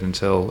embargoed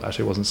until,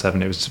 actually it wasn't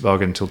 7, it was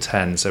embargoed until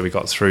 10, so we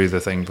got through the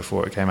thing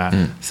before it came out,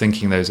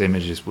 thinking those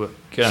images were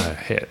going to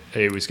hit.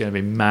 It was going to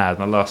be mad,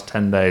 and the last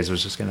 10 days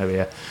was just going to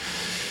be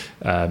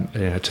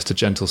just a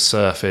gentle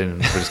surf in,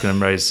 and we're just going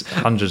to raise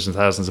hundreds and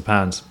thousands of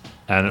pounds.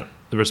 And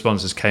the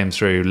responses came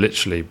through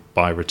literally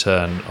by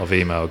return of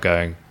email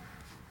going,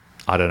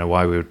 I don't know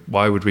why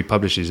would we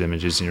publish these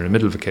images, and you're in the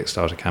middle of a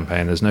Kickstarter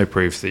campaign, there's no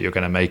proof that you're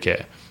going to make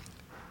it.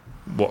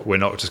 We're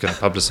not just going to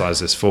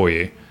publicise this for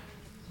you.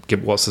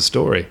 What's the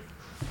story?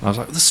 And I was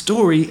like, the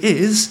story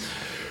is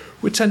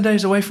we're 10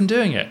 days away from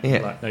doing it. Yeah.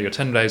 Like, no, you're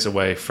 10 days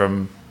away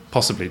from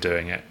possibly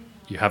doing it.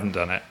 You haven't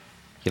done it.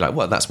 You're like,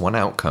 well, that's one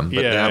outcome,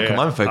 but the outcome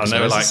I'm focusing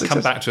on is like,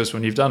 come back to us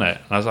when you've done it.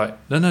 And I was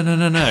like, no.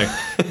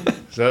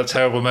 So that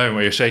terrible moment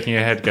where you're shaking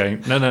your head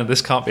going, no,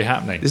 this can't be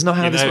happening. This is not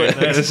how this works.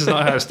 No, this is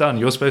not how it's done.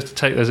 You're supposed to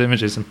take those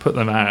images and put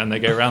them out, and they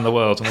go around the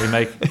world, and we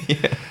make...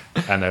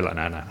 And they're like,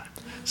 no.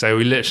 So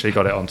we literally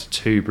got it onto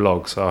 2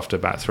 blogs after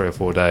about 3 or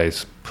 4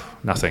 days.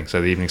 Nothing.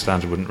 So the Evening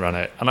Standard wouldn't run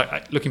it. And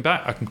looking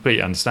back, I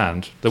completely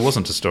understand. There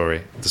wasn't a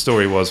story. The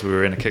story was we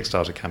were in a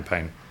Kickstarter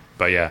campaign.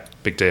 But yeah,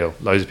 big deal.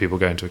 Loads of people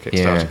go into a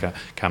Kickstarter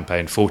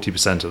campaign.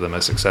 40% of them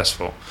are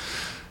successful.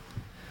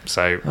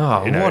 So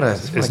what a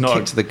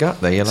kick to the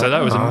gut there. So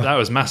that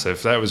was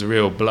massive. That was a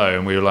real blow,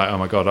 and we were like, oh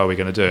my God, are we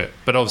going to do it?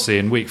 But obviously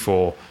in week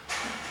 4,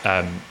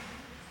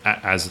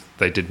 as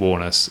they did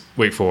warn us,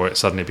 week 4 it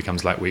suddenly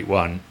becomes like week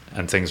 1,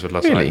 and things would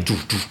like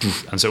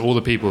and so all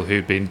the people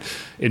who'd been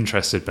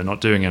interested but not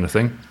doing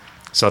anything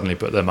suddenly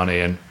put their money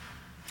in,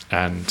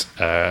 and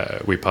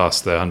we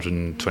passed the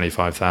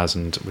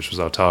 125,000, which was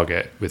our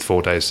target, with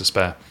 4 days to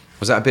spare.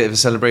 Was that a bit of a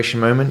celebration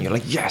moment? You're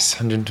like, yes,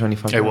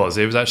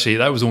 125,000. It was actually,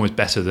 that was almost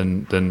better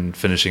than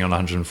finishing on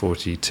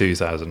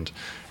 142,000,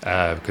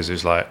 because it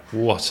was like,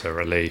 what a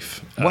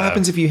relief. What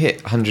happens if you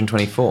hit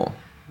 124?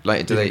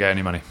 Like, do they get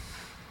any money?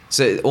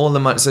 So all the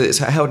money, so it's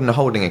held in a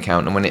holding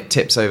account, and when it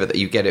tips over, that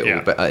you get it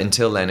all. But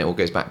until then, it all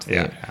goes back to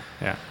the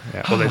yeah.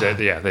 Well, they don't.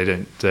 Yeah, they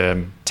don't.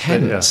 10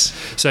 tense.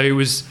 Yeah. So it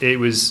was it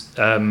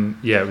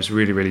was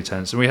really, really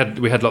tense, and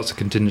we had lots of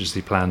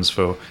contingency plans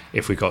for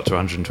if we got to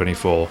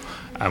 124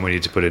 and we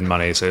need to put in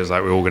money. So it was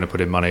like we're all going to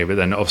put in money, but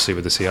then obviously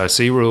with the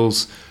CIC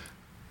rules,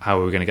 how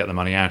are we going to get the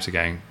money out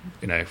again?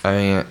 You know,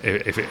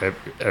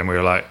 and we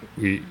were like,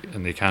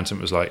 and the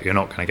accountant was like, you're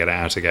not going to get it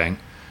out again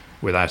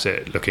without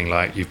it looking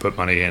like you've put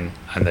money in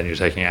and then you're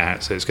taking it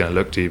out, so it's going to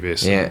look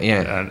dubious.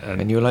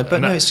 And you were like,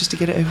 but no, it's just to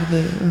get it over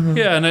the...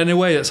 Yeah, and in a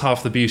way that's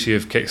half the beauty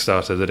of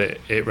Kickstarter, that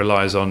it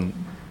relies on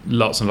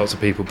lots and lots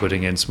of people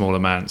putting in small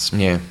amounts.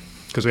 Yeah.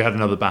 Because we had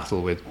another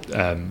battle with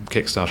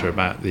Kickstarter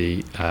about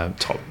the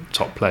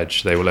top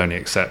pledge. They will only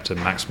accept a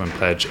maximum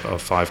pledge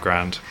of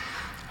 $5,000,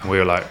 and we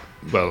were like,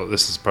 well,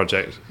 this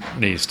project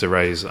needs to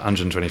raise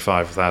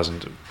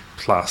 125,000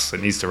 plus. It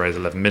needs to raise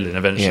 11 million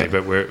eventually,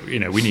 but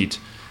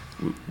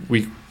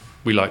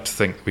we like to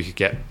think we could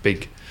get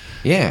big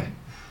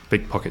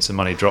pockets of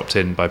money dropped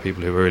in by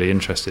people who are really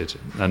interested,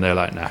 and they're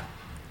like, no,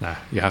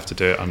 you have to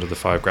do it under the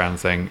 $5,000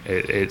 thing.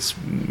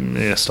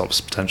 It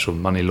stops potential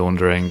money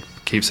laundering,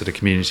 keeps it a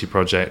community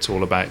project,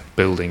 all about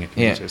building a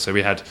community. So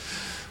we had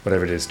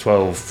whatever it is,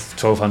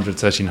 1,200,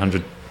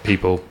 1,300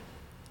 people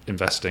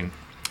investing,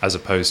 as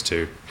opposed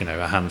to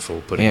a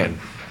handful putting in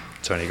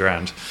 20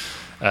 grand,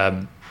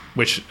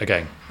 which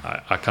again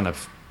I kind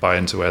of buy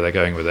into where they're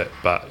going with it,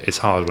 but it's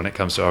hard when it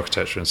comes to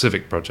architecture and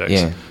civic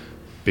projects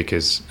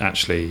because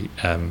actually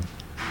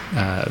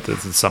the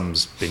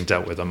sums being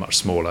dealt with are much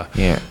smaller.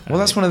 Well,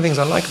 that's one of the things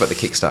I like about the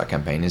Kickstarter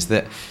campaign, is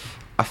that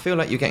I feel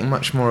like you're getting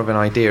much more of an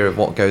idea of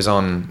what goes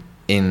on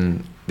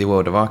in the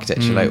world of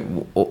architecture. Like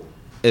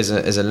as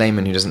a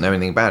layman who doesn't know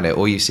anything about it,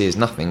 all you see is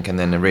nothing and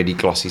then a really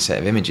glossy set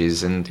of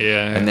images, and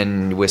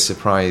then we're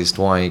surprised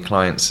why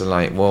clients are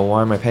like, well,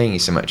 why am I paying you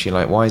so much? You're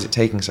like, why is it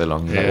taking so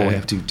long? You're like, well, we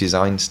have to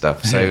design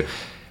stuff. So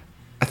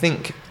I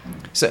think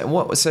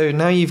so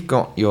now you've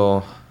got your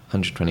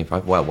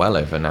 125, well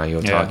over now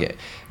your target.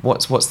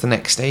 What's the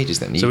next stages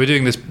then? So we're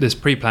doing this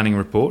pre-planning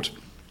report,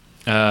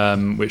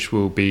 which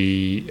we'll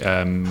be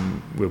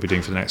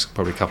doing for the next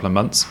probably couple of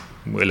months.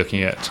 We're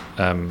looking at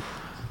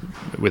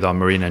with our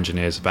marine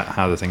engineers about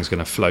how the thing's going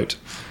to float.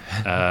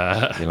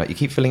 You're like, you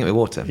keep filling it with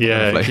water.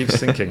 Yeah, it keeps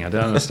sinking. I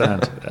don't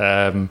understand.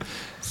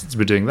 So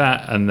we're doing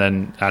that, and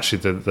then actually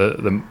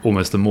the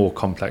almost the more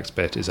complex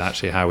bit is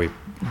actually how we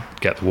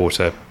get the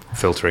water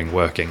filtering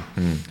working.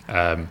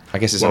 I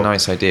guess it's a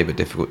nice idea, but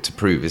difficult to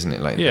prove, isn't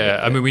it?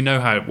 I mean, we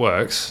know how it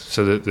works,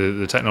 so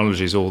the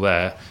technology is all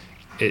there.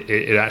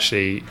 It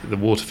actually, the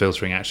water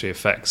filtering actually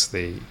affects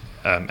the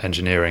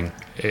engineering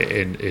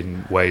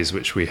in ways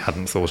which we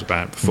hadn't thought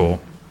about before.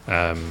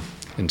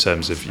 In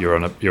terms of you're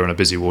on a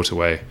busy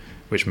waterway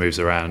which moves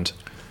around,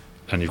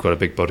 and you've got a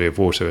big body of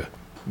water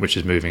which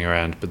is moving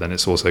around, but then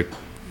it's also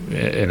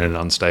in an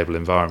unstable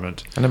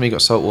environment. And then you've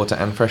got salt water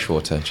and fresh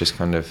water, just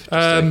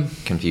to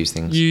confuse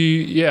things.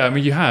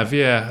 You have.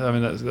 I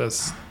mean,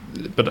 that's.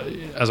 But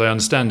as I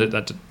understand it,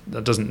 that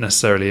doesn't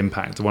necessarily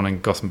impact. The one in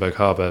Gothenburg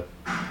Harbour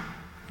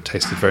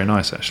tasted very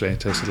nice, actually. It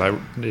tasted like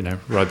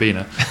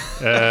Ribena.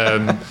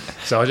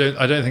 So I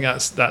don't think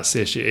that's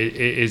the issue. It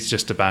is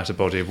just about a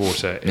body of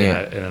water in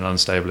an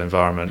unstable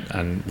environment,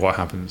 and what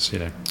happens.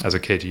 As a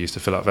kid, you used to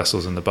fill up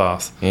vessels in the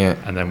bath,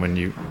 and then when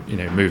you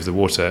move the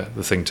water,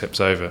 the thing tips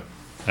over.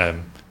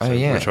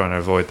 We're trying to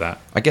avoid that.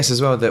 I guess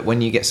as well that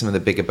when you get some of the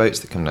bigger boats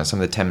that come down,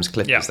 some of the Thames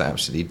Clippers that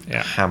absolutely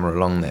hammer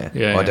along there.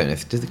 I don't know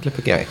if does the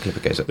Clipper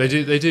goes up. They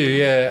do.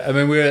 Yeah. I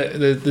mean,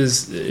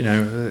 there's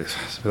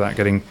without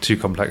getting too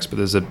complex, but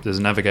there's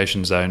a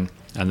navigation zone,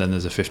 and then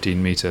there's a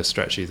 15-meter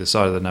stretch either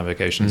side of the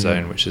navigation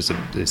zone, which is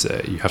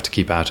you have to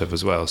keep out of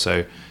as well.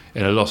 So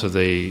in a lot of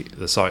the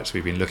sites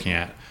we've been looking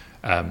at,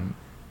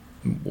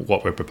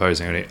 what we're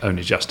proposing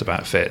only just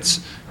about fits,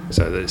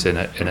 so that it's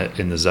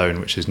in the zone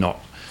which is not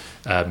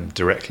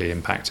directly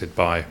impacted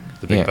by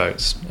the big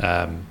boats,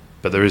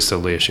 but there is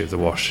still the issue of the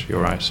wash. You're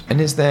right.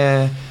 And is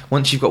there,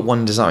 once you've got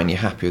one design, you're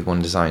happy with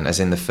one design, as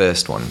in the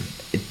first one,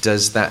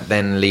 does that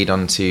then lead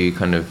on to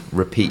kind of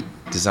repeat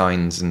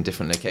designs and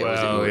different locations?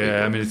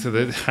 Well, I mean, so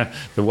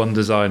the one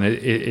design,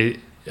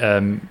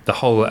 the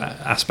whole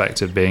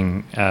aspect of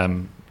being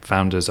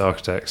founders,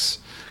 architects,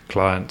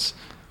 clients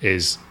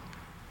is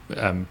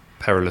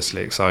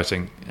perilously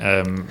exciting,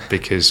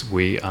 because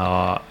we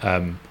are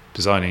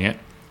designing it.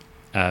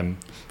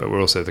 But we're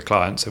also the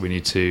client, so we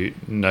need to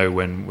know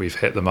when we've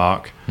hit the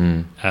mark,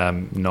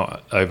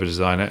 not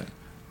over-design it,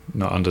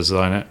 not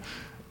under-design it,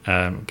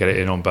 get it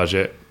in on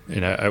budget.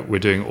 We're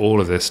doing all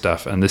of this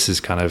stuff, and this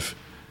is kind of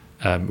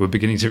we're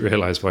beginning to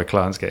realise why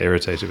clients get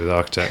irritated with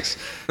architects,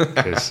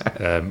 because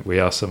we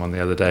asked someone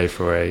the other day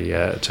for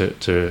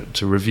to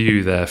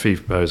review their fee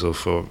proposal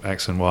for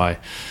X and Y,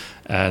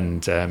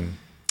 and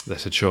they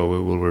said, sure,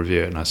 we'll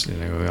review it. And I said,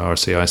 we are a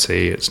CIC,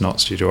 it's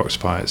not Studio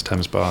Octopi, it's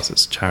Thames Bath,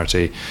 it's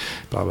charity,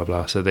 blah, blah,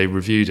 blah. So they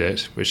reviewed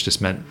it, which just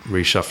meant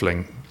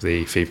reshuffling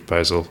the fee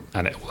proposal,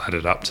 and it all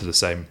added up to the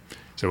same.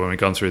 So when we've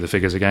gone through the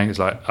figures again, it's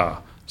like,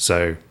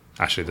 so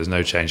actually there's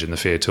no change in the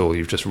fee at all.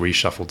 You've just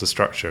reshuffled the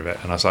structure of it.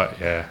 And I was like,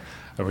 yeah.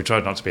 And we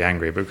tried not to be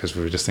angry, but because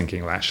we were just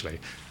thinking, well, actually,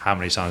 how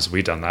many times have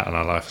we done that in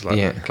our life?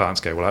 Like clients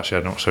go, well, actually,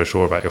 I'm not so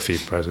sure about your fee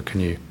proposal. Can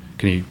you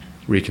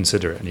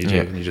reconsider it? And you do,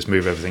 and you just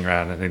move everything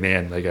around. And in the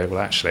end, they go, well,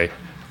 actually,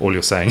 all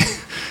you're saying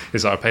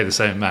is that I pay the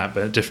same amount,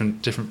 but at a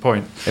different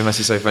point. It must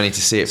be so funny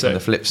to see it from the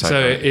flip side.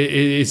 So right?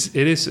 it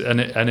is,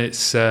 and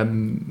it's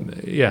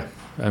we're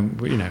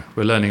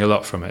learning a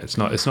lot from it. It's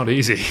not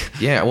easy.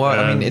 Yeah, well,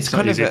 I mean, it's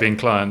not easy being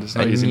client. It's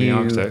not easy being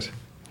architect.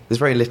 There's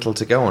very little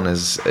to go on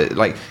as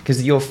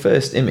because your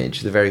first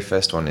image, the very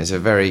first one, is a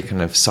very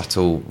kind of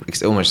subtle,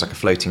 it's almost like a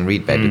floating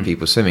reed bed with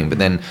people swimming. But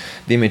then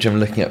the image I'm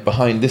looking at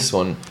behind this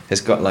one has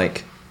got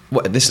like,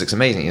 this looks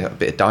amazing. You've got a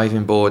bit of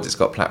diving boards. It's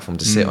got a platform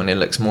to sit on. It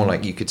looks more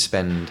like you could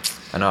spend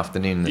an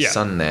afternoon in the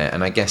sun there.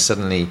 And I guess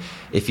suddenly,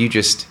 if you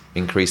just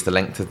increase the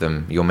length of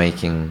them, you're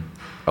making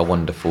a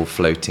wonderful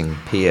floating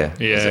pier.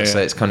 So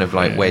it's kind of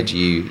like where do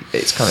you?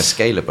 It's kind of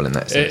scalable in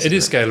that sense. It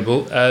is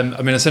scalable.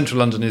 I mean, central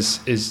London is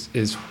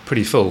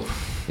pretty full.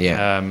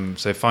 Yeah.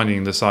 So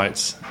finding the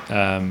sites,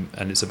 and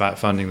it's about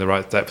finding the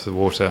right depth of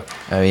water.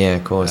 Oh yeah,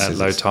 of course.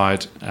 Low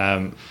tide,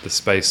 the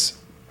space.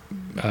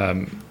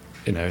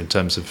 In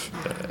terms of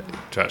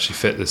to actually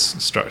fit this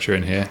structure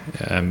in here,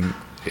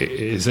 it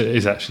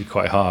is actually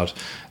quite hard.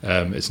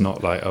 It's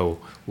not like, oh,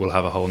 we'll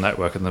have a whole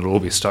network and they'll all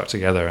be stuck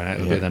together and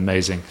it'll be an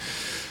amazing,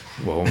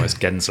 well, almost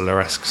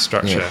Gensler-esque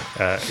structure.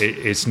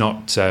 It's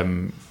not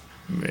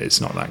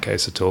that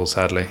case at all,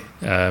 sadly.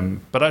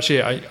 But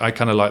actually, I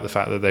kind of like the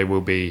fact that they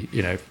will be,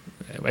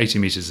 80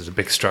 meters is a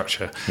big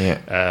structure.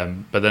 Yeah.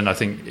 But then I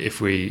think if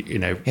we,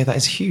 that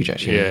is huge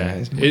actually.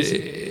 Yeah.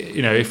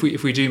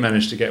 If we do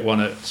manage to get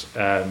one at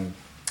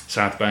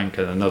South Bank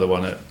and another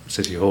one at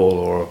City Hall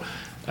or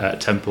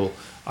Temple,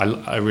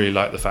 I really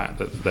like the fact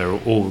that they're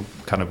all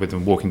kind of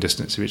within walking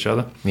distance of each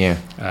other. Yeah.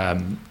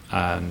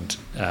 And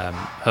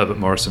Herbert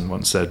Morrison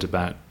once said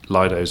about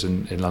Lidos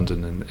in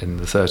London in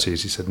the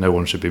 30s, he said no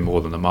one should be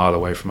more than a mile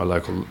away from a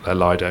local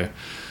Lido,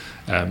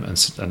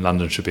 and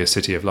London should be a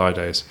city of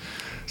Lidos.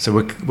 So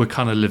we're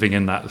kind of living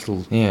in that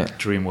little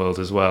dream world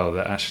as well,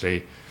 that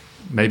actually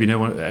maybe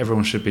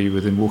everyone should be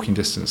within walking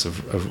distance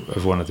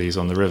of one of these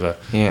on the river.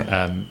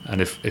 Yeah.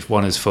 And if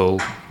one is full,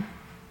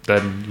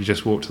 then you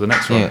just walk to the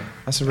next one. Yeah,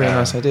 that's a really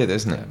nice idea,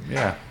 isn't it?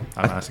 Yeah,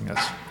 I think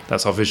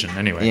that's our vision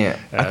anyway. Yeah,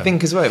 I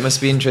think as well it must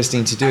be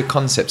interesting to do a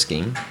concept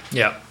scheme.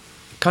 Yeah.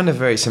 Kind of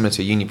very similar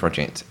to a uni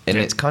project, and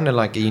it's kind of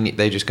like a uni.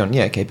 They just gone,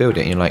 okay, build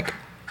it, and you're like,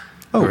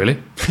 oh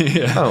really?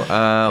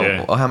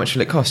 Yeah. Or how much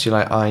will it cost? You're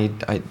like,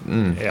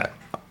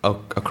 Oh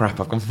crap!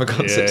 I've gone from a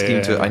concept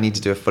scheme to I need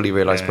to do a fully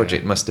realised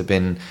project. Must have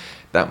been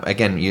that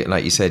again.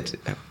 Like you said,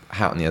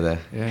 hat on the other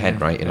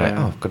head, right? You're like,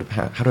 I've got to,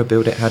 how do I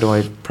build it? How do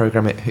I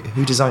program it?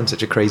 Who designed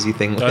such a crazy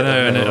thing? I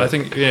know, and I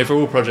think for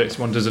all projects,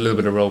 one does a little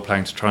bit of role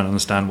playing to try and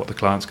understand what the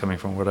client's coming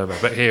from, whatever.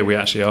 But here we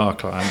actually are a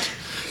client,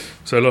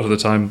 so a lot of the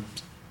time,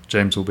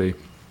 James will be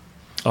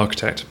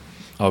architect,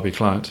 I'll be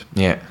client.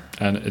 Yeah,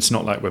 and it's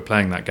not like we're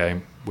playing that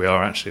game. We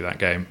are actually that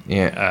game.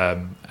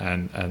 Yeah,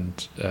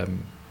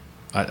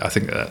 I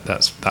think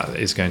that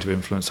is going to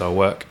influence our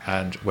work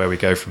and where we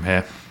go from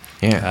here.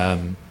 Yeah,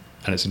 and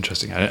it's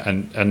interesting.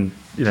 And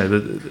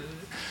the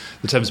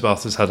Thames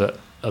Bath has had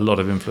a lot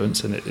of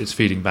influence, and it's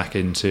feeding back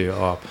into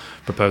our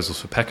proposals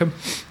for Peckham,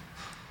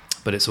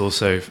 but it's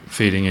also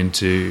feeding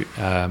into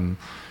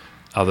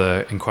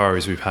other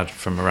inquiries we've had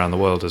from around the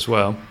world as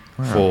well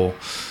for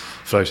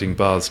floating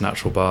baths,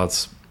 natural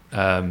baths.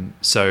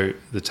 So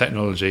the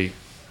technology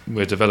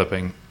we're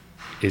developing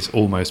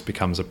almost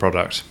becomes a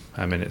product.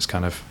 I mean, it's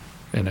kind of,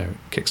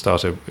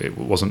 Kickstarter, it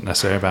wasn't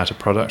necessarily about a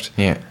product,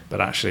 but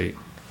actually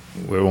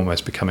we're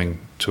almost becoming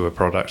to a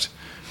product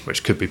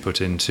which could be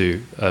put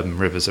into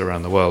rivers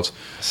around the world.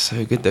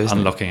 So good though,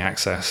 unlocking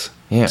access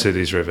to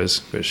these rivers,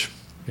 which,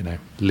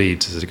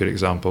 Leeds is a good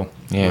example,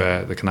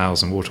 where the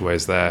canals and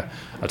waterways there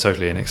are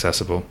totally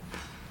inaccessible,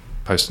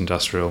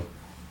 post-industrial,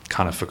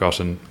 kind of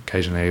forgotten.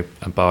 Occasionally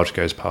a barge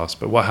goes past,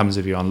 but what happens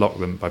if you unlock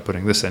them by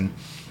putting this in,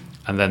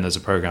 and then there's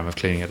a program of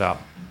cleaning it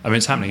up? I mean,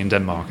 it's happening in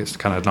Denmark. It's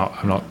kind of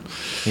I've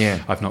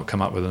not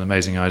come up with an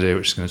amazing idea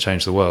which is going to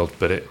change the world,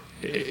 but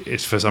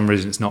it's for some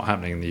reason it's not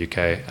happening in the UK,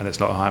 and it's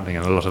not happening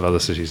in a lot of other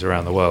cities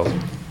around the world.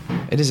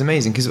 It is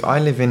amazing because I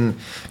live in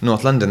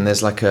North London.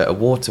 There's like a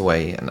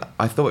waterway, and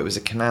I thought it was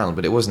a canal,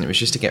 but it wasn't. It was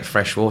just to get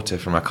fresh water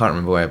from, I can't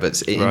remember where, but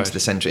into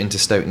the centre, into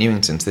Stoke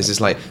Newington. So this is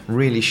like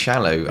really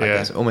shallow, I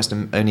guess, almost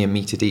only a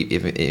metre deep,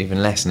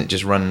 even less, and it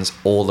just runs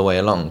all the way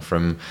along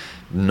from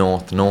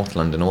North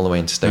London all the way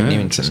into Stoke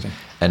Newington.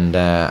 And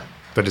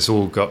but it's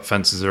all got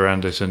fences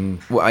around it,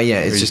 and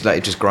it's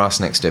just grass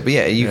next to it.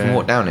 But you can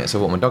walk down it. So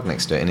I walk my dog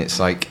next to it, and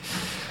it's like,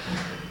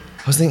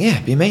 I was thinking,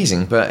 it'd be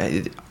amazing, but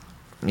I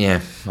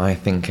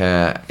think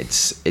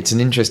it's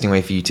an interesting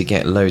way for you to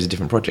get loads of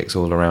different projects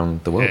all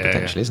around the world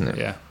potentially, isn't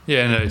it?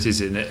 No, it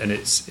is, and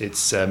it's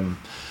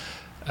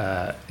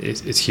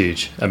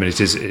huge. I mean,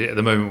 it is at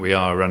the moment. We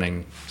are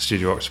running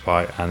Studio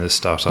Octopi and this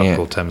startup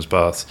called Thames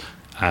Bath,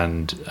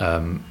 and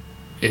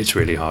it's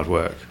really hard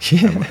work.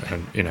 Yeah.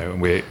 And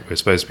and we're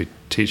supposed to be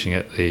teaching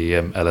at the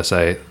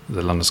LSA,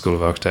 the London School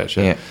of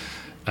Architecture,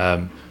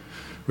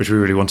 which we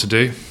really want to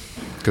do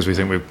because we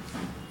think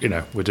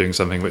we're doing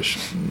something which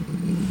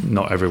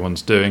not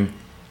everyone's doing,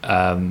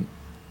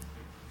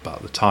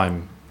 but the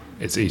time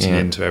it's eating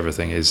into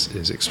everything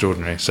is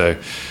extraordinary. So,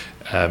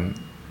 so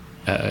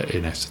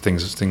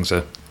things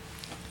are.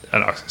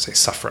 And I say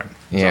suffering.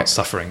 It's not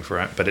suffering for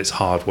it, but it's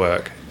hard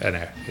work.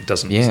 It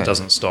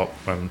doesn't stop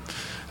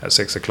at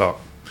 6 o'clock.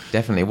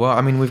 Definitely. Well,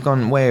 I mean, we've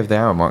gone way over the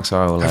hour mark, so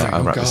I'll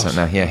wrap this up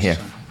now. Yeah.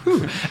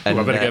 And,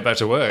 I better get back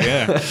to work.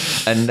 Yeah.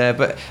 And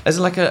but as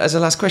a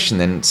last question,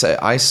 then, so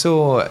I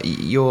saw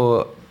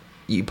you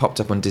popped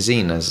up on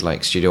Dezeen as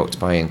like Studio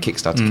Octopi and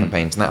Kickstarter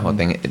campaigns and that whole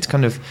thing. It's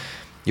kind of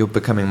you're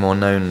becoming more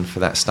known for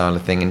that style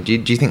of thing. And do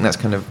you think that's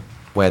kind of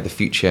where the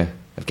future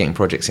of getting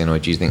projects in, or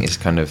do you think it's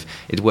kind of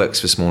it works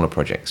for smaller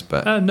projects?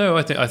 But no,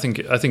 I think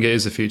it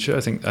is the future.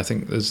 I think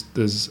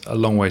there's a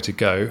long way to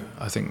go.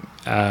 I think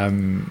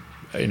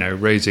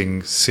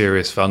raising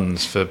serious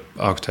funds for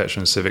architecture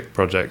and civic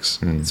projects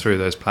through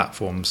those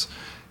platforms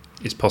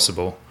is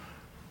possible,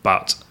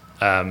 but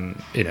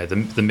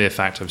the mere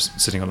fact of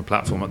sitting on a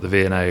platform at the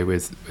V&A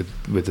with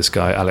this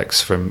guy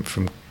Alex from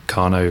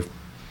Carno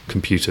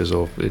Computers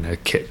or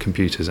Kit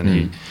Computers, and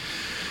he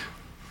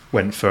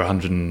went for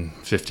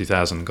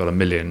 150,000, got $1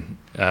 million.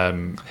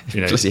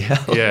 Bloody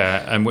hell.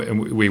 Yeah, and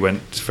we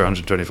went for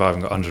 125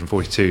 and got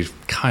 142.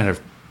 Kind of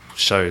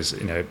shows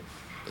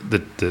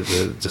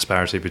the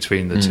disparity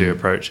between the two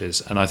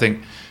approaches. And I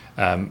think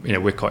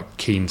we're quite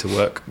keen to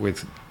work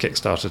with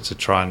Kickstarter to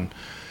try and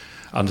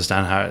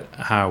understand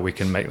how we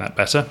can make that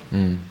better.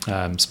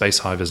 Space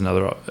Hive is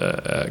another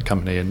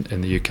company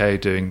in the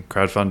UK doing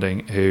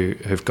crowdfunding who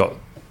have got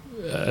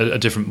a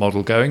different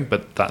model going,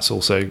 but that's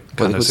also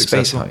kind of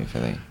successful. Space Hive, are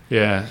they?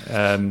 Yeah.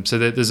 So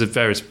there's a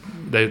various.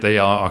 They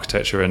are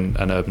architecture and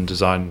urban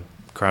design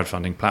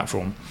crowdfunding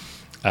platform,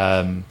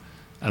 and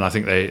I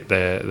think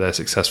they're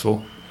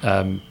successful.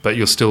 But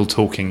you're still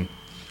talking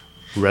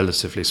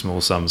relatively small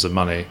sums of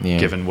money,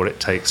 given what it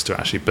takes to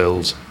actually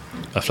build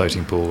a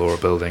floating pool or a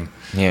building.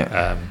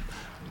 Yeah.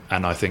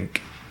 And I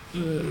think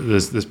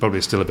there's probably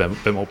still a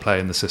bit more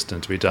play in the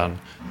system to be done.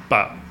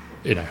 But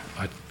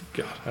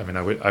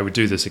I would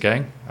do this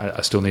again.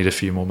 I still need a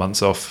few more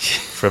months off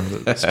from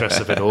the stress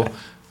of it all.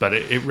 But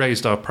it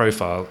raised our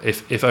profile.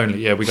 If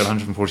only, we got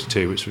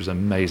 142, which was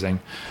amazing.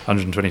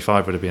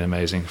 125 would have been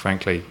amazing.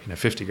 Frankly,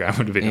 50 grand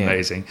would have been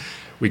amazing.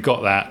 We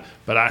got that,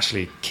 but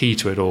actually, key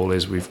to it all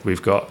is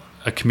we've got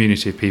a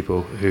community of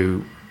people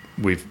who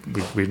we've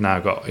now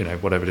got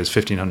whatever it is,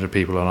 1,500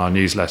 people on our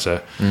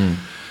newsletter.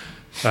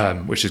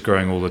 Which is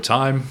growing all the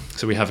time.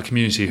 So we have a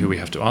community who we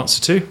have to answer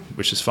to,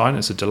 which is fine.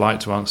 It's a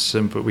delight to answer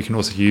them, but we can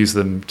also use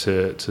them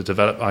to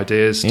develop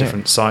ideas,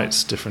 different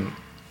sites, different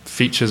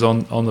features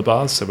on the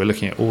bars. So we're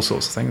looking at all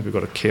sorts of things. We've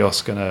got a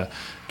kiosk and a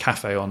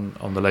cafe on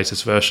the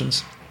latest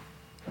versions.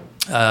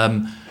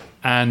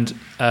 And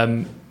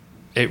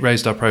it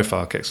raised our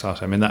profile,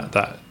 Kickstarter. I mean,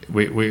 that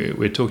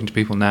we're talking to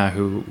people now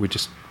who we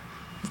just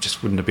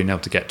wouldn't have been able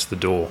to get to the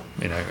door.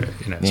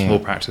 Small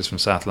practice from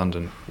South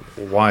London.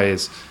 Why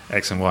is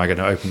X and Y going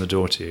to open the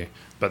door to you?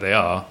 But they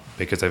are,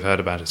 because they've heard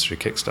about us through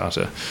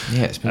Kickstarter.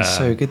 Yeah, it's been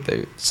so good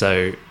though.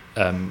 So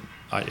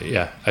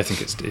I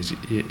think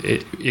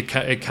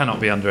it cannot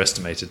be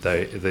underestimated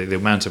though. The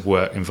amount of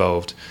work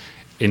involved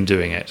in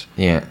doing it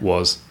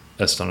was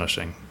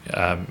astonishing.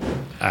 So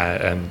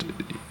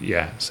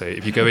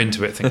if you go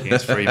into it thinking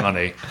it's free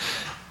money,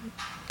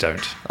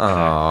 don't.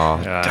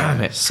 Oh,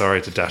 damn it!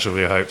 Sorry to dash all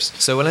your hopes.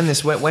 So we'll end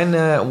this.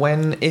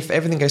 When if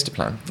everything goes to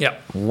plan,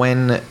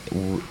 when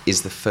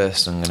is the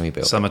first one going to be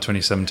built? Summer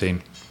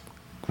 2017.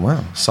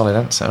 Wow, solid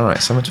answer. All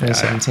right, summer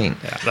 2017.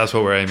 Yeah, that's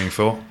what we're aiming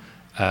for.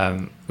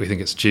 We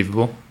think it's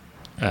achievable,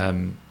 but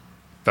I'm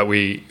not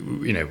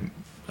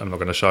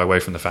going to shy away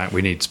from the fact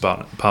we need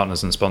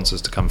partners and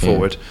sponsors to come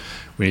forward.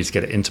 We need to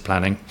get it into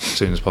planning as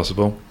soon as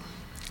possible,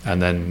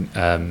 and then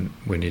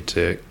we need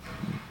to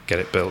get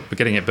it built. But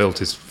getting it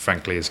built is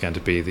going to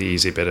be the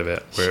easy bit of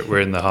it. We're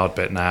in the hard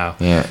bit now.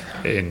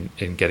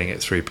 In getting it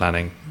through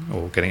planning,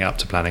 or getting up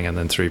to planning and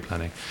then through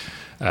planning.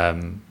 But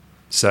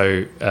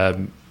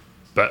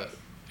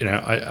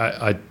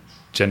I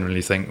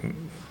generally think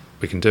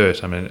we can do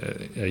it. I mean,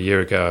 a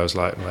year ago I was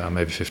like, well,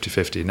 maybe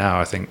 50-50. Now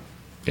I think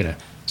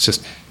it's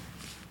just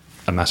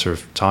a matter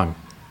of time.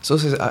 It's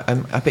also,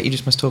 I bet you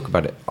just must talk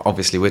about it.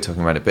 Obviously we're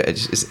talking about it, but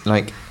it's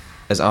like,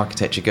 as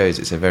architecture goes,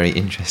 it's a very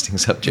interesting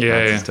subject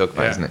to talk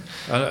about, isn't it?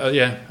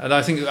 And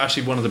I think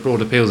actually one of the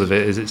broad appeals of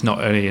it is it's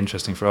not only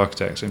interesting for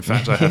architects. In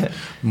fact, I have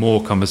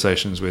more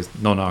conversations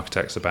with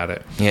non-architects about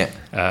it.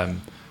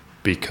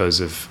 Because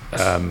of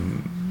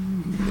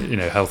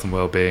health and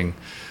well-being,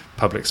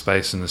 public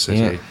space in the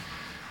city,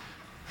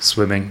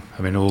 swimming.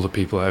 I mean, all the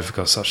people, I've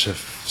got such a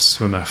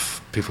swimmer,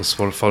 people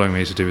following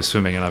me to do with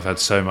swimming, and I've had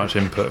so much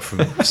input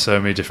from so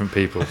many different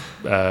people.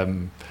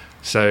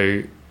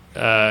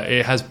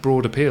 It has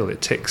broad appeal.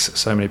 It ticks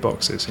so many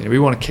boxes. We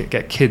want to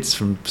get kids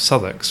from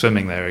Southwark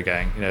swimming there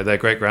again. Their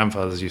great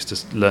grandfathers used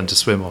to learn to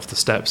swim off the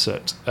steps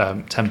at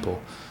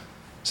Temple.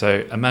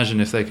 So imagine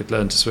if they could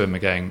learn to swim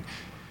again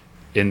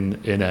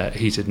in a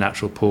heated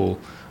natural pool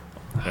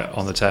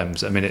on the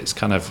Thames. I mean, it's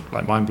kind of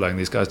like mind-blowing.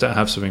 These guys don't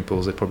have swimming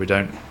pools. They probably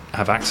don't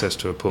have access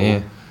to a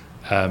pool.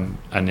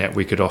 And yet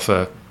we could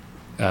offer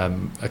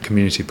a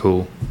community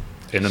pool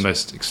in the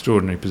most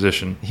extraordinary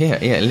position. Yeah,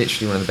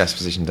 literally one of the best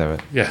positions ever.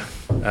 Yeah.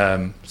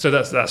 So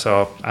that's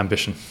our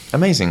ambition.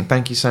 Amazing.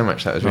 Thank you so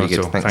much. That was really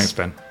good. Thanks,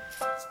 Ben.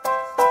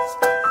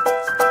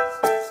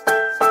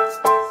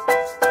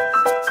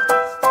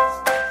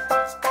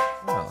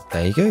 Well,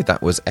 there you go.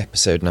 That was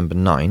episode number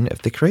 9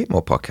 of the Create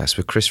More podcast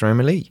with Chris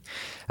Roma-Lee.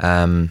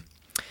 So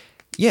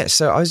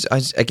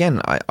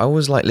I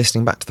always like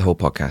listening back to the whole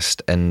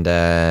podcast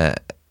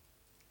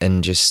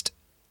and just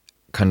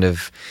kind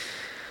of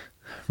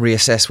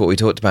reassess what we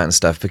talked about and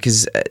stuff,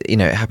 because it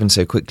happened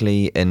so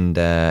quickly, and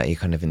you're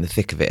kind of in the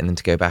thick of it, and then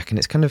to go back, and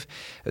it's kind of,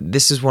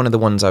 this is one of the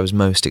ones I was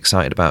most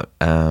excited about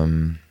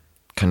kind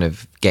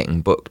of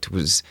getting booked,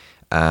 was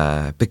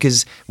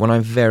because when I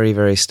very,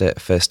 very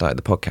first started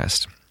the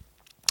podcast,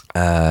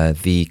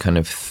 the kind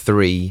of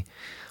 3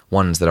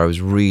 ones that I was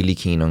really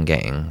keen on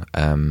getting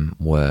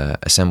were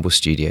Assemble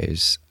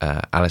Studios,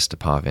 Alistair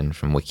Parvin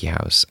from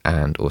WikiHouse,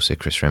 and also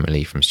Chris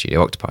Roma-Lee from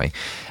Studio Octopi.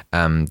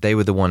 They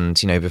were the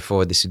ones,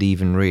 before this had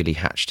even really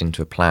hatched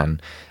into a plan,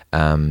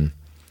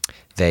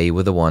 they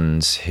were the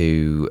ones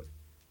who,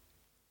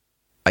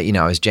 I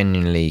was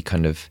genuinely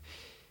kind of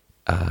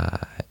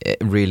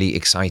really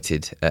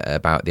excited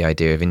about the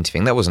idea of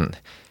interviewing.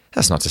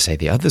 That's not to say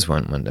the others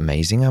weren't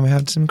amazing. I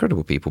had some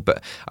incredible people,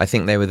 but I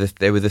think they were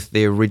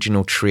the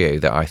original trio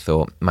that I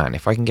thought, man,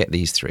 if I can get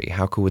these 3,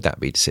 how cool would that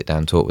be to sit down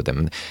and talk with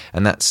them?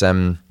 And that's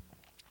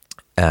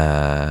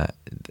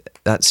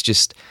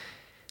just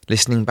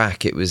listening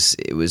back. It was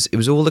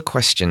all the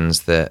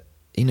questions that,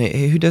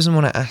 who doesn't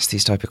want to ask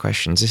these type of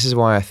questions? This is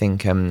why I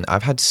think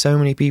I've had so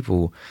many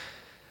people.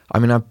 I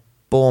mean, I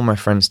bore my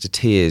friends to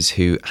tears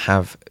who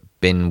have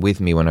been with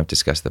me when I've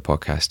discussed the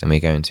podcast, and we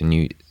go into a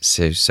new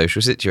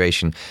social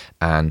situation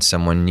and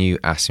someone new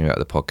asks me about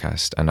the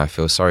podcast, and I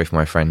feel sorry for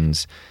my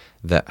friends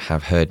that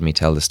have heard me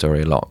tell the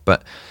story a lot.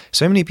 But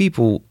so many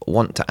people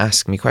want to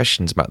ask me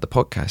questions about the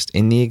podcast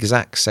in the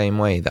exact same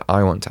way that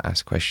I want to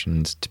ask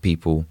questions to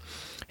people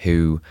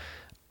who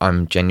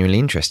I'm genuinely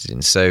interested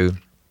in. So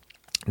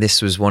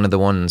this was one of the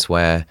ones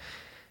where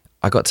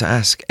I got to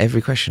ask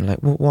every question, like,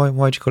 well,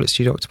 why'd you call it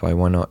Studio Octopi?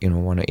 Why not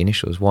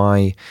initials?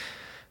 Why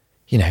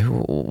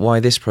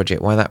this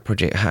project? Why that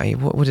project?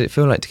 What would it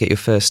feel like to get your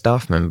first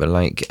staff member?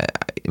 Like,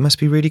 it must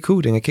be really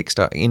cool doing a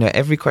Kickstarter.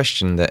 Every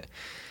question that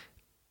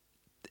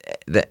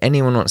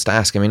anyone wants to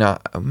ask. I mean,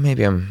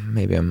 maybe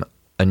I'm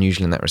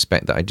unusual in that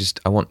respect, that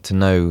I want to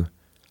know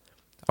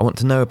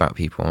about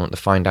people. I want to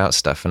find out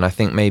stuff, and I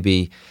think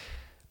maybe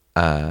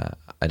I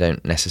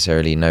don't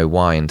necessarily know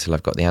why until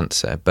I've got the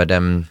answer. But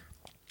I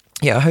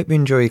hope you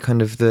enjoy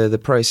kind of the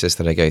process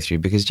that I go through,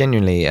 because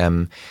genuinely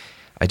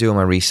I do all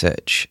my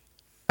research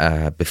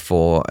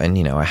before,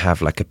 and I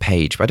have like a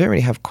page, but I don't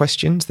really have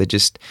questions. They're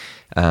just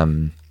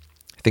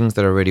things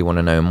that I really want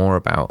to know more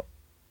about.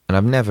 And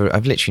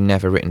I've literally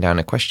never written down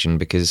a question,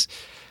 because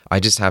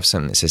I just have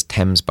something that says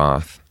Thames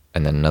Bath,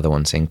 and then another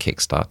one saying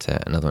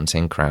Kickstarter, another one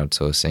saying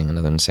crowdsourcing,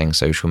 another one saying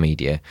social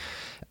media,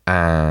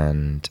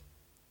 and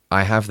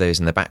I have those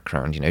in the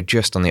background,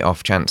 just on the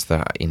off chance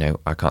that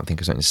I can't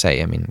think of something to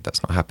say. I mean,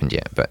 that's not happened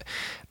yet, but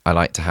I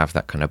like to have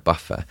that kind of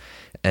buffer,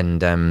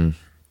 and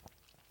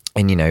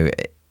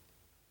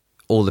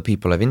all the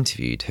people I've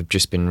interviewed have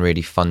just been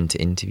really fun to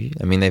interview.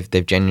 I mean,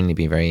 they've genuinely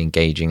been very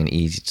engaging and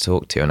easy to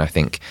talk to. And I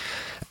think,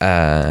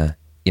 I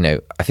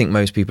think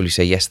most people who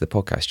say yes to the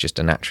podcast just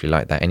are naturally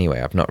like that anyway.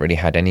 I've not really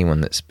had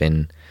anyone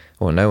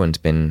no one's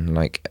been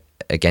like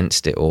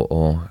against it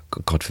or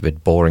God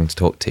forbid, boring to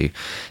talk to.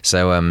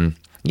 So,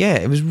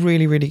 it was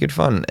really, really good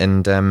fun.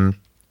 And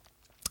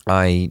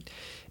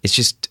it's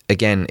just,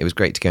 again, it was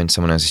great to go into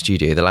someone else's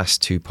studio. The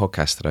last 2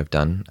 podcasts that I've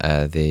done,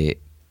 the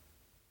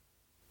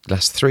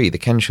last 3, the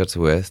Ken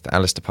Shuttleworth, the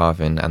Alistair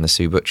Parvin, and the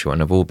Sue Butcher one,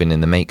 have all been in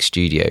the Make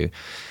studio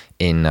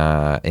in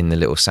the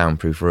little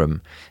soundproof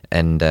room.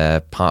 And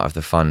part of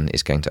the fun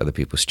is going to other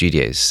people's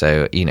studios.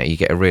 So, you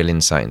get a real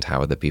insight into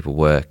how other people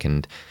work,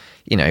 and,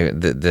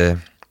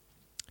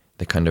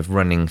 the kind of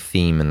running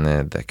theme, and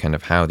the kind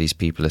of how these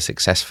people are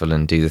successful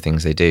and do the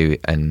things they do.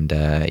 And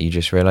you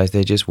just realize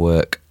they just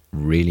work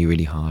really,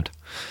 really hard.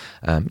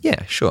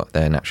 Sure,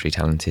 they're naturally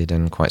talented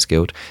and quite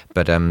skilled,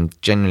 but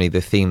generally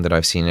the theme that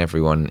I've seen in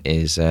everyone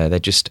is they're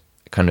just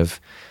kind of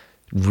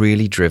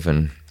really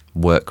driven,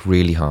 work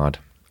really hard,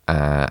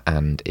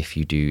 and if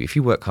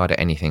you work hard at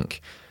anything,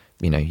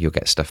 you'll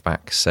get stuff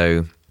back.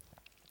 So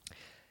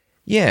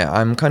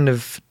I'm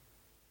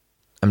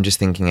just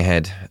thinking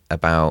ahead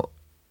about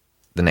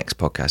the next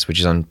podcast, which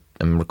is I'm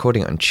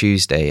recording it on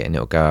Tuesday, and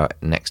it'll go out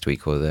next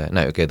week,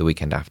 it'll go the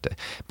weekend after,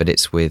 but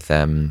it's with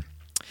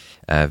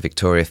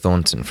Victoria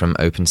Thornton from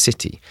Open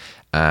City,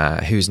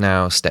 who's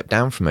now stepped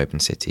down from Open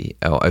City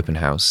or Open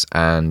House,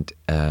 and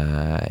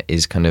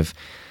is kind of,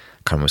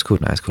 I can't remember what it's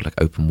called now. It's called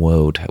like Open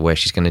World, where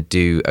she's going to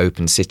do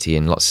Open City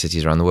in lots of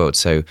cities around the world.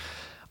 So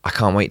I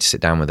can't wait to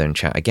sit down with her and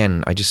chat.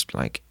 Again,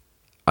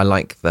 I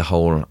like the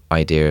whole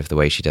idea of the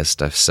way she does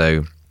stuff.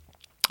 So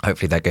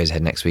hopefully that goes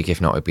ahead next week.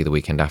 If not, it'll be the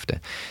weekend after.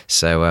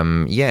 So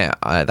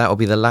that will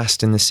be the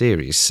last in the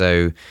series.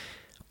 So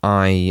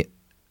I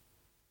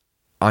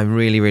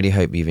really, really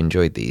hope you've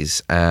enjoyed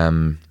these.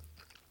 And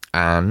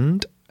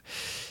what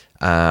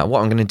I'm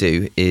going to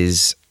do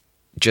is,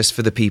 just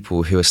for the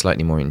people who are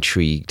slightly more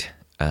intrigued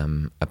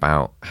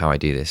about how I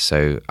do this.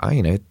 So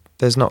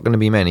there's not going to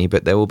be many,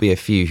 but there will be a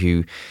few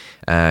who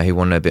want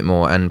to know a bit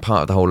more. And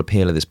part of the whole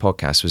appeal of this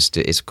podcast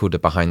it's called a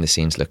behind the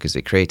scenes look at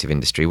the creative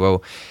industry.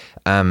 Well,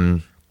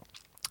 I'm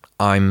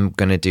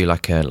going to do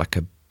like a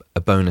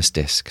bonus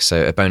disc,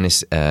 so a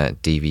bonus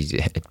DVD.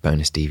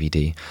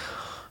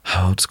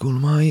 How old school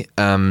am I?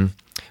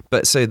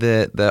 But so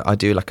I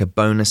do like a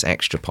bonus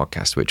extra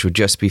podcast, which will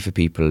just be for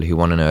people who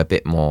want to know a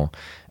bit more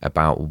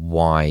about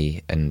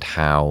why and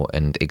how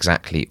and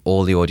exactly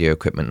all the audio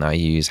equipment that I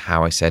use,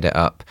 how I set it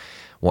up,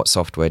 what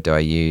software do I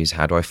use,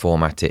 how do I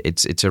format it.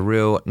 It's a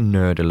real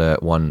nerd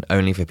alert one,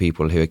 only for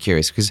people who are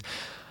curious, because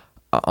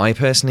I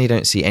personally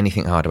don't see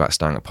anything hard about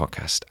starting a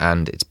podcast,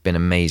 and it's been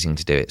amazing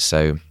to do it.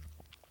 So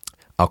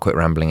I'll quit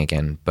rambling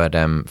again. But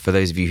for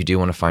those of you who do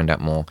want to find out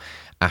more,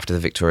 after the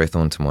Victoria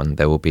Thornton one,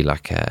 there will be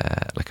like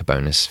a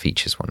bonus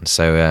features one.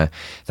 So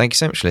thank you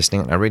so much for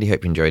listening. I really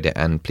hope you enjoyed it,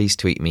 and please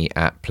tweet me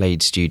at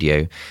Played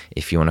Studio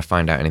if you want to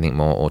find out anything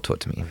more or talk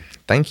to me.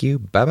 Thank you.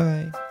 Bye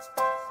bye.